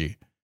psychology.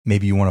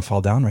 Maybe you want to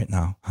fall down right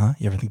now, huh?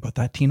 You ever think about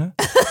that, Tina?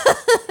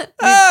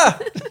 Ah!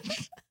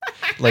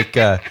 like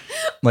Oh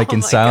in my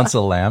Silence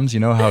of the Lambs, you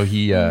know how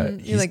he he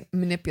he's- like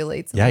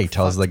manipulates. and, yeah, like, he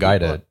tells fucks the guy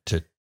people.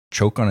 to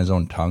choke on his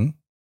own tongue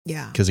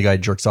Yeah. because the guy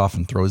jerks off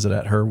and throws it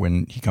at her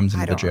when he comes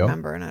into I the don't jail.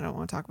 remember, and I don't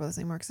want to talk about this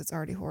anymore because it's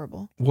already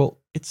horrible. Well,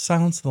 it's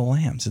Silence of the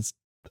Lambs. It's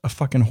a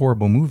fucking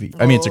horrible movie.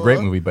 I mean, it's a great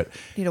Oh. movie, but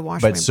Need to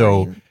wash But my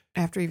so- brain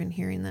after even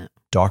hearing that.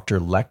 Dr.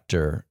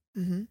 Lecter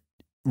Mm-hmm.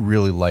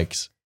 really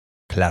likes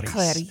Clarice.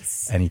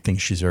 Clarice. And he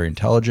thinks she's very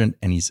intelligent,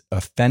 and he's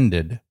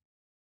offended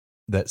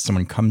that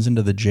someone comes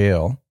into the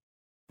jail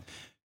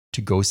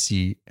to go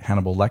see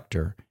Hannibal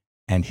Lecter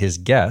and his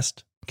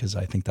guest, because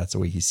I think that's the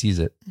way he sees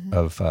it, Mhm.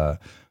 of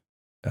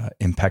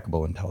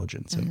impeccable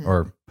intelligence and Mhm.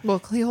 or Well,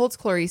 he holds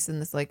Clarice in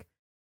this like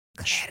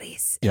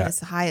Clarice in Yeah. this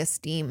high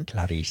esteem.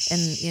 Clarice.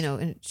 And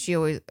and she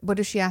always, what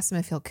does she ask him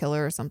if he'll kill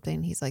her or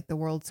something? He's like, the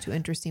world's too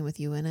interesting with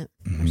you in it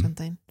or Mhm.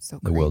 something. So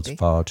The world's creepy.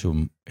 far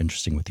too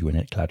interesting with you in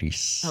it,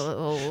 Clarice.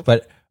 Oh,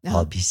 But no.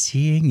 I'll be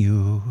seeing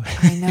you.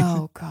 I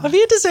know. Auf God.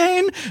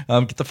 Wiedersehen.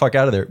 Get the fuck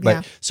out of there. But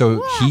Yeah.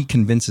 so he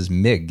convinces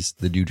Miggs,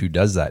 the dude who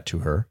does that to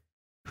her,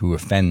 who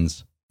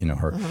offends,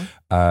 her,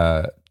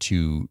 Uh-huh.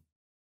 to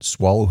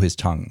swallow his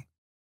tongue.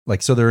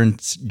 Like, so they're in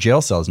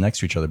jail cells next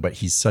to each other, but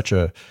he's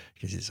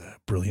he's a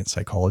brilliant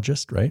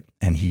psychologist, right?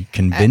 And he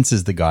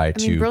convinces the guy I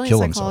to mean, brilliant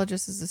kill himself.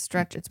 psychologist is a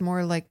stretch. It's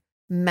more like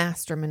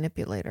master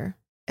manipulator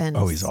and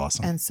Oh, he's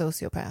awesome. and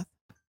sociopath.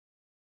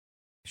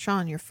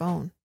 Sean, your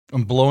phone.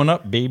 I'm blowing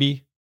up,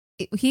 baby.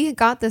 He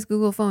got this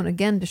Google phone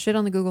again to shit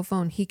on the Google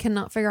phone. He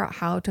cannot figure out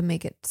how to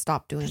make it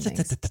stop doing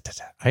things.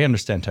 I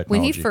understand technology.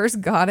 When he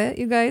first got it,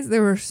 you guys,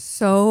 there were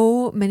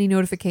so many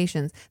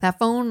notifications. That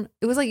phone,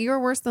 it was like you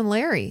were worse than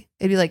Larry.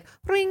 It'd be like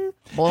ring,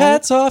 boing,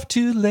 Hats off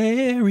to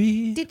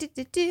Larry.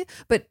 do.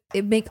 But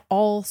it make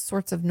all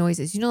sorts of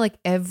noises. You know, like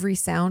every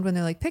sound when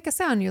they're like, pick a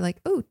sound, you're like,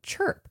 oh,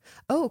 chirp,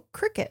 oh,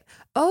 cricket,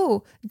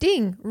 oh,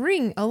 ding,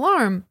 ring,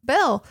 alarm,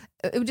 bell.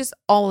 It was just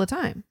all the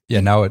time.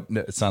 Yeah, now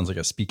it sounds like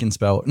a speak and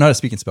spell. Not a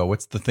speak and spell.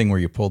 What's the thing where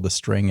you pull the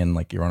string and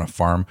like you're on a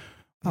farm?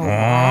 Oh,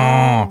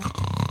 wow.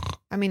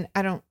 I mean,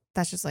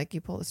 that's just like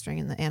you pull the string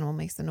and the animal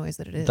makes the noise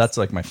that it is. That's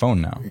like my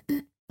phone now.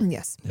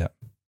 Yes. Yeah.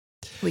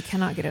 We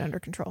cannot get it under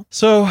control.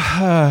 So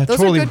Those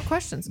totally, are good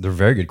questions. they're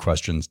very good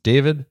questions.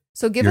 David,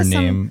 So give your us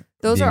some. name.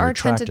 Those being are our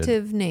retracted.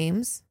 tentative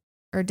names,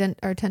 our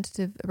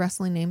tentative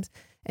wrestling names.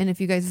 And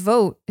if you guys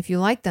vote, if you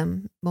like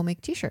them, we'll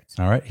make t-shirts.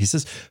 All right. He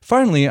says,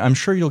 finally, I'm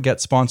sure you'll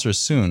get sponsors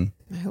soon.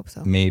 I hope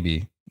so.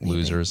 Maybe, Maybe.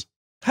 losers.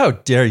 How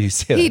dare you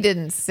say that? He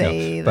didn't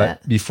say No,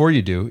 that. But before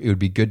you do, it would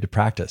be good to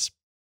practice.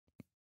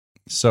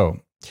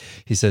 So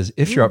he says,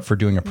 if you're up for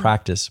doing a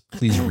practice,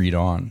 please read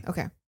on.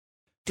 Okay.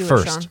 Do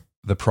First, it, Sean.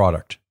 the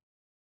product.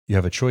 You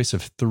have a choice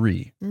of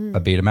 3, Mm. a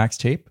Betamax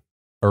tape,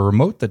 a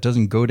remote that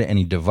doesn't go to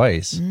any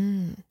device,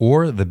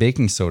 or the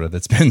baking soda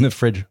that's been in the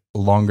fridge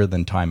longer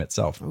than time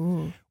itself.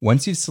 Ooh.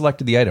 Once you've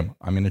selected the item,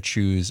 I'm going to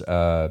choose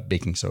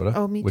baking soda.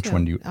 Oh, me Which too.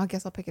 one do you? I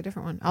guess I'll pick a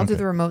different one. I'll do Okay.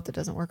 the remote that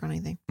doesn't work on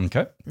anything.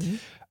 Okay.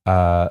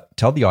 Mhm.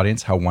 Tell the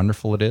audience how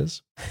wonderful it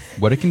is,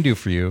 what it can do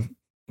for you,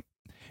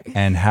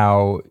 and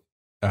how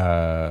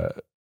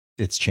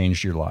it's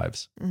changed your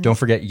lives. Mhm. Don't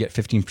forget, you get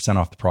 15%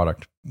 off the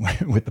product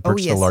with the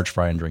purchase yes. of large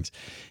fry and drinks.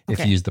 If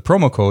Okay. you use the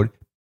promo code,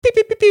 beep,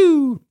 beep, beep, beep.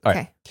 All right.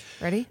 Okay.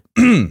 Ready?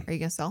 Do Are you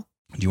going to sell?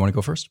 you want to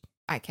go first?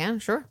 I can,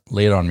 sure.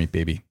 Lay it on me,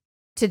 baby.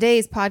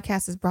 Today's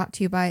podcast is brought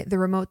to you by the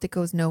remote that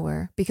goes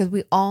nowhere, because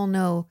we all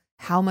know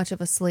how much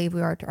of a slave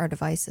we are to our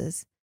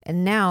devices.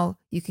 And now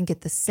you can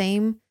get the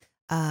same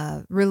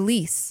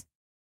release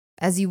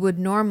as you would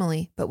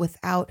normally, but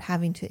without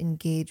having to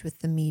engage with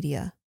the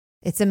media.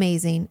 It's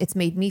amazing. It's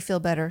made me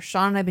feel better.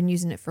 Sean and I have been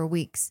using it for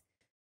weeks.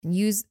 And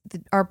use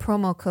our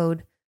promo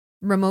code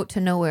remote to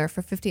nowhere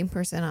for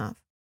 15% off.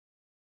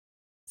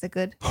 Is that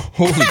good?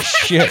 Holy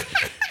shit.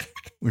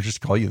 We'll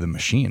just call you the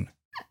machine.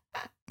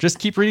 Just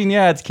keep reading the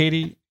ads,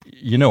 Katie.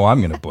 You know I'm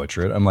going to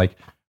butcher it. I'm like,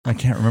 I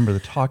can't remember the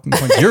talking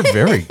points. You're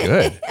very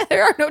good.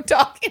 There are no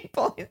talking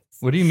points.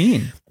 What do you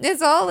mean?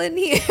 It's all in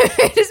here.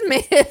 I just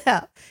made it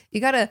up. You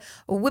got to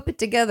whip it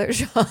together,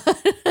 Sean.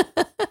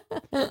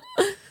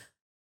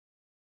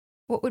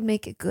 What would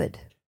make it good?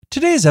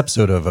 Today's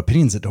episode of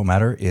Opinions That Don't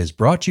Matter is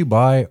brought to you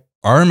by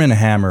Arm &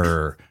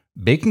 Hammer.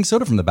 Baking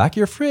soda from the back of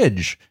your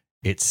fridge.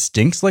 It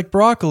stinks like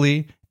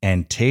broccoli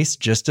and tastes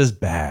just as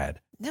bad.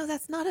 No,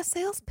 that's not a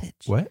sales pitch.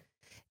 What?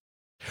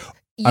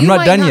 You I'm not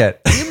might done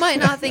yet. You might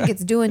not think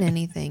it's doing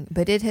anything,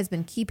 but it has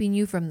been keeping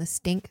you from the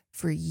stink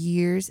for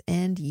years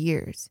and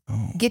years.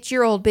 Oh. Get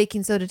your old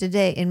baking soda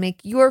today and make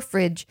your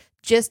fridge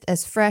just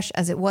as fresh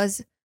as it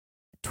was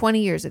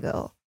 20 years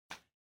ago.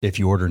 If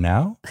you order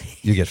now,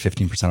 you get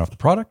 15% off the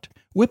product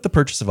with the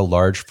purchase of a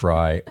large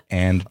fry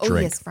and Oh,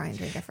 drink. yes, fry and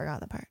drink. I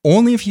forgot the part.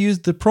 Only if you use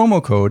the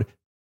promo code.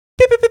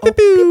 Pew, pew, pew, Oh,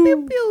 pew, pew, pew.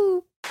 pew,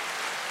 pew.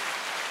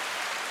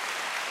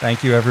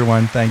 Thank you,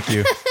 everyone. Thank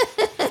you.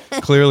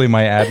 Clearly,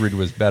 my ad read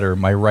was better.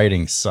 My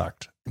writing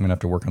sucked. I'm going to have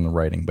to work on the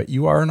writing. But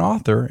you are an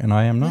author, and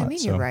I am What not. do you mean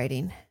so. you're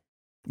writing?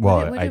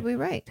 Well, What did we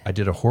write? I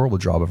did a horrible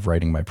job of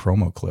writing my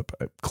promo clip.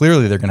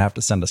 Clearly, they're going to have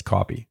to send us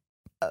copy.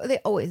 Oh, they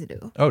always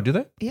do. Oh, do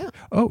they? Yeah.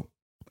 Oh,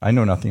 I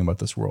know nothing about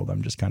this world.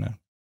 I'm just kind of.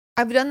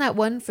 I've done that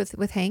one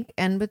with Hank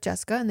and with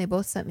Jessica, and they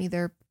both sent me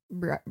their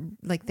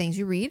like things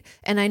you read.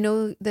 And I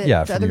know that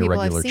Yeah, the from other your people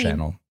regular I've seen.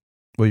 channel.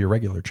 Well, your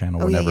regular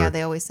channel, Oh, whenever. yeah,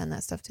 they always send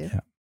that stuff too. Yeah.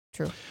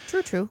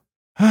 True.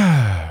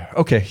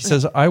 Okay, he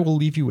says, I will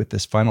leave you with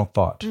this final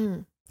thought.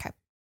 Okay.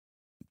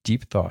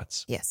 Deep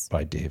Thoughts Yes,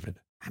 by David.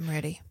 I'm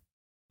ready.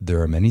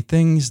 There are many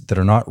things that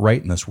are not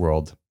right in this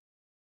world.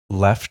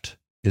 Left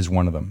is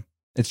one of them.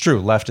 It's true,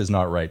 left is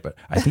not right, but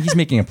I think he's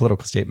making a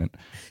political statement.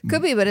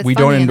 Could be, but it's we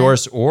funny don't and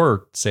endorse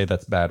or say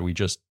that's bad. We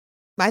just,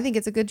 I think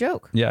it's a good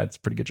joke. yeah, it's a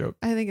pretty good joke.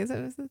 I think it's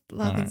a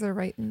lot of things are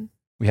right. And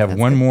We have That's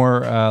one good.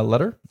 more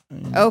letter.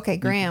 okay,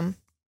 Graham.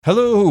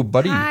 Hello,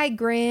 buddy. Hi,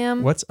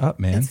 Graham. What's up,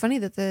 man? It's funny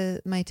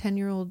that my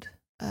 10-year-old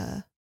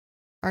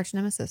arch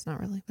nemesis, not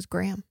really, was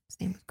Graham. His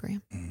name was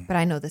Graham, but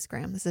I know this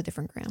Graham. This is a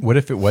different Graham. What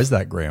if it was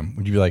that Graham?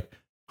 Would you be like,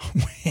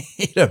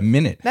 wait a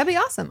minute? That'd be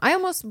awesome.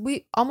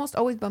 We almost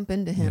always bump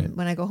into him Yeah.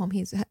 when I go home.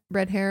 He's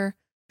red hair,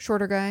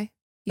 shorter guy.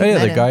 Oh, yeah,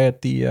 met the him. guy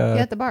at the, Yeah,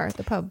 at the bar, at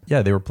the pub.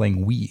 yeah, they were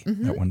playing Wii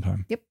Mhm. at one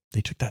time. Yep.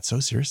 They took that so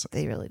seriously.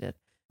 They really did.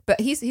 But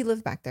he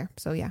lives back there.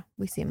 So yeah,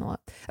 we see him a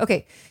lot.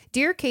 Okay.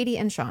 Dear Katie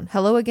and Sean,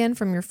 hello again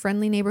from your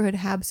friendly neighborhood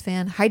Habs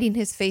fan, hiding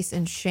his face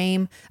in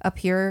shame up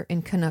here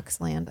in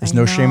Canucks land. There's I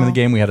no shame in the know.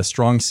 game. We had a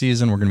strong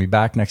season. We're going to be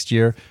back next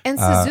year. And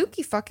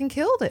Suzuki fucking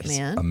killed it, It's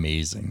man.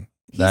 amazing.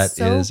 He's That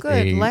so is good.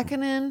 a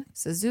Lehkonen,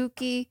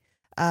 Suzuki,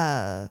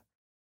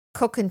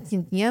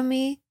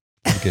 Kotkaniemi.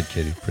 pretty good,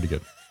 Katie. Pretty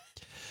good.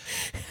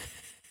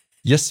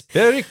 Yes,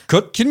 very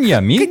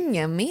Kotkaniemi.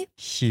 Kotkaniemi.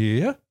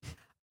 Yeah.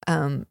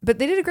 But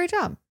they did a great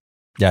job.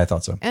 Yeah, I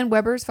thought so. And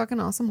Weber's fucking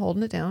awesome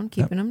holding it down,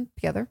 keeping them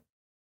together.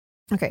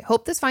 Okay.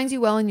 Hope this finds you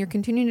well and you're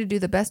continuing to do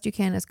the best you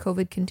can as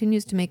COVID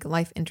continues to make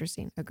life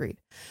interesting. Agreed.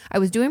 I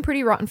was doing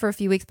pretty rotten for a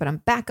few weeks, but I'm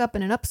back up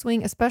in an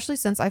upswing, especially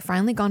since I've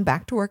finally gone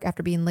back to work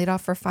after being laid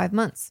off for 5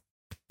 months.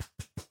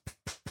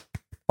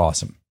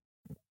 Awesome.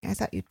 I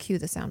thought you'd cue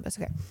the sound, but it's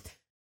okay.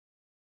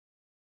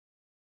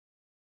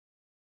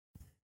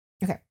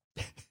 Okay.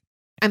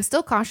 I'm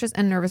still cautious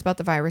and nervous about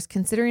the virus,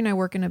 considering I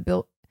work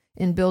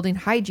in building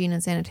hygiene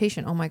and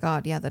sanitation. Oh my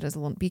God. Yeah, that is a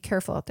little, be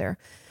careful out there.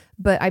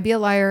 But I'd be a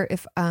liar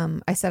if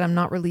I said I'm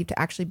not relieved to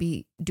actually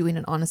be doing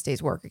an honest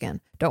day's work again.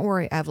 Don't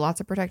worry. I have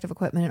lots of protective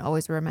equipment and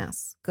always wear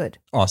masks. Good.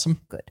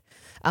 Awesome. Good.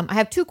 I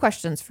have 2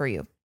 questions for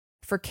you.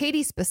 For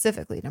Katie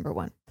specifically, number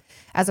 1.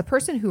 As a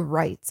person who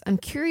writes, I'm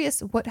curious,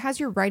 what has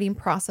your writing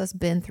process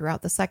been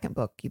throughout the second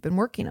book you've been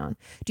working on?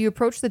 Do you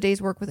approach the day's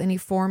work with any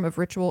form of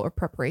ritual or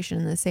preparation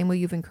in the same way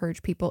you've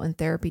encouraged people in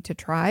therapy to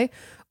try?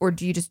 Or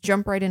do you just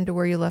jump right into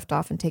where you left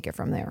off and take it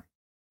from there?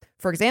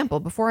 For example,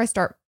 before I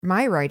start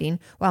my writing,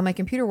 while my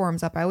computer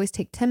warms up, I always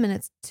take 10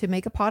 minutes to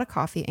make a pot of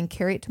coffee and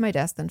carry it to my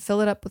desk, then fill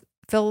up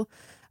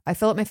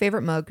my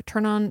favorite mug,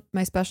 turn on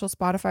my special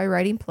Spotify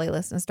writing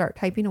playlist, and start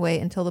typing away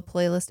until the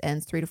playlist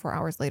ends 3 to 4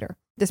 hours later.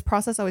 This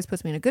process always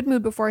puts me in a good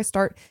mood before I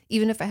start,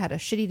 even if I had a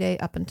shitty day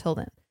up until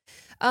then.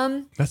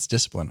 That's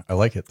discipline. I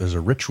like it. There's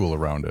a ritual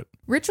around it.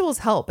 Rituals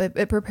help.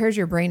 It prepares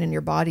your brain and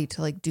your body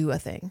to like do a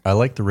thing. I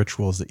like the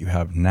rituals that you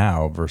have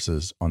now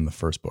versus on the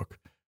first book.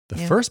 The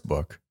Yeah. first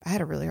book, I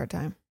had a really hard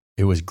time.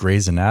 it was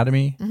Grey's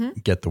Anatomy.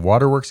 Mhm. Get the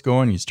waterworks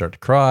going. You start to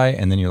cry.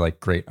 And then you're like,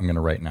 great, I'm going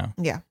to write now.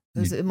 Yeah. It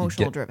was You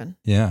emotional get- driven.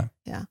 Yeah.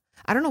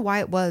 I don't know why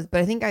it was, but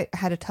I think I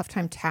had a tough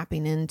time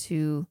tapping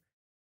into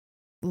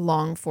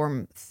long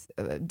form,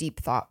 deep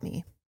thought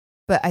me.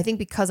 But I think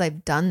because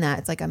I've done that,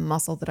 it's like a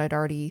muscle that I'd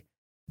already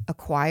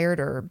acquired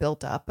or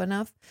built up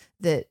enough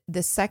that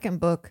the second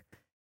book,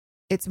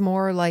 it's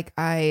more like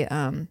I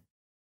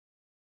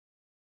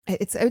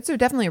It's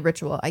definitely a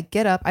ritual. I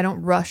get up, I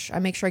don't rush. I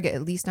make sure I get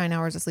at least 9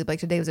 hours of sleep. Like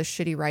today was a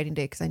shitty writing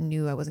day because I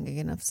knew I wasn't gonna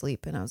get enough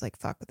sleep, and I was like,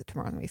 "Fuck,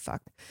 tomorrow's gonna be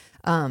fucked."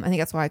 I think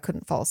that's why I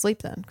couldn't fall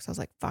asleep then because I was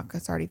like, "Fuck,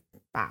 it's already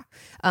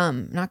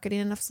not getting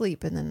enough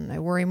sleep," and then I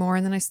worry more,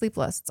 and then I sleep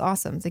less. It's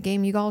awesome. It's a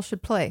game you all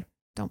should play.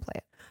 Don't play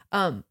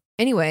it.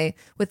 Anyway,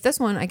 with this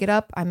one, I get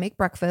up, I make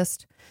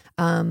breakfast,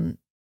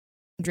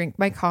 drink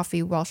my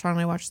coffee while Sean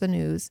and I watch the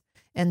news.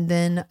 And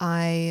then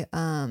I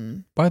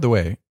By the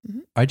way,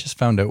 Mhm. I just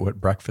found out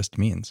what breakfast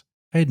means.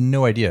 I had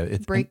no idea.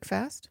 It's break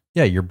fast.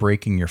 Yeah, you're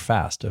breaking your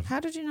fast. How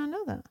did you not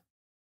know that?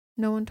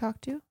 No one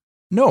talked to you?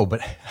 No,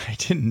 but I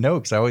didn't know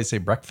because I always say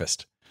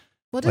breakfast.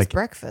 Well, it is Like,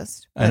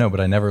 breakfast. I know, but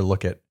I never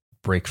look at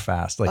break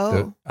fast. Like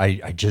Oh.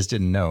 I just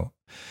didn't know.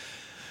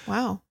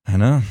 Wow. I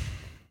know.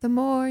 The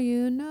more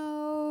you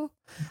know.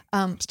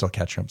 I'm still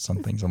catching up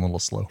some things. I'm a little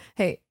slow.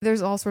 Hey,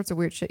 there's all sorts of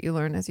weird shit you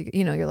learn as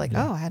you're like,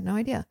 Yeah. oh, I had no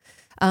idea.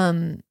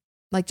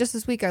 Like just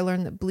this week, I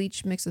learned that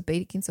bleach mixed with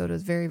baking soda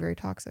is very, very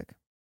toxic.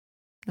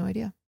 No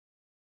idea.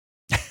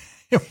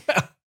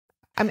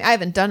 I mean, I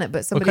haven't done it,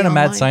 but somebody What kind of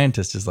mad online-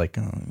 scientist is like,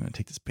 oh, I'm going to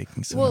take this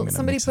baking soda. I'm Well, gonna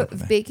somebody mix it up put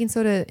with baking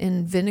soda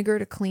in vinegar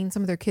to clean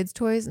some of their kids'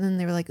 toys, and then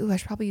they were like, "Ooh, I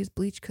should probably use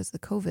bleach because of the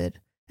COVID."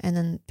 And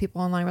then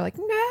people online were like,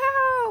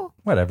 "No,"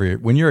 whatever.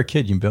 When you're a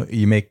kid,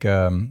 you make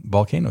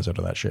volcanoes out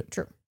of that shit.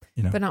 True.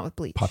 You know, but not with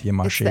bleach.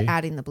 papier-mâché. It's the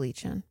adding the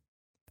bleach in.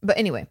 But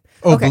anyway,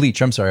 Oh, okay.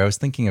 bleach. I'm sorry. I was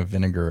thinking of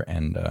vinegar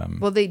and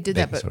Well, they did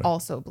that, baking but soda.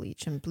 also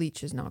bleach, and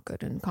bleach is not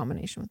good in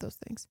combination with those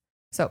things.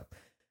 So,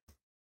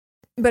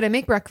 but I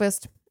make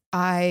breakfast.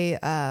 I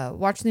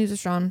watch the news with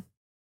Sean.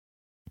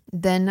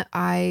 Then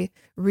I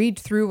read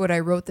through what I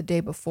wrote the day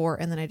before,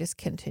 and then I just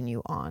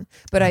continue on.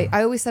 But I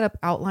always set up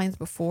outlines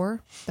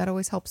before. That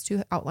always helps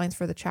too. Outlines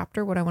for the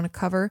chapter, what I want to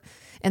cover.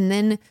 And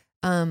then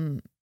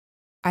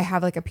I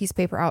have like a piece of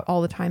paper out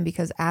all the time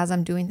because as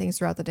I'm doing things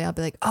throughout the day, I'll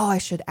be like, oh, I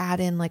should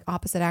add in like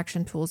opposite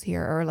action tools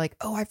here. Or like,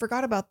 oh, I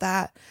forgot about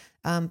that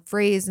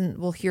phrase, and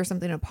we'll hear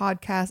something in a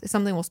podcast.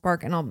 Something will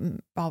spark and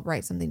I'll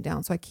write something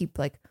down. So I keep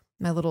like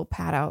my little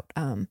pad out.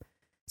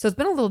 So it's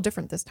been a little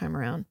different this time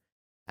around.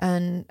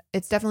 And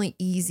it's definitely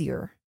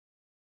easier,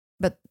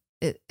 but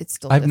it's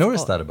still I've difficult.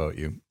 noticed that about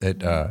you.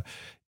 That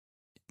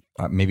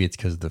maybe it's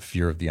because the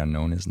fear of the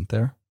unknown isn't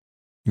there.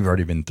 You've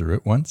already been through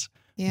it once,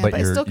 Yeah, but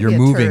I still you're could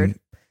be a moving.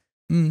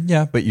 turd.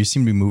 Yeah, but you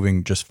seem to be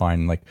moving just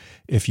fine. Like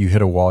if you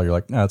hit a wall, you're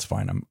like, no, it's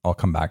fine. I'll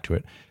come back to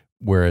it.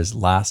 Whereas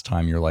last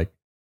time you're like,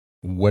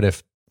 what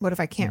if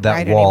I can't that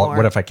write wall? anymore?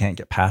 What if I can't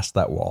get past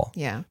that wall?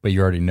 Yeah, But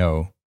you already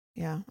know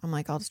yeah. I'm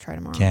like, I'll just try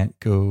tomorrow. can't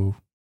go.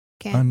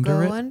 Can't under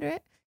go it? under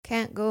it.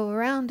 Can't go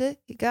around it.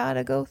 You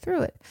gotta go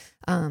through it.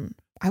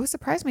 I was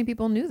surprised many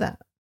people knew that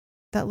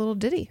little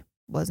ditty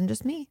wasn't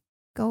just me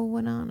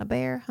going on a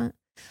bear hunt.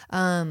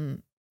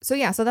 So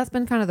yeah, so that's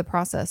been kind of the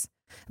process.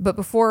 But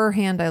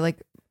beforehand,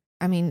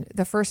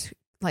 the first,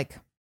 like,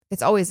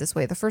 it's always this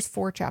way. The first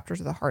 4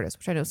 chapters are the hardest,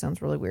 which I know sounds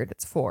really weird.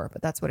 It's 4,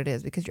 but that's what it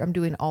is because I'm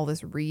doing all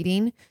this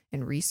reading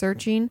and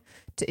researching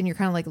and you're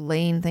kind of like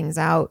laying things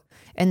out.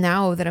 And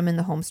now that I'm in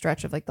the home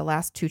stretch of like the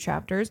last 2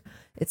 chapters,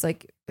 it's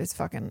like, it's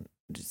fucking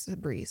just a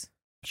breeze.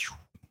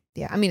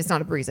 Yeah. I mean, it's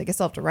not a breeze. I guess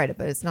I'll have to write it,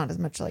 but it's not as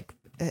much like,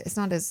 it's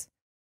not as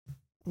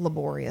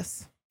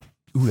laborious.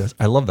 Ooh,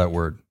 I love that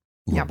word.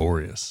 Yeah.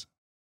 Laborious.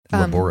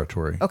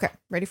 Laboratory. Okay.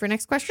 Ready for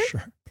next question?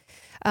 Sure.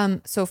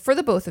 So for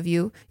the both of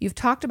you, you've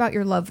talked about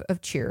your love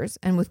of Cheers,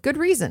 and with good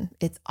reason.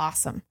 It's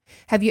awesome.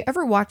 Have you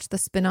ever watched the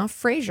spinoff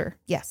Frasier?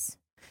 Yes.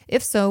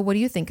 If so, what do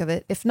you think of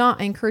it? If not,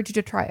 I encourage you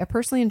to try. I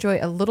personally enjoy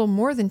a little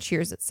more than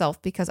Cheers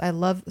itself because I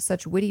love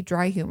such witty,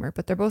 dry humor,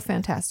 but they're both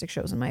fantastic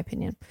shows in my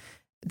opinion.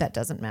 That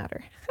doesn't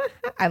matter.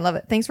 I love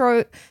it.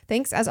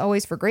 Thanks as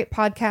always for great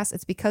podcasts.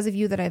 It's because of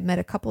you that I've met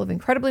a couple of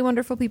incredibly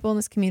wonderful people in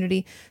this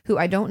community who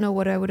I don't know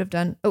what I would have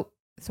done.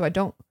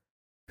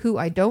 Who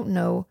I don't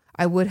know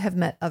I would have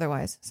met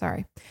otherwise.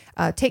 Sorry.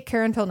 Take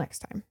care until next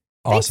time.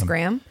 Thanks, Awesome.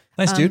 Graham.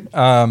 Nice, dude. So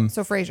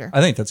Frasier.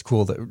 I think that's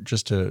cool that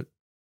just to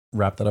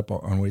wrap that up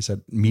on what you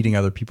said, meeting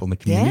other people in the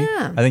community.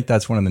 Yeah. I think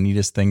that's one of the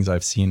neatest things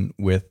I've seen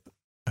with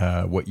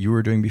what you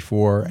were doing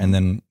before. And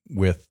then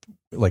with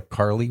like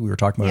Carly, we were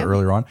talking about it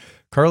earlier on.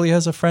 Carly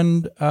has a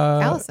friend,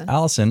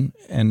 Allison,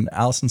 and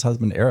Allison's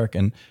husband, Eric.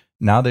 And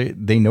now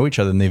they know each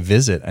other and they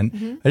visit.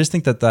 And I just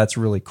think that that's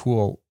really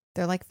cool.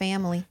 They're like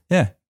family.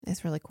 Yeah.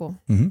 It's really cool.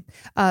 Mhm.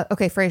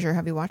 Okay, Frasier,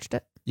 have you watched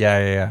it?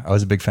 Yeah. I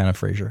was a big fan of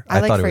Frasier.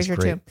 I like thought it Frasier was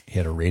great. too. He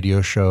had a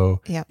radio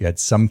show. Yep. You had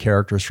some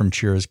characters from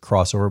Cheers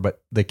crossover,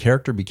 but the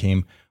character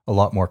became a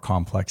lot more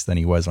complex than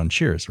he was on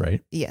Cheers,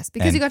 right? Yes,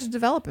 because you got to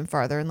develop him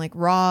farther. And like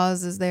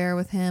Roz is there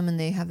with him and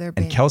they have their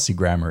band. And Kelsey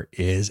Grammer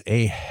is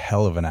a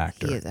hell of an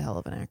actor. He is a hell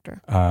of an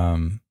actor.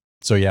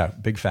 So yeah,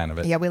 big fan of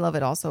it. Yeah, we love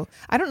it also.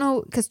 I don't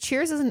know, because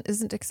Cheers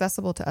isn't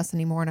accessible to us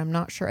anymore, and I'm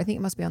not sure. I think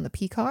it must be on the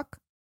Peacock.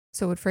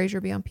 So would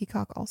Frasier be on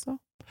Peacock also?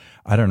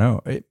 I don't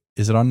know.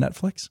 Is it on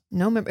Netflix?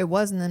 No, it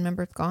was, and then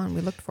remember it's gone.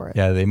 We looked for it.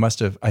 Yeah, they must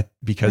have.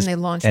 Because When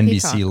they launched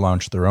NBC Peacock.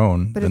 launched their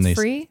own. But then it's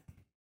free?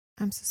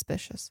 I'm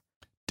suspicious.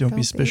 Don't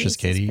be suspicious,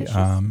 Katie.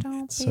 Don't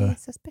be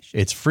suspicious.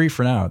 It's free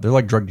for now. They're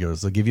like drug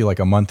dealers. They'll give you like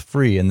a month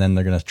free, and then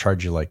they're going to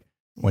charge you like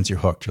once you're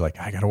hooked, you're like,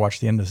 I got to watch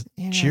the end of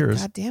Yeah,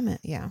 Cheers. God damn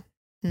it. Yeah.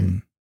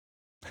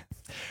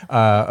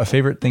 A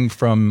favorite thing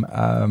from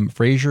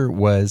Frasier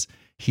was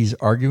he's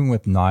arguing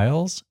with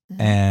Niles,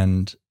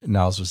 and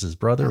Niles was his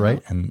brother,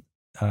 right? And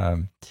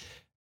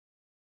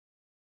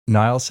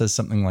Niles says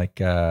something like,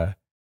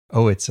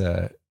 "Oh, it's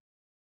a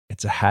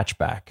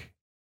hatchback,"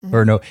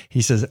 or no,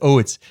 he says, "Oh,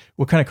 it's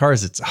what kind of car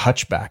is it? It's a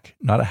hutchback,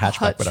 not a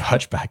hatchback, but a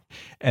hutchback."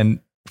 And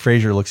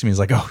Frasier looks at me, he's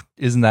like, "Oh,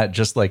 isn't that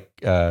just like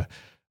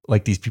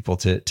these people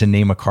to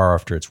name a car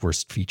after its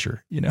worst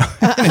feature, you know?"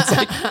 And it's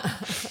like,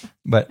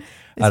 but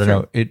I don't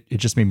know. It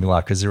just made me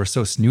laugh because they were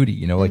so snooty,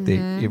 you know, like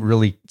it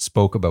really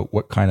spoke about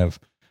what kind of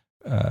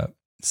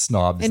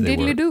snobs And they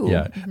were. diddly-doo.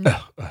 Yeah.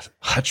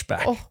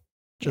 Hatchback.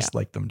 Just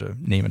like them to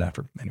name it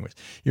after. Anyways,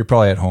 you're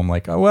probably at home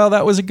like, oh, well,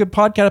 that was a good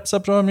podcast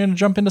episode. I'm going to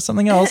jump into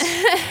something else.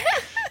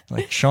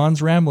 Like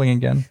Sean's rambling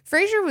again.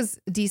 Frasier was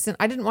decent.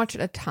 I didn't watch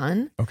it a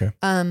ton. Okay.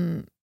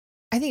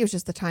 I think it was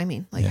just the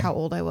timing, like how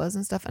old I was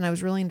and stuff. And I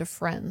was really into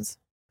Friends.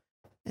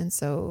 And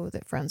so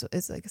that Friends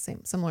is like a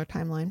similar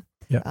timeline.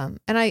 Yeah.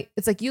 And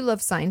it's like you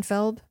love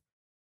Seinfeld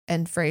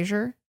and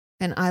Frasier,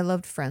 and I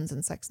loved Friends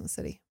and Sex and the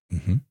City.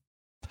 Mm-hmm.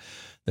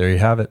 There you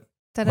have it.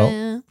 Ta-da.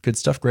 Well, good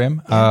stuff,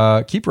 Graham.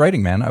 Yeah. Keep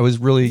writing, man. I was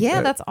really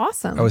that's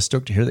awesome. I was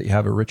stoked to hear that you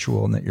have a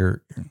ritual and that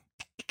you're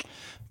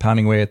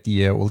pounding away at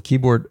the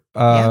keyboard.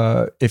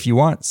 If you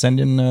want, send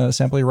in a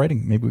sample of your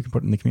writing. Maybe we can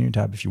put it in the community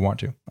tab if you want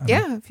to.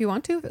 If you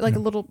want to, like a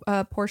little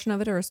portion of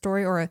it, or a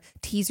story, or a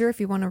teaser if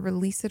you want to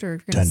release it, or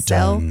if you're going to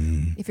sell.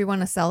 If you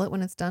want to sell it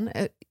when it's done,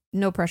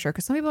 no pressure,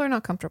 because some people are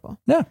not comfortable.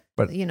 Yeah,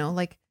 but you know,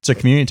 like it's a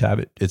community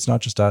tab. It's not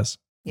just us.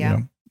 Yeah. You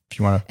know, if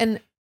you want to. And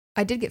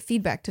I did get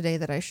feedback today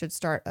that I should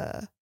start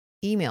a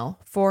email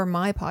for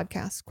my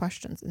podcast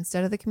questions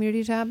instead of the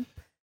community tab.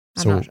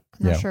 I'm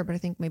not sure, but I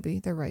think maybe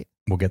they're right.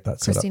 We'll get that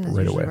set Christina's up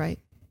right away. Right.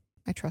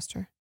 I trust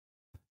her.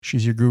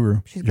 She's your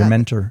guru, your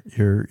mentor,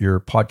 your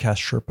podcast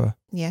Sherpa.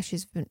 Yeah,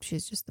 she's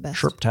just the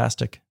best.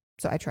 Sherptastic.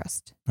 So I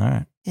trust. All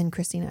right. And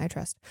Christina, I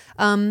trust.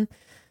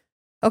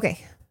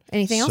 Okay.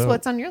 Anything else?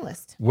 What's on your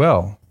list?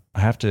 Well, I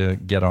have to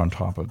get on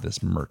top of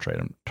this merch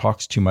item.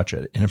 Talks too much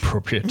at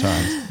inappropriate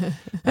times.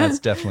 That's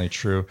definitely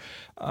true.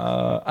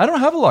 I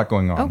don't have a lot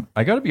going on. Oh.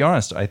 I got to be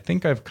honest. I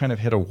think I've kind of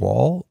hit a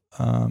wall.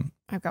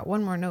 I've got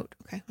one more note.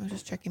 Okay, I was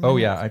just checking. Oh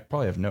yeah, I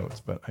probably have notes,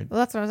 but well,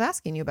 that's what I was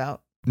asking you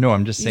about. No,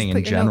 I'm just saying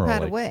in general.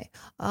 Notepad away.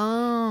 Oh,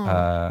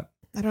 I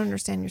don't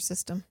understand your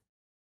system.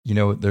 You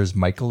know, there's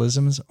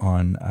Michaelisms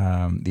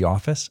on The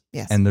Office.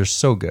 Yes, and they're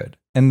so good.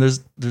 And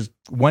there's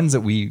ones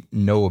that we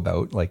know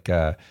about, like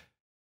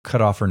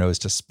cut off her nose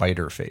to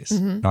spider face,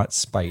 not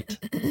spite,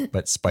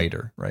 but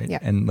spider, right? Yeah,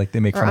 and like they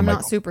make fun of Michael.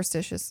 I'm not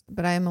superstitious,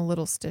 but I am a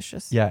little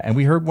stitious. Yeah, and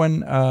we heard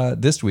one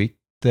this week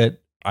that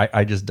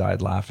I just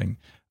died laughing.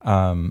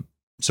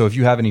 So if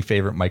you have any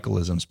favorite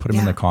Michaelisms, put them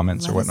in the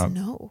comments or whatnot.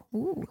 No.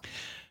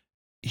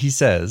 He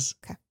says,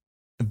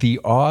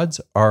 the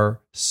odds are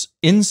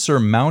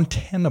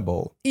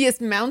insurmountable. Yes,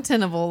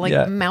 mountainable,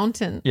 like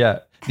mountain. Yeah,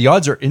 the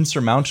odds are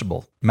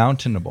insurmountable,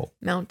 mountainable.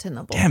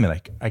 Damn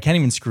it, I can't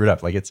even screw it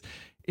up. Like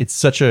it's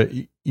such a,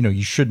 you know,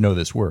 you should know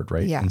this word,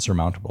 right? Yeah.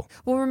 Insurmountable.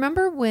 Well,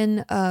 remember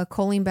when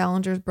Colleen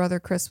Ballinger's brother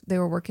Chris, they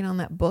were working on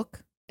that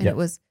book, and it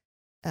was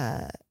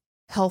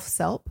Health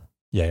Self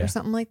or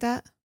something like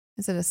that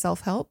instead of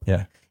self-help.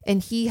 Yeah.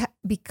 And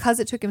because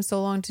it took him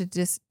so long to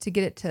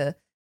get it to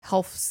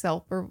Health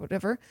Self or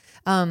whatever,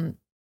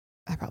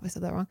 I probably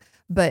said that wrong,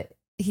 but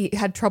he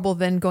had trouble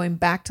then going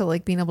back to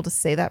like being able to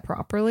say that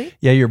properly.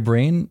 Yeah, your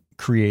brain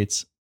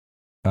creates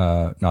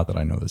not that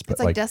I know this, but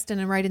it's like Destin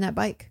and riding that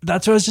bike.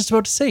 That's what I was just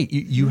about to say.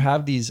 You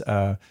have these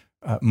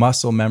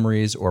muscle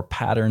memories or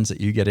patterns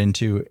that you get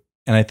into,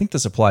 and I think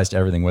this applies to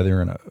everything, whether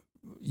you're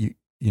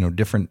in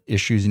different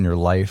issues in your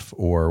life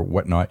or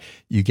whatnot.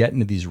 You get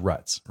into these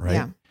ruts,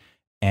 right?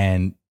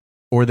 Yeah.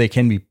 Or they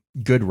can be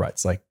good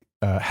ruts, like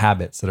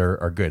habits that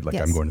are good, like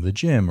I'm going to the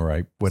gym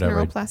or whatever.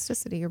 It's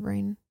neuroplasticity, your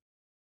brain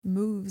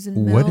moves and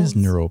melds. What is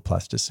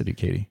neuroplasticity,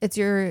 Katie? It's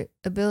your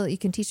ability. You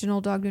can teach an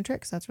old dog new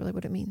tricks. That's really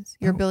what it means.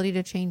 Your ability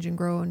to change and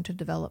grow and to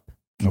develop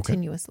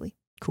continuously.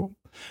 Cool.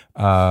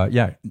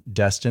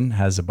 Destin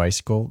has a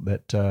bicycle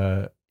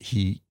that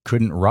he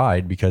couldn't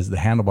ride because the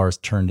handlebars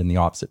turned in the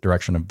opposite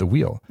direction of the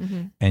wheel.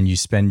 Mm-hmm. And you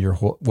spend your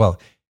whole,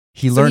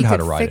 he learned how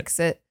to ride fix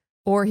it,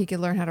 or he could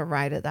learn how to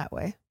ride it that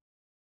way.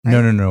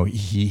 Right? No.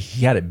 He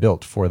had it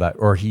built for that,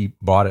 or he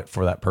bought it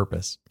for that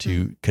purpose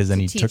because then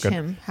he took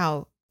him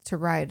how to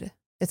ride.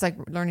 It's like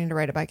learning to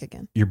ride a bike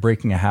again. You're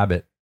breaking a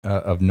habit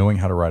of knowing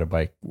how to ride a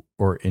bike,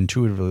 or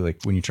intuitively,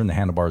 like when you turn the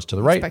handlebars to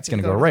the right, it's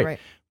going to go right.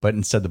 But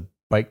instead the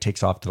bike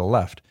takes off to the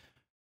left.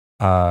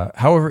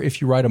 However,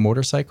 if you ride a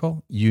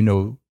motorcycle, you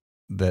know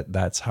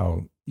that's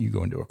how you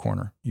go into a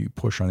corner. You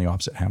push on the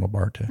opposite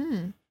handlebar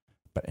to.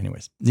 But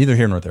anyways, neither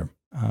here nor there.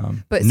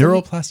 But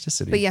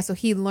neuroplasticity. So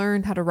he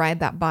learned how to ride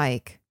that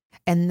bike,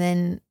 and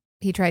then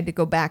he tried to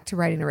go back to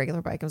riding a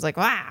regular bike. It was like,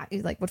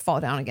 he would fall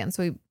down again.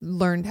 So he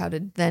learned how to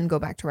then go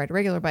back to ride a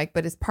regular bike.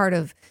 But as part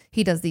of,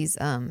 he does these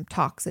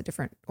talks at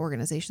different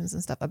organizations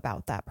and stuff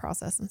about that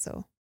process. And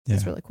so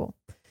it's really cool.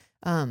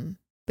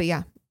 But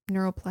yeah,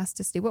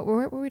 neuroplasticity. What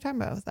were we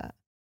talking about with that?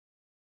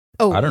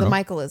 Oh, I don't the know.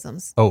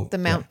 Michaelisms. Oh,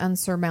 The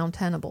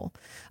unsurmountable.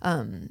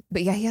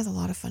 But yeah, he has a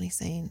lot of funny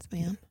sayings,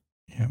 man.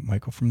 Yeah,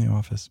 Michael from The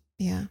Office.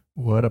 Yeah.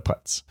 What a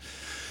putz.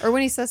 Or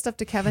when he says stuff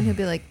to Kevin, he'll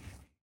be like,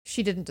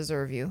 "She didn't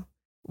deserve you."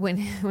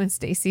 When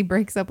Stacy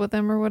breaks up with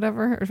him or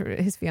whatever, or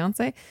his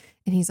fiance,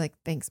 and he's like,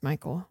 "Thanks,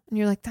 Michael," and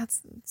you're like,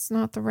 "That's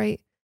not the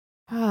right.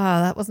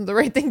 That wasn't the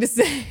right thing to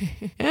say."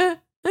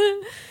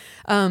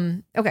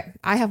 Okay,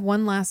 I have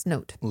one last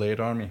note. Lay it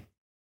on me.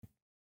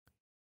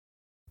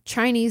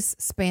 Chinese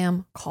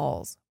spam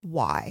calls.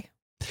 Why?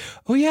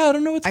 Oh yeah, I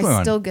don't know what's going I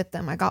on. still get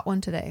them. I got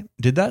one today.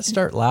 Did that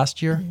start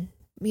last year?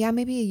 Yeah,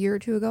 maybe a year or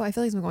two ago. I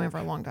feel like it's been going on for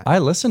a long time. I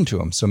listened to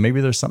them, so maybe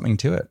there's something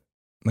to it.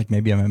 Like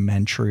maybe I'm a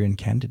Manchurian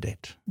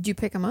candidate. Did you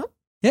pick them up?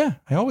 Yeah,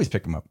 I always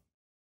pick them up.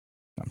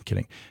 I'm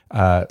kidding.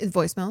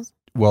 Voicemails?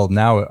 Well,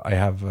 now I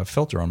have a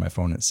filter on my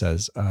phone. It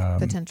says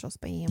Potential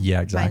spam.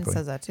 yeah, exactly. Mine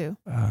says that too.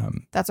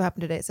 That's what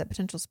happened today. It said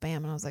potential spam.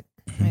 And I was like,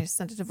 I just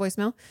sent it to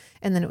voicemail.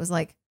 And then it was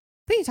like,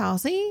 and I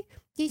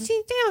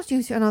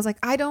was like,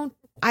 I don't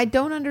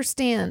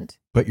understand.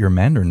 But your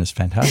Mandarin is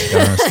fantastic. I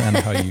don't understand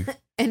how you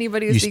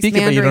Anybody who you speaks speak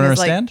it, but you Mandarin don't is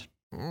understand.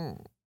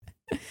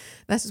 like,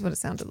 that's just what it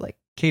sounded like.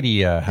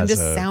 Katie I'm has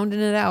just sounding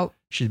it out.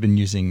 she's been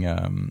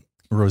using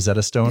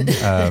Rosetta Stone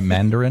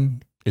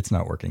Mandarin. It's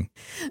not working.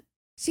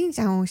 I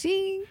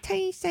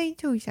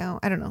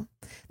don't know.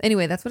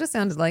 Anyway, that's what it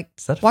sounded like.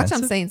 Is that Watch,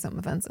 offensive? I'm saying something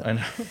offensive. I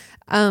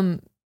know.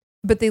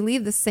 But they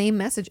leave the same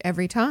message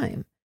every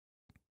time.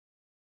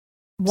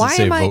 Does Why it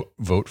say am I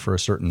vote for a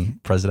certain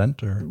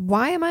president or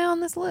why am I on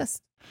this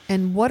list?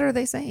 And what are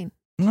they saying?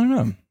 I don't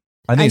know.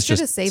 I think it's should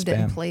just have saved it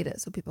and spam. played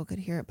it so people could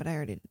hear it, but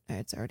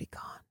it's already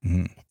gone.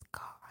 Mhm. It's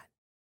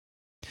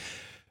gone.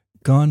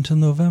 Gone to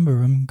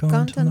November. I'm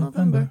gone, to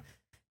November.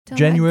 Till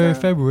January,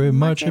 like, February,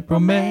 March, April,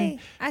 May.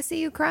 I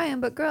see you crying,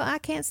 but girl, I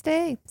can't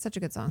stay. Such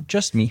a good song.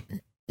 Just me.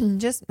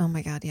 Just oh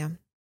my god, yeah,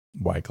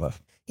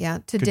 Wyclef. yeah.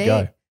 Good Today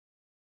guy.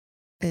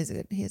 is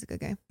good. He is a good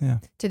guy. Yeah.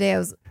 Today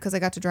because I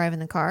got to drive in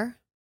the car.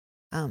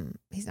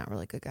 He's not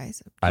really a good guy.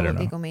 So I don't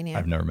know. Egomaniac.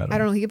 I've never met him. I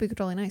don't know. He could be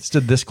totally nice.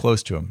 Stood this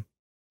close to him.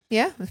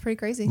 Yeah, it was pretty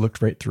crazy.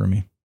 Looked right through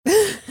me.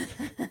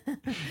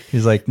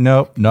 He's like,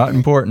 nope, not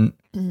important.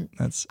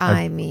 That's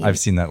I've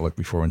seen that look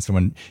before when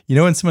someone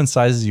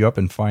sizes you up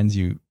and finds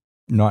you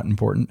not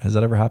important. Has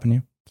that ever happened to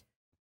you?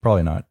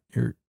 Probably not.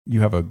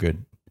 You have a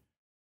good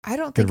I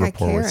don't good think I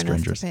rapport care with enough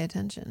to strangers. pay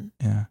attention.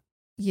 Yeah.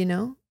 You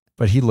know?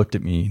 But he looked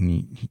at me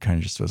and he kind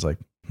of just was like,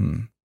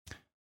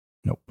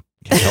 nope,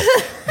 can't help.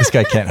 This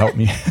guy can't help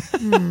me.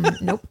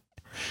 Nope.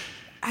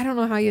 I don't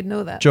know how you'd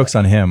know that. Joke's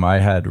on him. I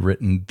had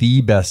written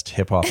the best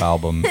hip hop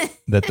album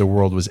that the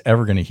world was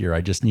ever going to hear.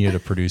 I just needed a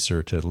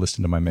producer to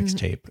listen to my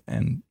mixtape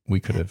and we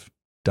could have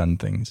done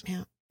things.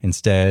 Yeah.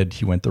 Instead,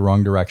 he went the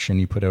wrong direction.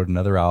 He put out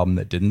another album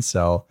that didn't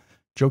sell.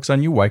 Joke's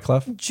on you,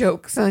 Wyclef.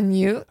 Joke's on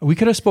you. We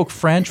could have spoke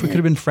French. We could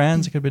have been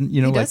friends. It could have been,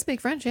 He does speak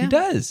French, yeah. He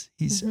does.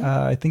 He's,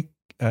 I think,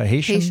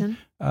 Haitian.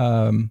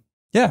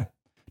 Yeah.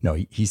 No,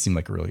 he seemed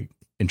like a really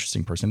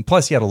interesting person.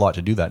 Plus, he had a lot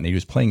to do that, and he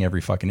was playing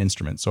every fucking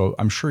instrument. So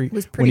I'm sure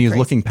when he was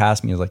looking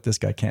past me, he was like, "This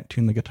guy can't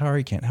tune the guitar.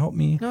 He can't help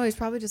me." No, he's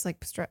probably just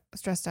like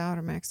stressed out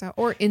or maxed out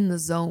or in the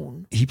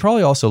zone. He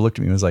probably also looked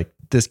at me and was like,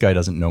 "This guy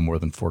doesn't know more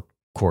than 4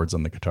 chords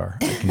on the guitar.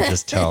 I can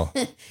just tell."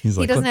 He's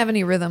like, he doesn't have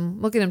any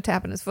rhythm. Look at him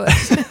tapping his foot.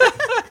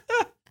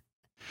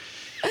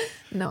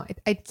 No,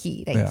 I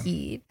keyed.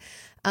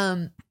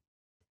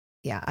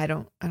 Yeah, I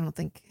don't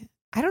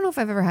know if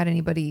I've ever had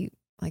anybody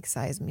like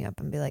size me up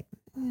and be like,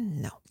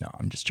 no. No,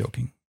 I'm just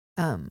joking.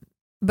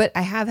 But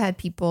I have had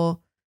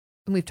people,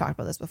 and we've talked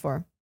about this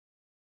before,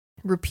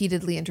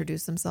 repeatedly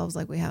introduce themselves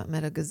like we haven't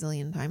met a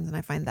gazillion times, and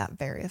I find that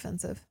very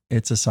offensive.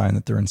 It's a sign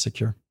that they're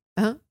insecure.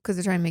 Because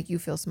they're trying to make you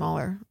feel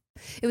smaller.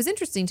 It was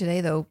interesting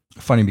today, though.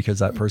 Funny because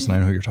that person I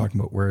know who you're talking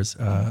about wears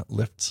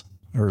lifts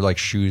or like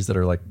shoes that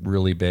are like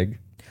really big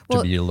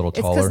to be a little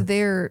taller. It's because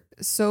they're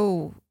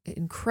so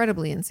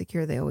incredibly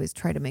insecure. They always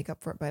try to make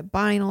up for it by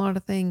buying a lot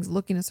of things,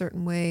 looking a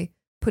certain way,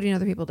 putting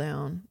other people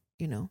down.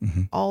 You know,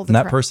 all the. And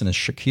that person is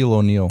Shaquille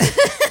O'Neal.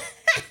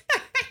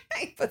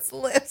 He puts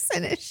lifts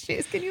in his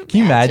shoes. Can you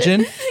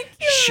imagine?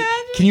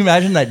 Can you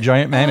imagine that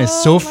giant man is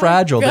so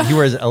fragile that he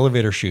wears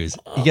elevator shoes?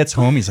 He gets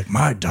home, he's like,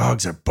 "My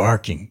dogs are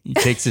barking." He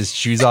takes his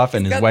shoes off,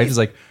 and his wife is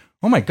like,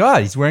 "Oh my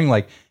god, he's wearing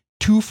like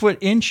 2 foot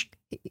inch."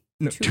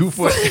 No, 2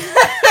 foot.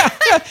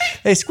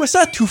 Hey, what's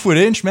that 2 foot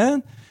inch,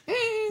 man?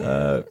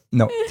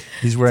 No,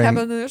 he's wearing.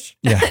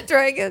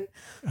 Dragon.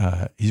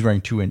 He's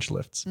wearing 2-inch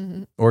lifts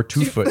or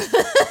 2 foot.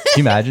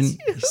 Can you imagine?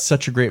 He's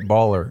such a great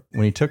baller.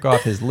 When he took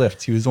off his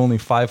lifts, he was only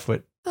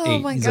 5'8". Oh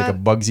my He's God. like a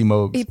Bugsy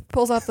Mogs. He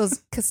pulls off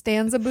those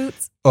Costanza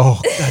boots. Oh,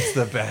 that's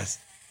the best.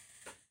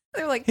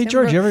 They're like, hey,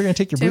 George, you ever going to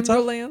take your boots off?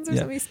 Timberlands or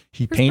something.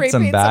 He paints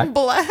them back.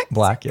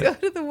 Black, yeah. Go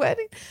to the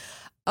wedding.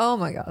 Oh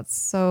my God.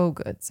 So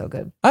good. So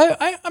good.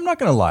 I'm not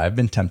going to lie. I've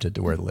been tempted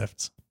to wear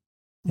lifts.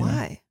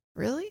 Why?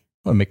 Really?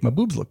 Well, make my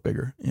boobs look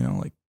bigger. You know,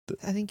 like.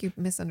 I think you're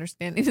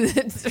misunderstanding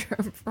the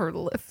term for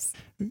lifts.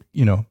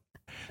 You know,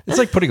 it's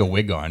like putting a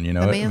wig on, you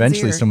know.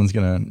 Eventually someone's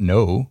going to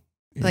know.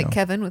 Like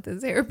Kevin with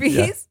his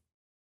hairpiece.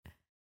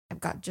 I've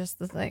got just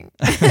the thing.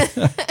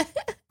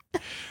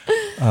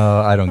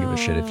 I don't give a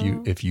shit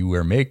if you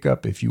wear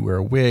makeup, if you wear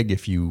a wig,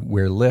 if you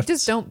wear lifts.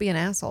 Just don't be an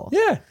asshole.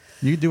 Yeah,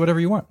 you do whatever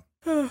you want.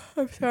 I'm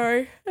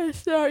sorry.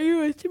 It's not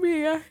you. It's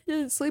me. I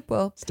didn't sleep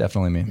well. It's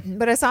definitely me.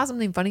 But I saw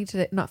something funny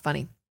today. Not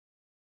funny,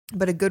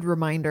 but a good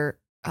reminder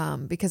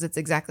because it's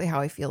exactly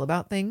how I feel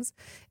about things.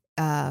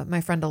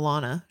 My friend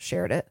Alana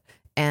shared it,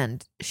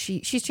 and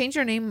she's changed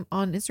her name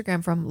on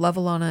Instagram from Love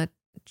Alana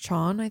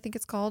Chan, I think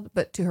it's called,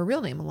 but to her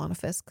real name, Alana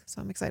Fisk.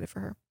 So I'm excited for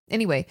her.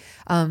 Anyway,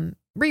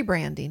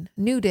 rebranding,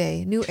 new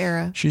day, new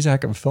era. She's a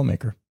heck of a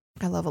filmmaker.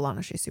 I love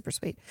Alana. She's super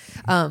sweet.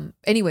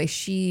 Anyway,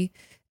 she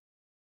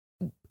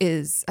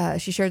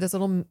shared this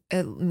little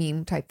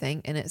meme type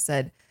thing, and it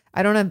said,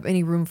 I don't have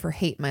any room for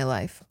hate in my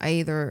life. I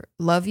either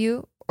love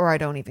you or I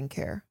don't even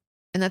care.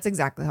 And that's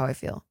exactly how I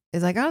feel.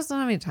 It's like, I just don't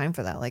have any time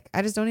for that. Like,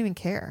 I just don't even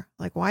care.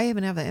 Like, why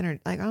even have the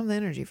energy? Like, I don't have the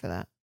energy for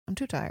that. I'm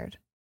too tired.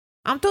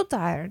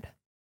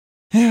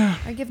 Yeah.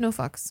 I give no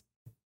fucks.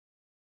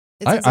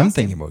 I'm exhausting.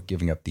 thinking about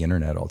giving up the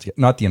internet altogether.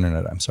 Not the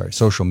internet, I'm sorry,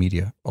 social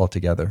media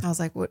altogether. I was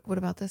like, what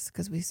about this?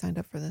 Because we signed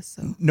up for this.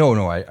 So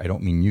No, I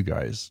don't mean you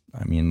guys.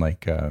 I mean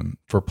like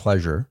for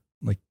pleasure,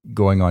 like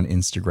going on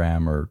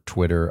Instagram or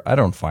Twitter. I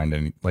don't find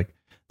any, like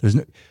there's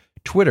no,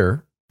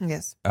 Twitter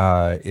yes.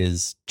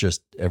 is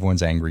just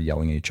everyone's angry,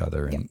 yelling at each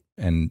other,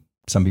 and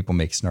some people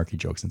make snarky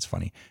jokes and it's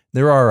funny.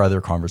 There are other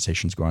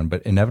conversations going on,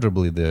 but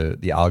inevitably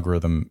the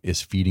algorithm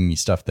is feeding me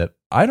stuff that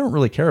I don't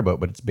really care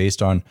about, but it's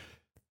based on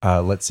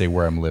let's say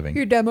where I'm living.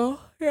 Your demo.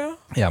 Yeah.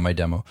 Yeah, my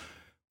demo.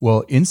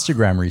 Well,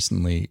 Instagram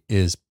recently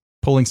is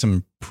pulling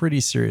some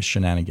pretty serious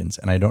shenanigans,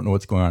 and I don't know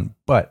what's going on.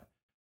 But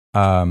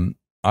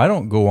I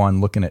don't go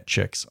on looking at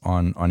chicks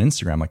on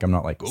Instagram. Like I'm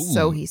not like, ooh.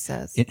 So he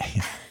says.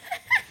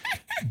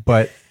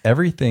 But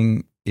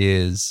everything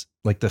is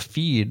like the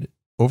feed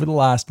over the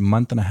last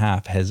month and a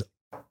half has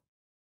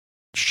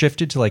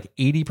shifted to like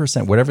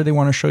 80%. Whatever they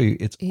want to show you,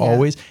 it's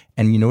always.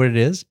 And you know what it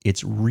is?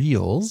 It's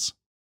Reels.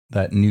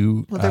 That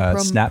new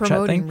Snapchat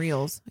promoting thing.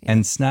 Reels. Yeah.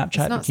 And Snapchat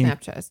it's not became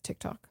Snapchat, it's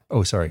TikTok.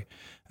 Oh, sorry.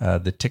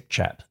 The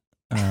TikChat.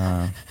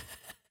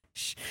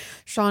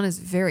 Sean is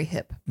very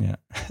hip. Yeah.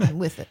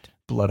 With it.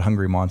 Blood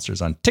hungry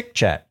monsters on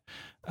TikChat.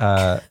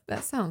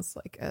 That sounds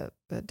like a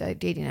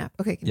dating app.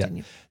 Okay,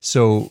 continue. Yeah.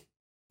 So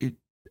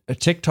a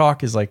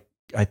TikTok is like,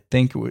 I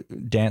think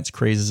dance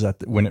crazes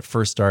when it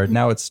first started.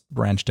 Now it's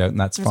branched out and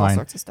that's There's fine. all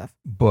sorts of stuff.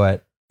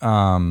 But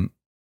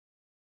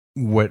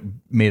what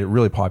made it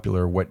really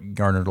popular, what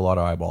garnered a lot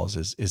of eyeballs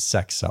is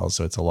sex sells.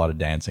 So it's a lot of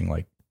dancing,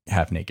 like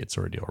half naked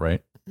sort of deal,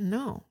 right?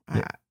 No,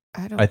 Yeah.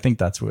 I don't. I think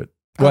that's what,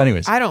 well,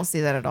 anyways. I don't see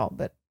that at all.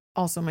 But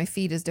also my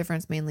feed is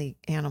different. It's mainly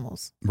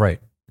animals.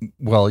 Right.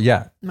 Well,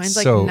 yeah. Mine's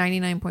so, like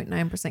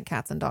 99.9%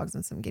 cats and dogs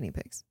and some guinea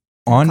pigs.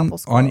 On couple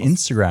squirrels.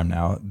 Instagram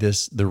now,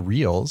 the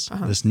Reels,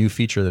 this new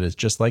feature that is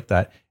just like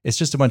that, it's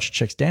just a bunch of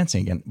chicks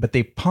dancing again. But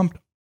they pumped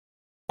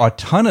a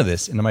ton of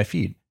this into my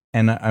feed.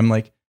 And I'm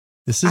like,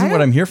 this isn't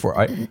what I'm here for.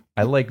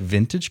 I like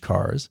vintage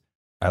cars.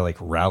 I like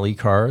rally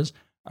cars.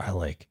 I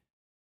like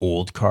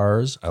old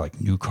cars. I like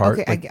new cars.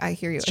 Okay, like, I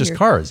hear you. It's just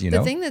cars, you know?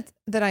 The thing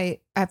that I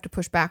have to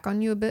push back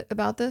on you a bit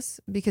about this,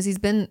 because he's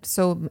been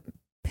so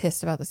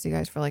pissed about this to you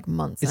guys for like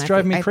months. It's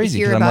driving me crazy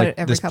because I'm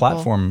like, this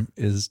platform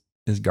is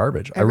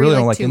garbage. I really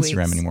don't like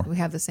Instagram anymore. We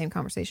have the same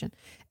conversation.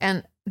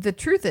 And the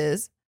truth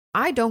is,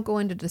 I don't go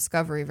into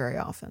Discovery very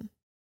often.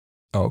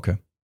 Oh, okay.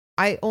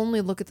 I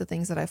only look at the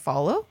things that I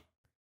follow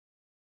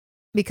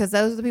because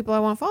those are the people I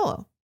want to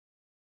follow.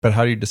 But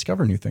how do you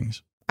discover new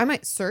things? I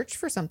might search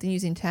for something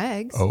using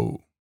tags.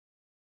 Oh.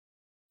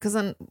 Because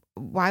then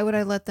why would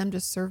I let them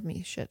just serve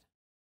me shit?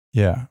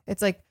 Yeah.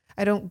 It's like,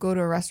 I don't go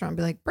to a restaurant and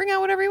be like, bring out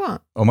whatever you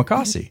want.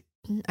 Omakase.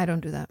 I don't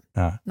do that.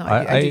 No,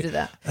 I do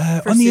that.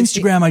 On the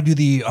Instagram, I do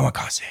the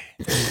omakase.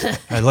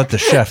 I let the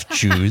chef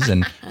choose.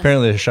 And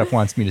apparently the chef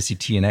wants me to see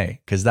TNA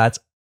because that's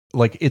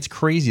like, it's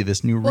crazy,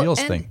 this new Reels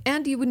thing.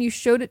 And when you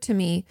showed it to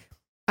me,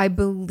 I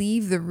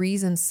believe the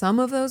reason some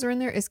of those are in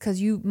there is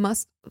because you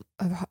must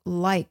have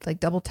like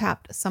double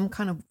tapped some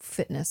kind of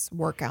fitness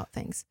workout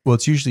things. Well,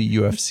 it's usually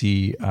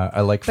UFC.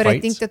 I like but fights. I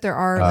think that there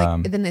are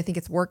then I think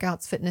it's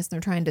workouts, fitness. And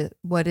they're trying to,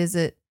 what is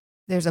it?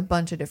 There's a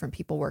bunch of different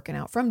people working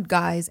out from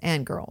guys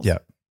and girls. Yeah.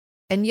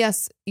 And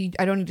yes,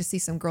 I don't need to see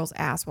some girl's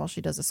ass while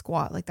she does a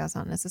squat. Like that's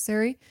not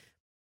necessary.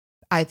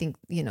 I think,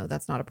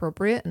 that's not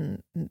appropriate.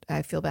 And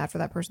I feel bad for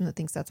that person that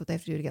thinks that's what they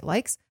have to do to get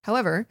likes.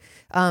 However,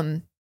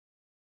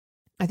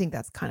 I think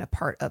that's kind of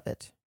part of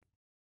it.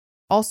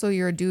 Also,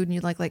 you're a dude and you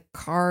like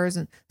cars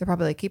and they're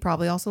probably like, he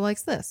probably also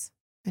likes this.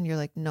 And you're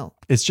like, no.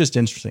 It's just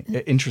interesting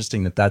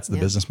that that's the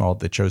business model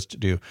they chose to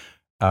do.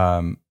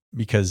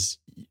 Because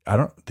they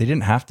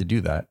didn't have to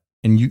do that.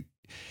 And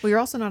well, you're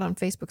also not on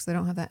Facebook, so they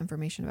don't have that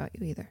information about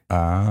you either.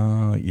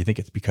 You think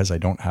it's because I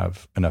don't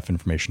have enough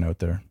information out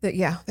there?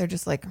 They're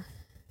just like,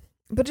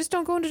 but just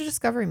don't go into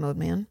discovery mode,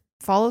 man.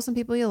 Follow some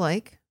people you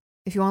like.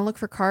 If you want to look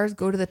for cars,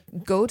 go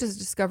to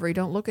discovery.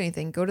 Don't look at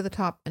anything. Go to the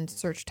top and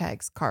search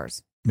tags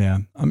cars. Yeah,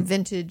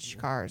 vintage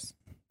cars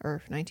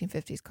or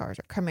 1950s cars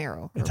or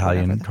Camaro, or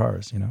Italian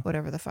cars.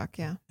 Whatever the fuck,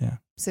 yeah. Yeah.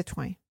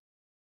 Citroën.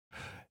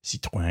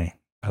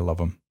 I love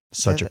them.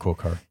 Such a cool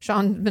car.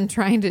 Sean's been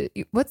trying to.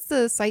 What's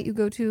the site you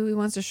go to? He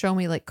wants to show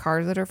me like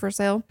cars that are for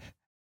sale,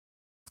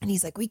 and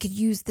he's like, we could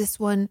use this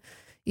one.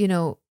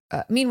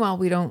 Meanwhile,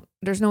 we don't.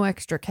 There's no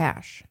extra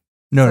cash.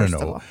 No, first no,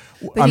 of no.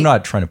 all. I'm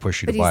not trying to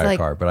push you but to he's buy a like-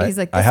 car, but he's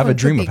like, I this have a one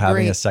dream could of be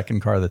having a great. second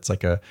car that's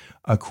like a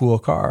cool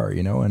car,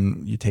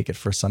 and you take it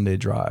for Sunday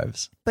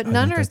drives. But I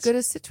none think are as that's- good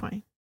as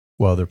Citroën.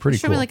 Well, they're pretty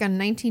Show cool. me like a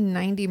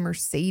 1990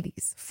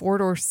 Mercedes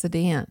 4-door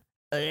sedan.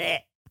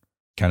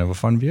 Kind of a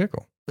fun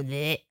vehicle.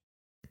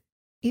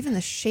 Even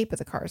the shape of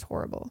the car is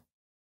horrible.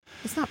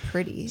 It's not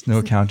pretty. There's no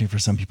It's- accounting for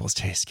some people's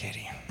taste,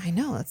 Katie. I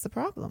know, that's the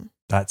problem.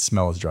 That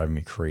smell is driving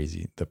me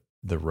crazy.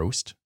 The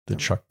roast, the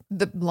chuck,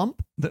 The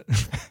lump. the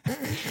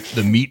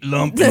The meat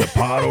lump in the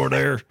pot over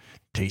there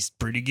tastes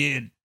pretty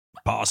good.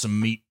 Possum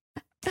meat.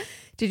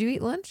 Did you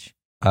eat lunch?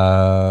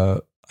 I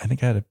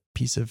think I had a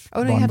piece of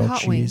Oh no, you had Bonbon hot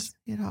cheese. wings.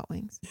 You had hot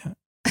wings. Yeah.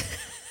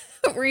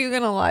 Were you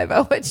gonna lie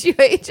about what you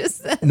ate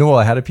just then? No, well,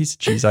 I had a piece of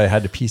cheese. I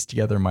had to piece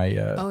together my.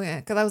 Oh yeah,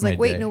 because I was my like,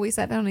 wait, day. no, we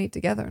sat down and ate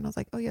together, and I was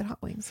like, oh, you had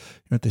hot wings. You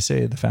know what they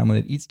say? The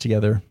family that eats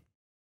together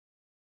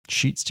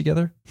cheats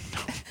together.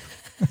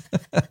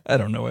 I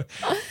don't know it.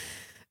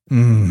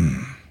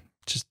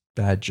 Just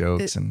bad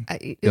jokes and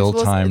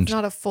ill-timed. It's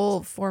not a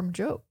full form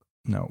joke.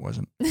 no, it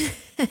wasn't.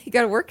 You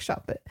got to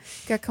workshop it.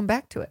 You got to come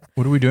back to it.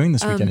 What are we doing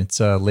this weekend? It's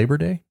Labor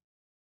Day.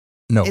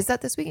 No, Is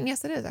that this weekend?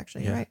 Yes, it is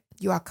actually. You're Yeah. right.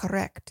 You are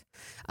correct.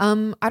 I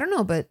don't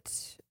know,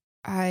 but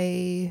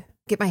I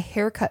get my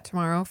hair cut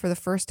tomorrow for the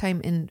first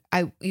time in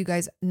you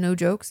guys, no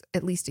jokes,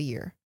 at least a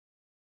year.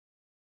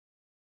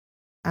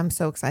 I'm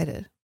so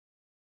excited.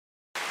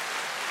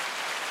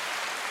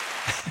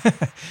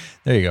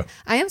 there you go.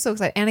 I am so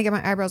excited. And I get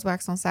my eyebrows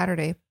waxed on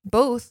Saturday.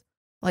 Both,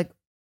 like,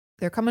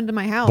 they're coming to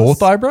my house.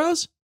 Both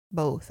eyebrows.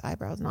 Both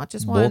eyebrows, not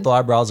just one. Both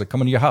eyebrows are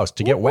coming to your house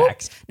to get Whoop, whoop.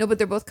 waxed. No, but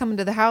they're both coming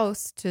to the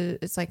house to,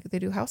 it's like they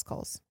do house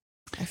calls.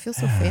 I feel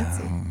so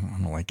fancy. I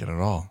don't like it at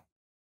all.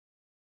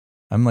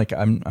 I'm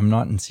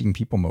not in seeing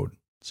people mode.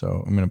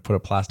 So I'm gonna put a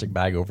plastic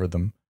bag over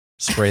them,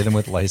 spray them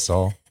with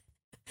Lysol.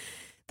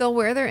 They'll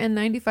wear their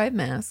N95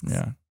 masks.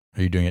 Yeah.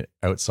 Are you doing it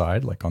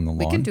outside, like on the lawn?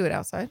 We can do it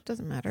outside.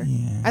 Doesn't matter.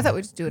 Yeah. I thought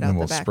we'd just do it And out then the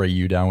we'll back. spray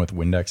you down with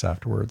Windex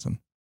afterwards. And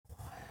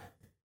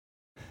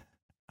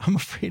I'm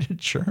afraid of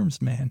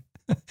germs, man.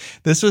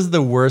 This was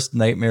the worst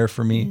nightmare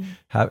for me.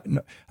 Mhm.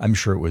 I'm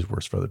sure it was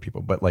worse for other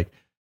people, but like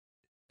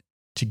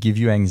to give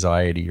you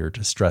anxiety or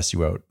to stress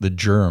you out, the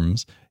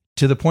germs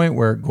to the point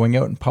where going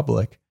out in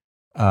public,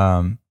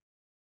 I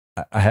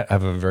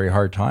have a very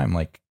hard time.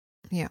 Like,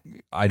 Yeah.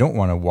 I don't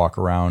want to walk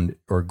around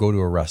or go to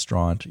a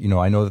restaurant.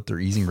 I know that they're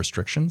easing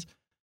restrictions,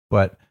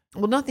 but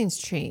Well, nothing's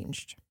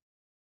changed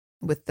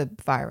with the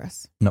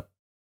virus. No.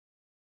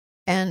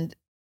 And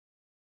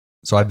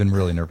so I've been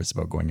really nervous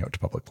about going out to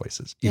public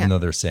places, even Yeah. though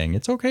they're saying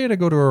it's okay to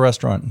go to a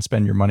restaurant and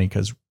spend your money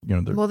because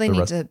well, they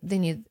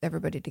need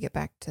everybody to get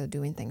back to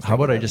doing things. How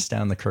about I regularly. just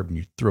stand on the curb and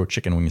you throw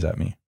chicken wings at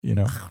me?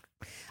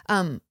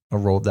 Um, A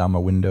roll down my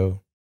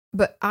window.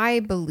 but I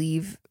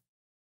believe,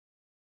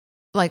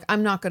 like,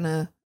 I'm not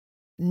gonna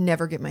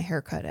never get my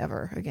hair cut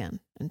ever again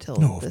until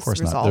No, of this course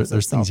not. resolves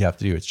There's itself. things you have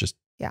to do. It's just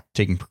Yeah.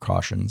 taking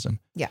precautions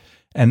Yeah.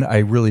 And I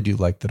really do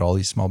like that all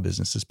these small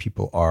businesses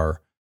people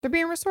are They're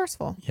being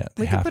resourceful. they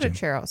We could have put to. a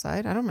chair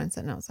outside. I don't mind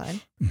sitting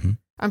outside. Mhm.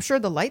 I'm sure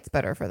the light's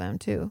better for them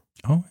too.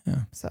 Oh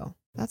yeah, So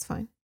that's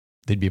fine.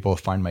 they'd be able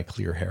to find my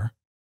clear hair.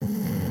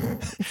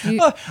 If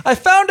you, I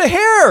found a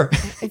hair.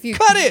 if you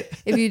Cut it.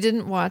 if you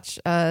didn't watch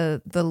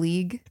The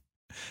League,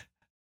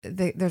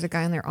 there's a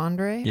guy in there,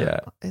 Andre. Yeah.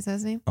 Is that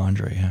his name?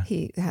 Andre,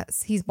 yeah.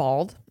 He's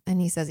bald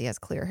and he says he has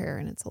clear hair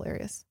and it's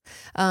hilarious.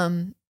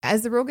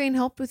 Has the Rogaine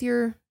helped with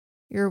your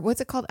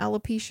what's it called,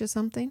 alopecia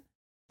something?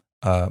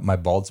 My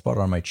bald spot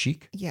on my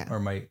cheek Yeah. or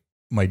my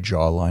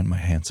jawline, my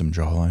handsome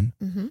jawline.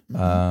 Mm-hmm,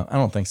 I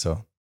don't think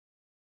so.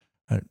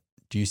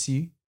 Do you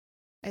see?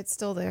 it's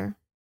still there.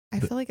 I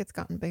feel like it's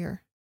gotten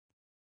bigger.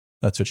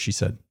 That's what she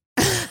said.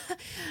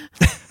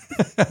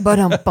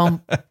 But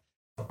bump. Is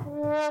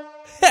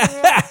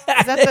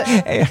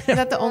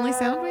that the only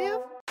sound we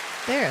have?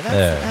 There.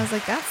 I was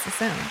like, that's the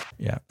sound.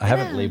 Yeah, I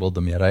haven't Yeah. labeled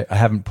them yet. I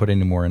haven't put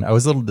any more in. I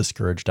was a little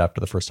discouraged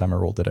after the first time I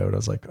rolled it out. I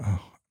was like, oh, I'm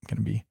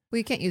gonna be. Well,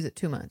 you can't use it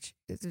too much.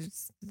 It's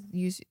just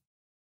use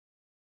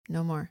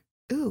no more.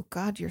 Ooh,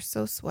 God, you're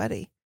so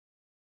sweaty.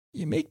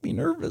 You make me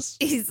nervous.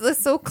 He's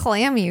so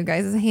clammy, you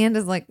guys. His hand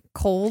is like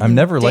cold. I've and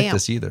never liked damp.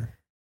 this either.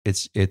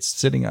 It's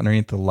sitting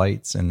underneath the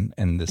lights and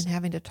this. And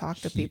having to talk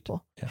to heat.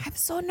 people. Yeah. I'm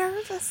so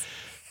nervous.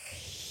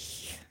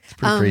 It's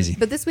pretty crazy.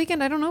 But this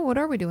weekend, I don't know. What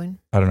are we doing?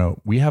 I don't know.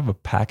 We have a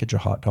package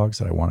of hot dogs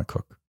that I want to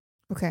cook.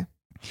 Okay.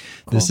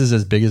 This Cool. is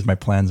as big as my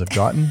plans have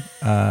gotten.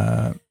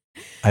 I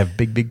have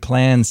big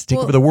plans. Take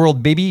Well- over the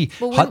world, baby.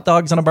 well, when- Hot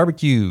dogs on a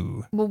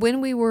barbecue. Well,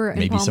 when we were in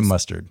Maybe Palm some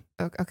mustard.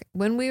 Okay.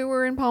 When we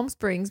were in Palm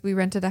Springs, we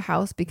rented a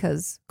house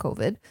because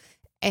COVID,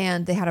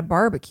 and they had a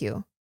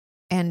barbecue.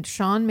 And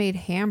Sean made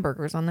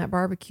hamburgers on that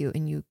barbecue,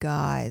 and you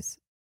guys,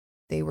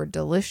 They were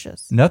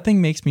delicious.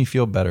 Nothing makes me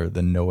feel better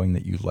than knowing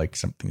that you like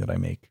something that I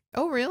make.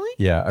 Oh, really?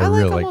 Yeah, I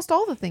really like almost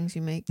all the things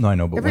you make. No, I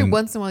know, but Every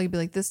once in a while you'd be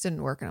like, this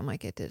didn't work. And I'm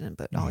like, it didn't,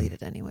 but I'll eat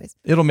it anyways.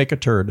 it'll make a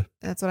turd.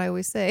 That's what I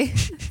always say.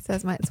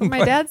 That's what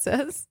my dad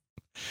says.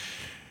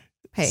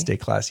 Hey, Stay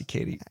classy,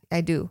 Katie.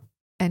 I do.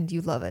 And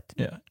you love it.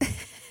 Yeah.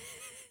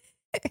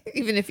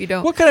 Even if you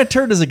don't. What kind of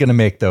turd is it going to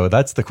make, though?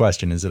 That's the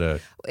question. Is it a...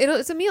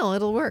 It's a meal.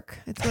 It'll work.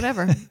 It's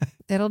whatever.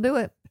 It'll do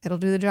it. It'll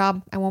do the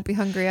job. I won't be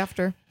hungry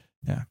after.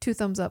 Yeah. 2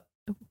 thumbs up.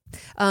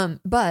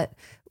 But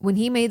when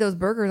he made those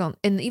burgers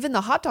and even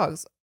the hot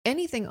dogs,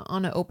 anything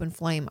on an open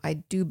flame, I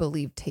do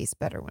believe tastes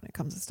better when it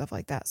comes to stuff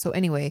like that. So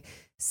anyway,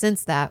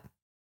 since that,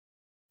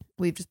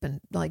 we've just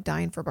been like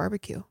dying for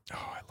barbecue.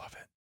 Oh, I love it.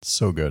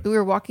 So good. We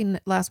were walking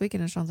last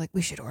weekend and Sean's like,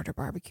 we should order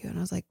barbecue. And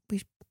I was like,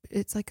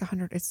 it's like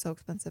 $100. It's so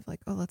expensive. Like,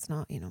 oh, let's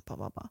not, blah,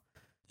 blah, blah.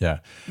 Yeah.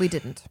 We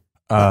didn't.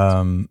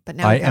 But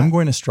now I am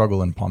going to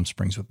struggle in Palm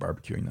Springs with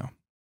barbecuing, though.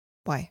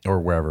 Why? Or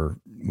wherever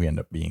we end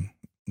up being.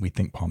 We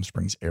think Palm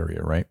Springs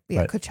area, right?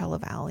 Yeah, but Coachella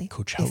Valley.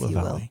 Coachella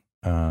Valley.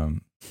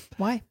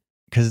 Why?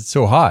 Because it's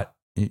so hot.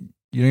 You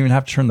don't even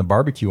have to turn the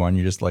barbecue on.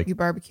 You just like You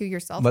barbecue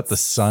yourself. let the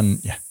sun.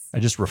 Yeah, I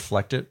just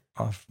reflect it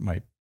off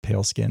my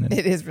pale skin. And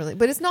It is really,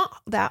 but it's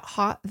not that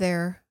hot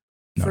there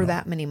No, for no.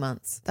 that many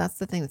months. That's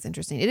the thing that's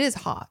interesting. It is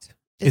hot.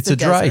 It's the a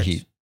dry desert.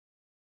 heat.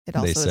 It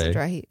also they is say. a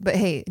dry heat. But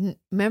hey,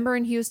 remember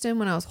in Houston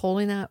when I was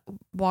holding that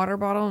water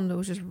bottle and it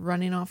was just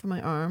running off of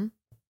my arm?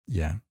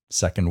 Yeah,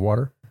 second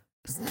water.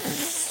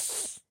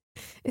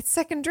 It's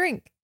second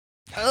drink.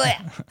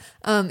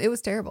 It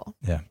was terrible.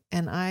 Yeah,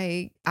 And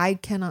I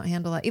cannot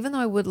handle that. Even though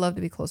I would love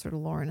to be closer to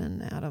Lauren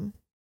and Adam.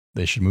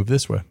 they should move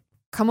this way.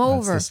 Come That's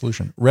over. the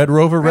solution. Red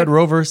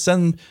Rover,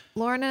 send.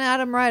 Lauren and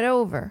Adam right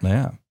over.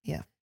 Yeah,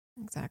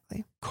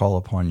 Exactly. call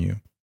upon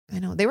you. I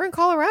know. They were in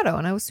Colorado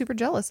and I was super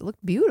jealous. It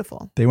looked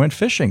beautiful. They went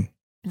fishing.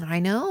 I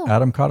know.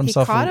 Adam caught He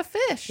himself. caught a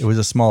fish. It was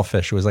a small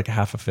fish. It was like a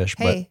half a fish,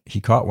 Hey. but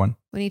he caught one.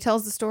 When he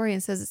tells the story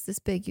and says it's this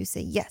big, you say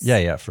yes.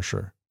 Yeah, for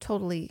sure.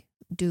 Totally,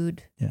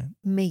 dude. Yeah.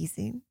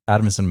 Amazing.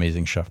 Adam is an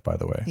amazing chef, by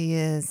the way. He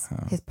is.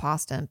 Oh. His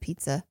pasta and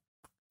pizza,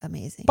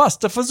 amazing.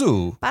 Pasta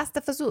fazool.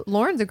 Pasta fazool.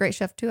 Lauren's a great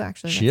chef too,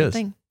 actually. She That's is. the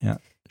thing. Yeah.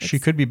 She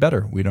It's- could be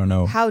better. We don't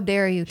know. How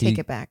dare you take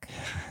He- it back?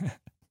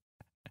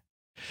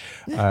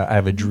 I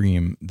have a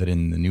dream that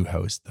in the new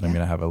house that I'm Yeah.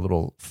 going to have a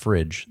little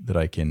fridge that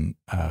I can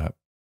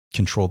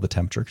control the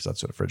temperature, because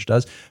that's what a fridge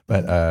does,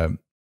 but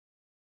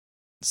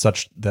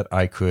such that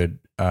I could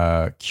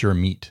cure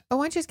meat. Oh,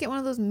 why don't you just get one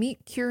of those meat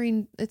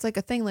curing? It's like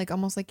a thing, like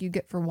almost like you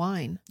get for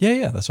wine.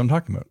 Yeah, that's what I'm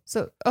talking about.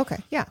 So, okay.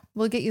 Yeah.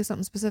 We'll get you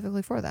something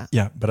specifically for that.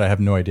 Yeah, but I have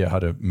no idea how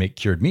to make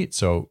cured meat.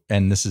 So,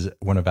 and this is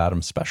one of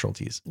Adam's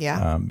specialties.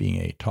 Yeah. Being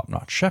a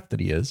top-notch chef that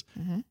he is.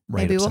 Mhm.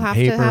 Write Maybe up we'll some have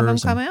to have him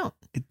papers come and- out.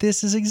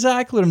 This is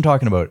exactly what I'm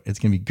talking about. It's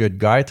going to be good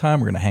guy time.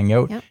 We're going to hang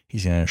out. Yep.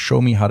 He's going to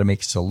show me how to make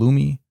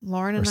salumi.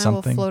 Lauren or and I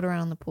something. will float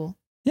around in the pool.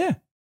 Yeah.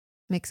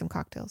 Make some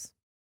cocktails.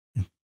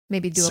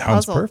 Maybe do a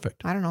Sounds puzzle.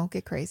 perfect. I don't know.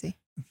 Get crazy.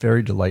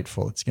 Very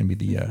delightful. It's going to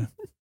be the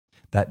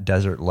that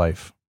desert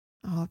life,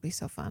 Oh, it'd be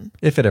so fun.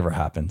 if it ever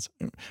happens.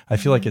 I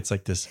feel like it's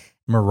like this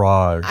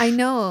mirage. I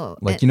know.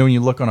 Like, when you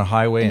look on a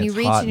highway and, and you it's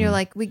reach hot and you're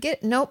like, we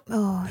get nope.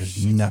 Oh, there's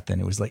shit. nothing.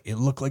 It was like, it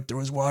looked like there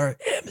was water.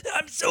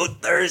 I'm so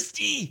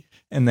thirsty.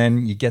 And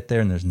then you get there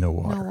and there's no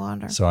water. No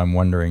water. So I'm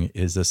wondering,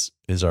 is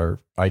our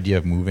idea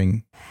of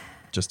moving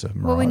just a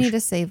mirage? Well, we need to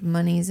save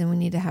monies and we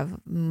need to have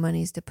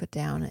monies to put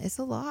down. It's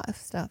a lot of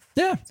stuff.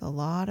 Yeah. It's a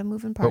lot of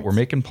moving parts. But we're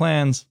making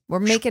plans.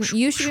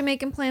 you should be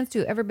making plans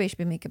too. Everybody should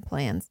be making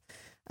plans.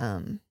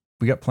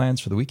 We got plans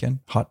for the weekend.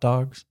 Hot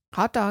dogs.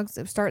 Hot dogs,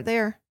 start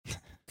there.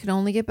 Could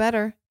only get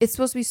better. It's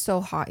supposed to be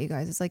so hot, you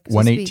guys. It's like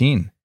supposed to be-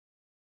 118.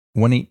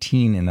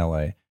 118 in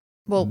LA.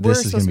 Well, This we're is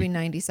supposed gonna to be- be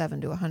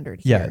 97 to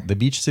 100 Yeah, here. the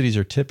beach cities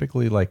are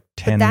typically like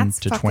But 10 that's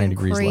to 20 fucking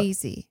degrees.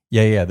 crazy.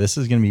 Yeah. This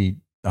is going to be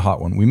a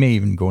hot one. We may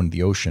even go into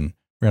the ocean.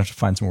 We're going to have to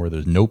find somewhere where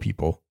there's no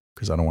people,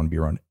 because I don't want to be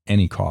around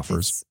any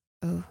coffers.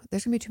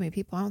 There's gonna be too many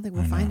people. I don't think I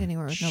we'll find know.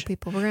 anywhere with no Shit.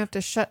 people. We're gonna have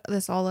to shut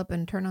this all up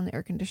and turn on the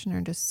air conditioner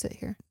and just sit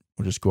here.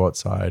 We'll just go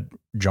outside,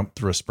 jump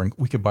through a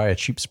sprinkler. We could buy a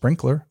cheap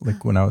sprinkler.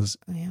 Like when I was,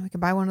 Yeah, we could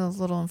buy one of those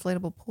little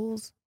inflatable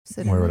pools.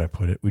 Sit where in would it. I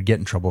put it? We'd get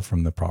in trouble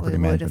from the property We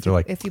would management. if They're you,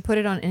 like, if you put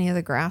it on any of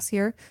the grass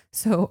here.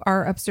 So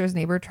our upstairs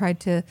neighbor tried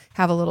to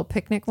have a little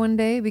picnic one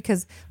day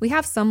because we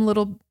have some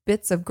little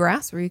bits of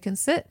grass where you can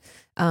sit,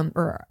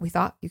 or we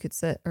thought you could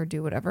sit or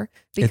do whatever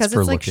because for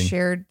it's like looking.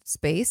 shared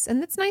space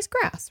and it's nice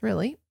grass,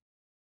 really.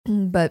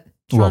 But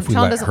well, if we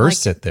Sean let doesn't her like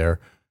sit there,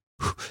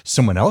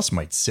 someone else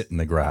might sit in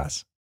the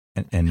grass.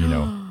 And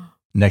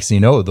next thing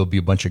you know, there'll be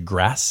a bunch of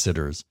grass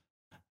sitters.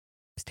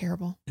 it's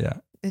terrible. Yeah.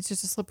 It's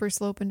just a slippery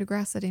slope into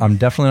grass sitting. I'm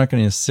definitely not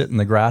going to sit in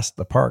the grass at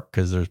the park,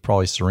 because there's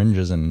probably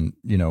syringes and,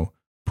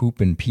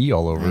 poop and pee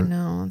all over. I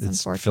know. It's It's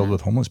unfortunate. filled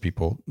with homeless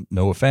people.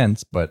 No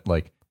offense, but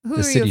like, Who the are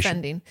you city should-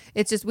 offending?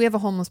 It's just we have a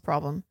homeless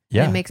problem.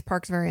 Yeah. And it makes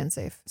parks very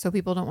unsafe. So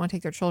people don't want to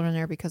take their children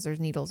there because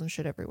there's needles and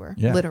shit everywhere.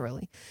 Yeah.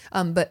 Literally.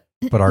 But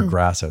but our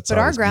grass outside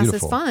but our is grass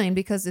beautiful. is fine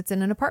because it's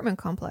in an apartment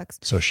complex.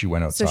 So she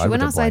went outside she went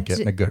with outside a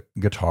blanket and a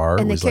guitar.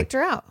 And It they was kicked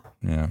her out.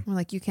 yeah. We're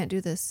like, you can't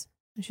do this.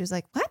 And she was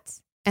like, what?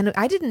 And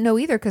I didn't know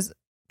either because,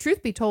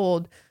 truth be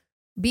told,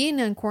 being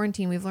in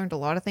quarantine, we've learned a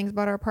lot of things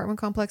about our apartment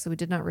complex that we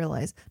did not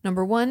realize.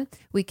 Number one,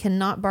 we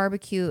cannot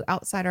barbecue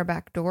outside our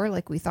back door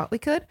like we thought we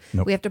could.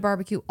 Nope. We have to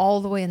barbecue all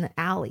the way in the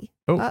alley.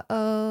 Oh.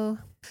 Uh-oh.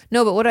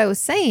 No, but what I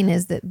was saying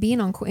is that being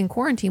in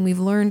quarantine, we've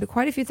learned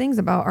quite a few things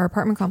about our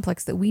apartment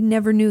complex that we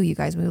never knew, you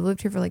guys. We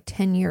lived here for like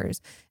 10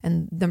 years.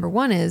 And number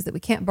one is that we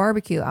can't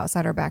barbecue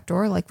outside our back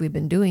door like we've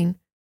been doing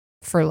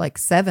for like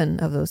 7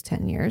 of those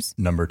 10 years.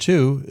 Number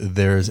 2,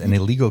 there's an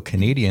illegal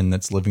Canadian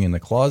that's living in the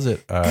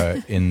closet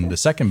in the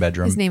second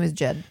bedroom. His name is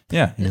Jed.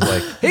 Yeah. He's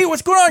like, hey,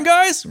 what's going on,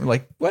 guys? We're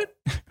like, what?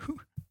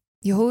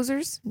 You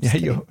hosers? Yeah,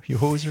 you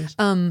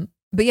hosers.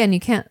 But yeah, and you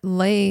can't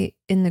lay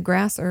in the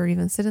grass or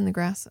even sit in the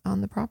grass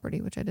on the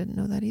property, which I didn't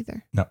know that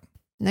either. No.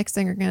 Next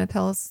thing they're going to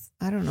tell us,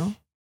 I don't know.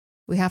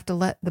 We have to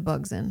let the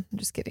bugs in. I'm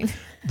just kidding.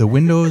 The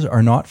windows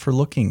are not for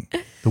looking.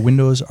 The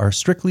windows are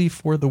strictly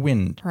for the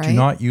wind. Right. Do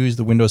not use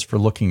the windows for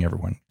looking,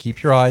 everyone.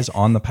 Keep your eyes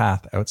on the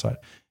path outside.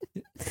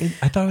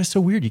 I thought it was so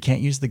weird. You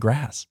can't use the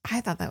grass. I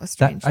thought that was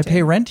strange. I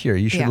pay rent here.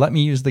 You should Yeah. let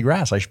me use the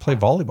grass. I should play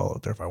volleyball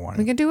out there if I We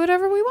wanted. can do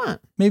whatever we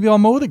want. Maybe I'll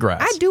mow the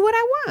grass. I do what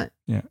I want.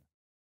 Yeah.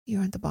 You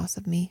aren't the boss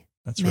of me.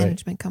 That's right.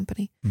 Management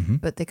company. hmm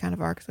But they kind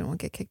of are because we won't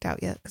get kicked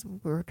out yet because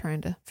we were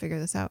trying to figure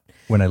this out.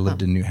 When I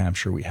lived in New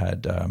Hampshire, we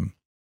had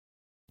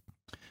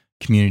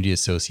community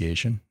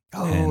association.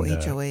 Oh, And,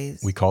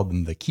 HOAs. We called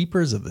them the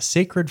keepers of the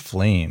sacred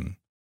flame.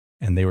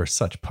 And they were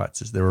such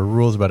putzes. There were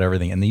rules about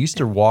everything. And they used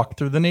to walk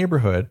through the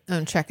neighborhood.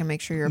 And check and make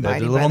sure you're They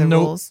had abiding their by the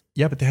little rules.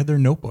 Yeah, but they had their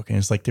notebook. And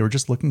it's like they were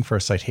just looking for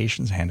a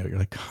citations handout. You're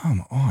like,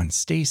 come on,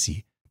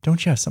 Stacy.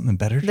 Don't you have something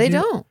better to They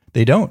do? don't.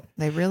 They don't.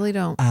 They really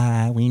don't.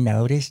 We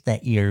noticed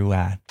that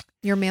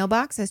Your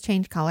mailbox has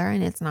changed color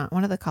and it's not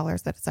one of the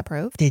colors that it's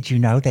approved. Did you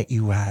know that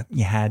you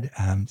had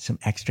some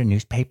extra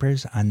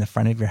newspapers on the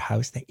front of your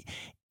house? That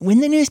when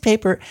the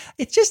newspaper,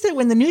 it's just that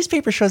when the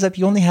newspaper shows up,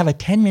 you only have a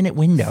 10-minute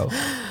window.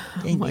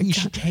 And my you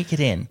God. should take it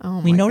in.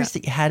 Oh We my noticed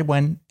God. that you had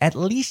one at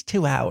least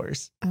 2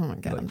 hours. Oh my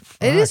God. Like,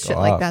 It is fuck shit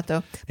like off. that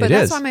though. But It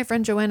that's is. why my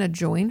friend Joanna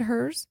joined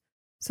hers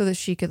so that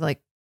she could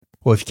like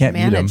Well, if you can't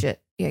beat them, manage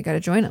it. Yeah, got to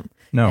join them.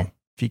 no.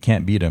 If you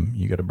can't beat them,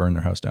 you got to burn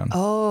their house down.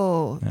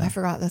 Oh, Yeah. I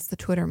forgot. That's the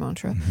Twitter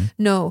mantra. Mhm.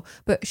 No,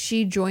 but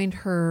she joined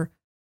her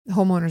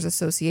homeowners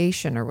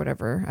association or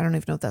whatever. I don't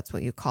even know if that's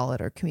what you call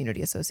it or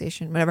community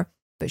association, whatever.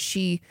 But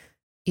she,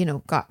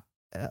 got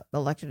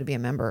elected to be a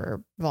member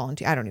or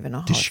volunteer. I don't even know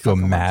how. Did she go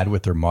mad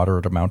with their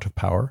moderate amount of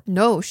power?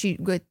 No, she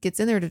gets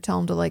in there to tell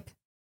them to like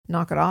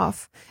knock it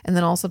off, and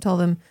then also tell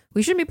them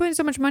we shouldn't be putting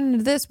so much money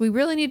into this. We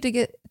really need to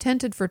get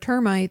tented for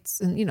termites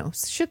and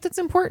shit that's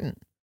important.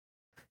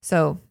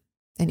 So,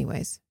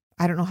 anyways,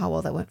 I don't know how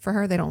well that went for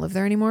her. They don't live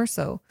there anymore,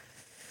 so.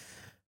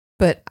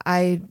 But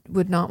I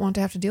would not want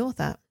to have to deal with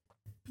that.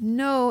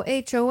 No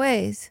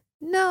HOAs.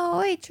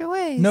 No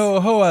HOAs. No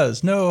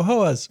HOAs. No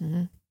HOAs.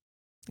 Mhm.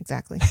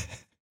 Exactly.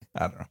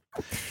 I don't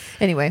know.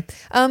 Anyway,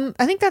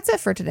 I think that's it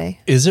for today,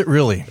 Is it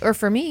really? or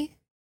for me.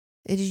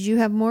 Did you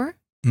have more?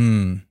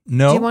 No.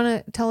 Do you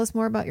want to tell us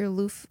more about your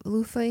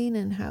loofahing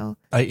and how?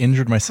 I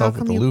injured myself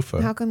with the you,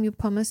 loofah. How come you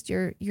pummiced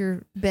your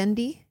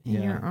bendy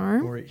in your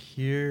arm? Right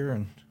here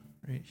and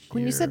right here.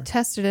 When you said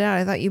tested it out,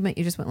 I thought you meant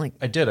you just went like.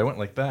 I did. I went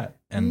like that.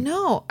 And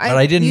No, but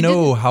I didn't you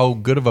know how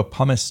good of a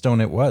pumice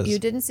stone it was. You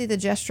didn't see the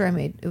gesture I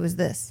made. It was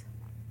this,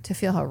 to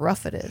feel how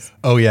rough it is.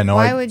 Oh yeah, no.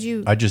 Why would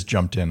you? I just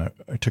jumped in.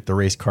 I took the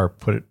race car,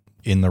 put it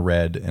in the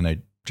red, and I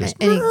just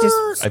and he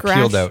just I scratched.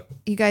 peeled out.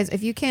 You guys,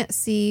 if you can't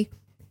see,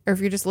 or if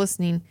you're just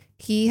listening,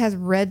 he has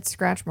red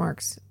scratch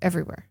marks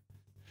everywhere.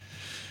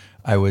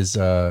 I was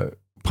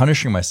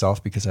punishing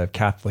myself because I have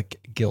Catholic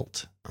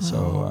guilt.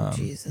 So Oh,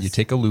 Jesus. you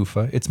take a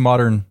loofah. It's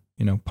modern,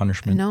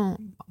 punishment. No,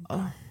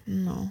 oh,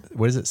 no.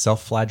 What is it?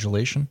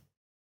 Self-flagellation,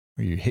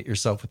 where you hit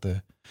yourself with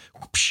the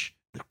whoopsh,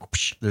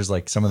 whoopsh. There's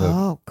like some of the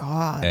Oh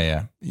God.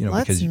 yeah.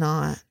 Let's because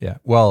not. yeah.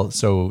 Well,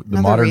 so the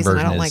Another modern reason I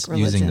version don't is like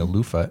using the religion.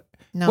 loofah.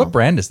 No. What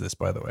brand is this,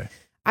 by the way?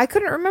 I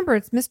couldn't remember.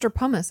 It's Mr.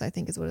 Pumice, I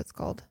think is what it's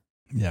called.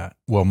 Yeah.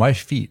 Well, my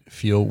feet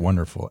feel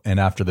wonderful. And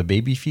after the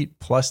baby feet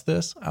plus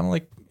this, I'm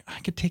like, I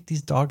could take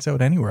these dogs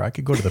out anywhere. I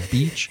could go to the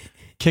beach,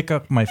 kick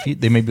up my feet.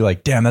 They may be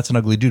like, damn, that's an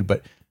ugly dude.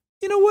 But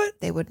you know what?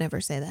 They would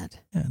never say that.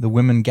 Yeah, the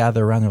women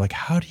gather around. They're like,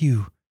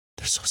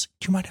 they're so,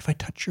 do you mind if I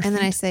touch your And feet?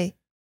 then I say,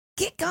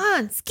 get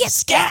gone, skit,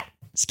 Scat!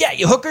 Scat,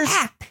 you hookers!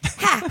 ha,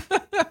 ha.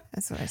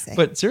 That's what I say.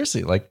 But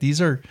seriously, like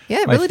these are, Yeah,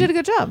 it my really did a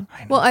feet- good job.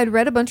 I know. Well, I'd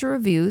read a bunch of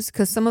reviews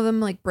because some of them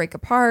like break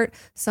apart,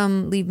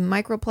 some leave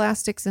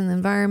microplastics in the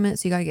environment,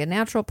 so you got to get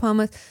natural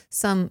pumice.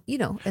 Some,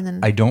 and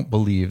then I don't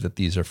believe that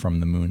these are from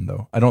the moon,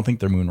 though. I don't think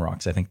they're moon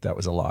rocks. I think that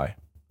was a lie.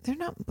 they're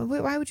not. But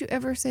why would you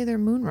ever say they're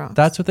moon rocks?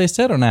 That's what they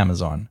said on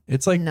Amazon.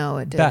 It's like no,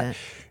 it that. didn't.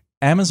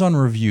 Amazon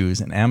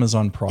reviews and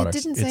Amazon It products.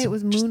 didn't say it's it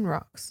was just- moon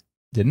rocks.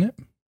 Didn't it?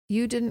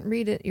 You didn't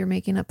read it. You're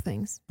making up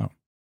things. Oh.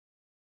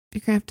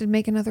 You're gonna have to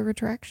make another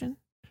retraction.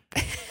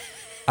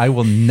 I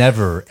will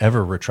never,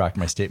 ever retract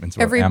my statements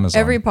about Amazon.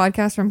 Every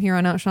podcast from here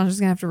on out, Sean's just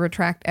gonna have to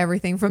retract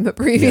everything from the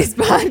previous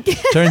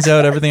podcast. Turns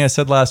out everything I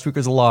said last week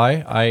was a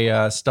lie.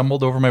 I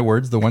stumbled over my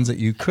words, the ones that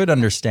you could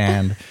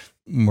understand,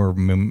 were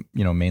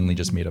mainly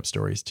just made up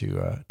stories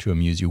to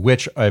amuse you,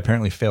 which I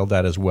apparently failed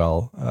at as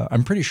well.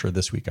 I'm pretty sure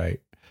this week I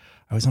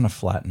was on a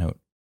flat note.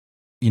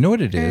 You know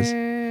what it is?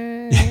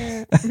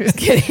 I'm just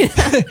kidding.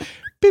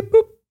 Beep,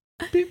 boop,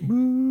 beep,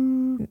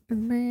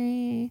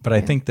 boop. But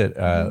I think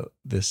that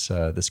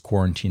this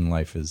quarantine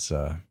life is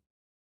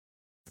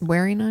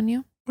Wearing on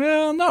you?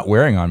 well, not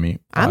wearing on me.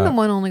 I'm the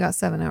one who only got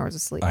 7 hours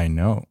of sleep. I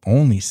know,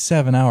 only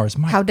 7 hours.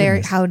 My How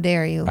goodness.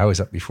 dare you? I was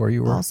up before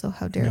you were. Also,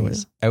 how dare I you?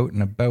 was out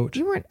and about.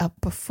 You weren't up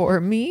before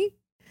me.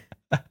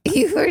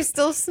 You were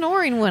still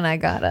snoring when I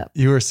got up.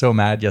 You were so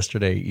mad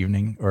yesterday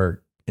evening,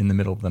 or in the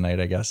middle of the night,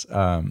 I guess.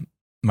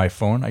 My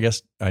phone, I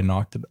guess I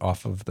knocked it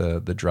off of the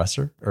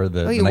dresser or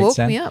the You woke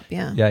nightstand. me up,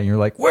 yeah. Yeah, and you're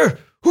like, where?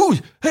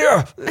 Who's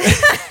here?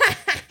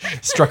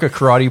 Struck a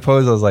karate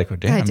pose. I was like, oh,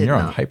 damn, did you're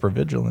on not.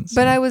 hypervigilance.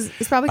 But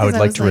it's probably I because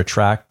would like to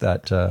retract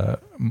that.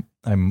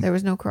 there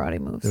was no karate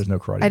moves. There's no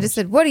karate. I just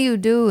said, what are you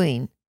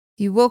doing?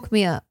 You woke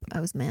me up. I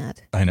was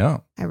mad. I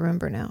know. I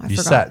remember now. I You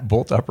forgot. sat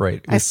bolt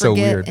upright. It was I so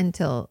forget weird.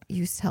 until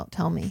you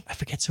tell me. I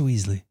forget so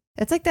easily.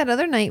 It's like that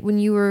other night when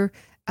you were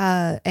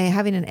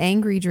having an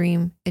angry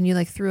dream and you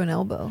like threw an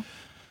elbow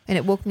and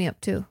it woke me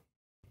up too.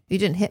 You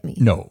didn't hit me.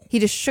 No. He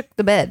just shook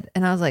the bed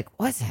and I was like,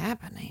 what's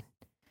happening?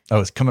 I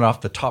was coming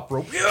off the top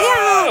rope.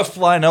 Yeah!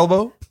 Flying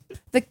elbow.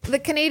 The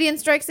Canadian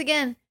strikes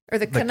again. Or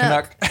the The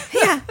Canuck. Canuck.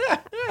 Yeah.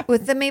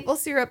 With the maple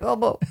syrup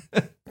elbow.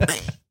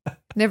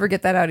 Never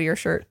get that out of your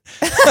shirt.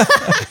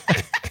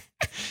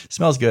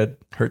 Smells good.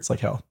 Hurts like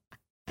hell.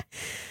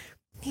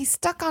 He's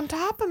stuck on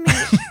top of me.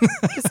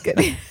 Just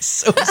kidding.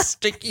 So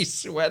sticky,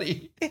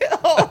 sweaty.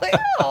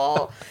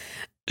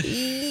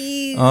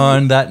 Ew.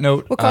 On that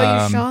note, We'll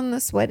call you Sean the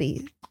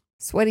Sweaty.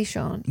 Sweaty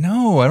Sean.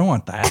 No, I don't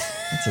want that.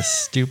 That's a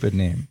stupid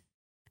name.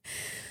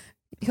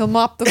 He'll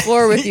mop the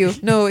floor with you.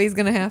 No, he's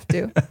gonna have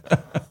to.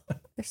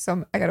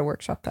 I got to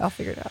workshop that. I'll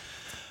figure it out.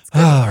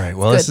 All right.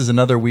 Well, It's this is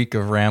another week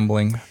of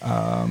rambling.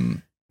 I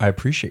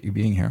appreciate you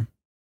being here.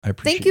 I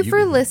appreciate Thank you for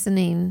being here.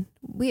 listening.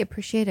 We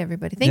appreciate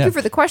everybody. Thank Yeah. you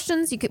for the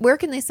questions. Where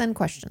can they send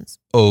questions?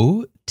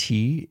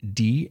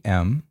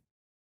 OTDM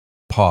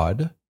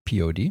pod,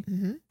 P-O-D,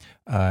 Mm-hmm.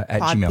 at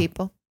Pod gmail.com.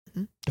 people.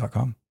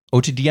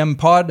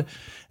 OTDMpod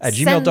at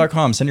Send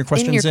gmail.com. Send your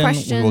questions in. We will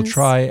questions.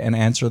 try and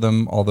answer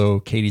them, although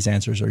Katie's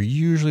answers are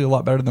usually a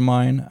lot better than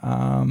mine.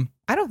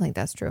 I don't think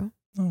that's true.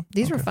 Oh,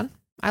 These were okay. fun.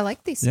 I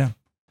like these. Yeah.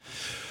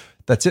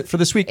 That's it for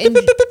this week.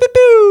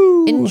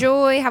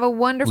 Enjoy. Have a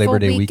wonderful Labor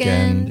Day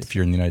weekend. weekend. If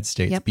you're in the United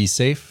States, Yep. be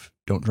safe.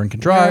 Don't drink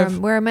and drive.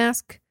 Wear a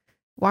mask.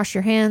 Wash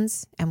your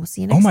hands. And we'll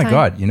see you next Oh time. my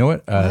God! You know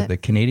what? What? The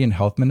Canadian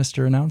Health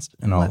Minister announced,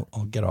 and What?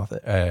 I'll get off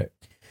it.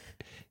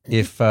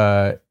 If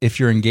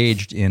you're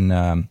engaged in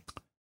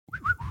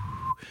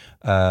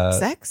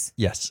Sex?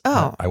 yes.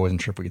 Oh. I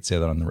wasn't sure if we could say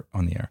that on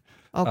the air.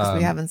 Oh, because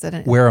we haven't said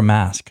it. Wear a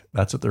mask.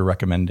 That's what they're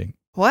recommending.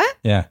 What?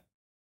 Yeah.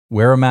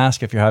 Wear a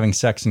mask if you're having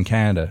sex in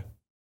Canada.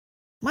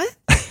 What?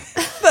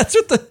 That's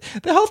what the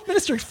health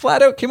minister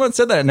flat out came out and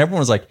said that, and everyone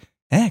was like,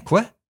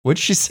 what? What'd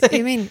she say?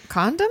 You mean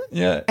condom?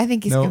 Yeah. I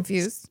think he's No,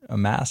 confused. a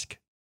mask.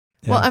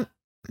 Yeah.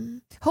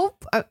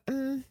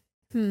 Well,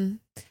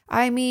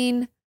 I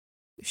mean,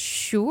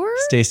 sure.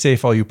 Stay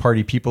safe, all you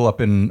party people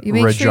up in You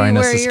make sure you Regina,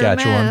 wear your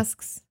Saskatchewan.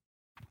 masks.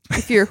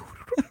 If you're,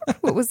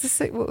 what was this?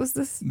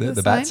 The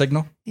sign? bat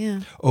signal. Yeah.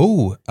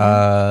 Oh,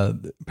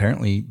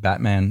 apparently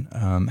Batman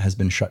has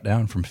been shut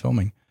down from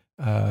filming.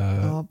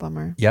 Oh,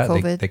 bummer. Yeah,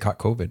 COVID. they caught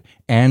COVID,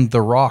 and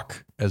The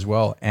Rock as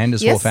well, and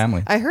his whole Yes,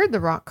 family. I heard The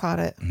Rock caught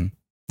it.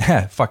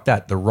 Fuck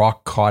that. The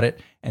Rock caught it,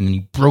 and then he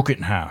broke it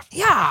in half.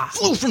 Yeah.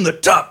 Flew from the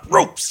top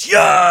ropes.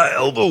 Yeah,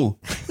 elbow.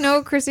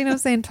 No, Christina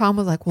was saying Tom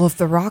was like, well, if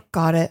The Rock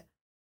got it,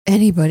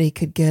 anybody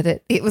could get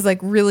it. It was like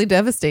really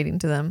devastating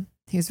to them.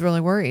 He was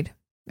really worried.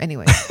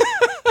 Anyway.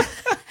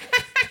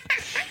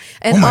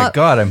 Oh my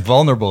God, I'm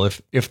vulnerable.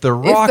 If The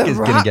Rock The is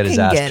going to Rock get his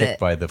can ass get kicked it,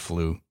 by the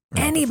flu. Or not the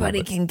flu, anybody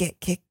but- can get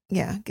kicked.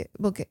 Yeah,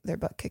 we'll get their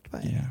butt kicked by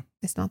it. Yeah.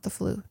 It's not the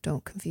flu.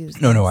 Don't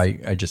confuse. No,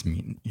 things. I just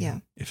mean, Yeah.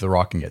 if The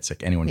Rock can get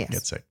sick, anyone Yes. can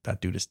get sick.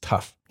 That dude is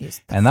tough. Yes.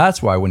 And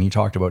that's why when he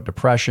talked about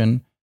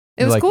depression,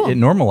 It was like, cool. it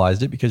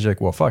normalized it because you're like,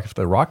 well, fuck, if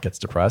The Rock gets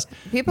depressed,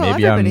 People,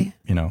 maybe everybody.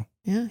 I'm,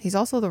 Yeah, he's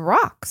also The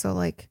Rock. So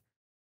like,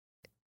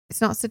 it's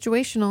not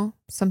situational.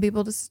 Some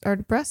people just are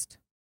depressed.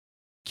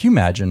 can you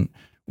imagine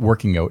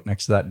working out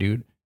next to that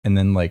dude? And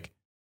then like,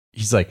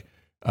 he's like,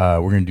 we're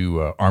going to do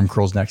arm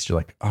curls next. You're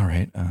like, all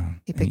right.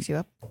 He picks you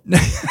up.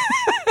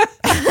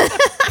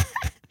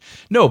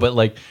 No, but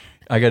like,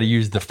 I got to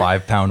use the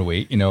 5 pound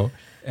weight,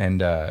 and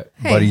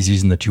Buddy's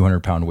using the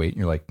 200-pound weight. And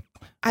you're like,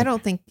 I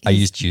don't think. I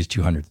used to use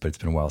 200, but it's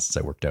been a while since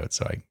I worked out.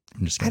 So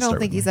I'm just I going to don't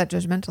think he's that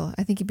jujudgmental.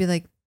 I think he'd be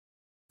like,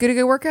 "Get a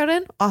good workout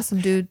in.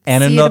 Awesome, dude.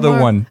 And See you another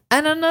tomorrow." one.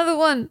 And another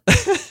one.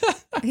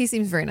 He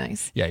seems very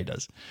nice. Yeah, he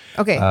does.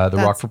 Okay. The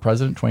that's- Rock for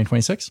President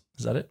 2026.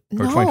 Is that it? Or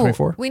No,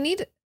 2024? we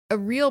need a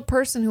real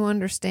person who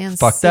understands.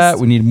 Fuck that.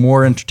 We need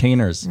more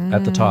entertainers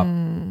at the top.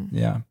 Mm,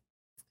 Yeah.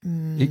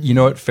 mm. You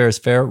know what? Fair is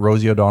fair.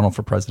 Rosie O'Donnell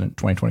for President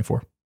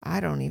 2024. I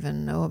don't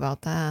even know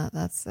about that.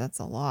 That's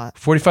a lot.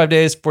 45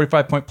 days,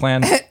 45-point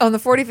plan. On the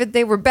 45th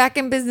day, we're back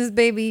in business,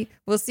 baby.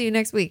 We'll see you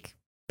next week.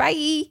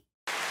 Bye.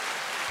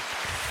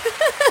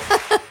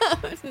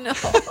 No.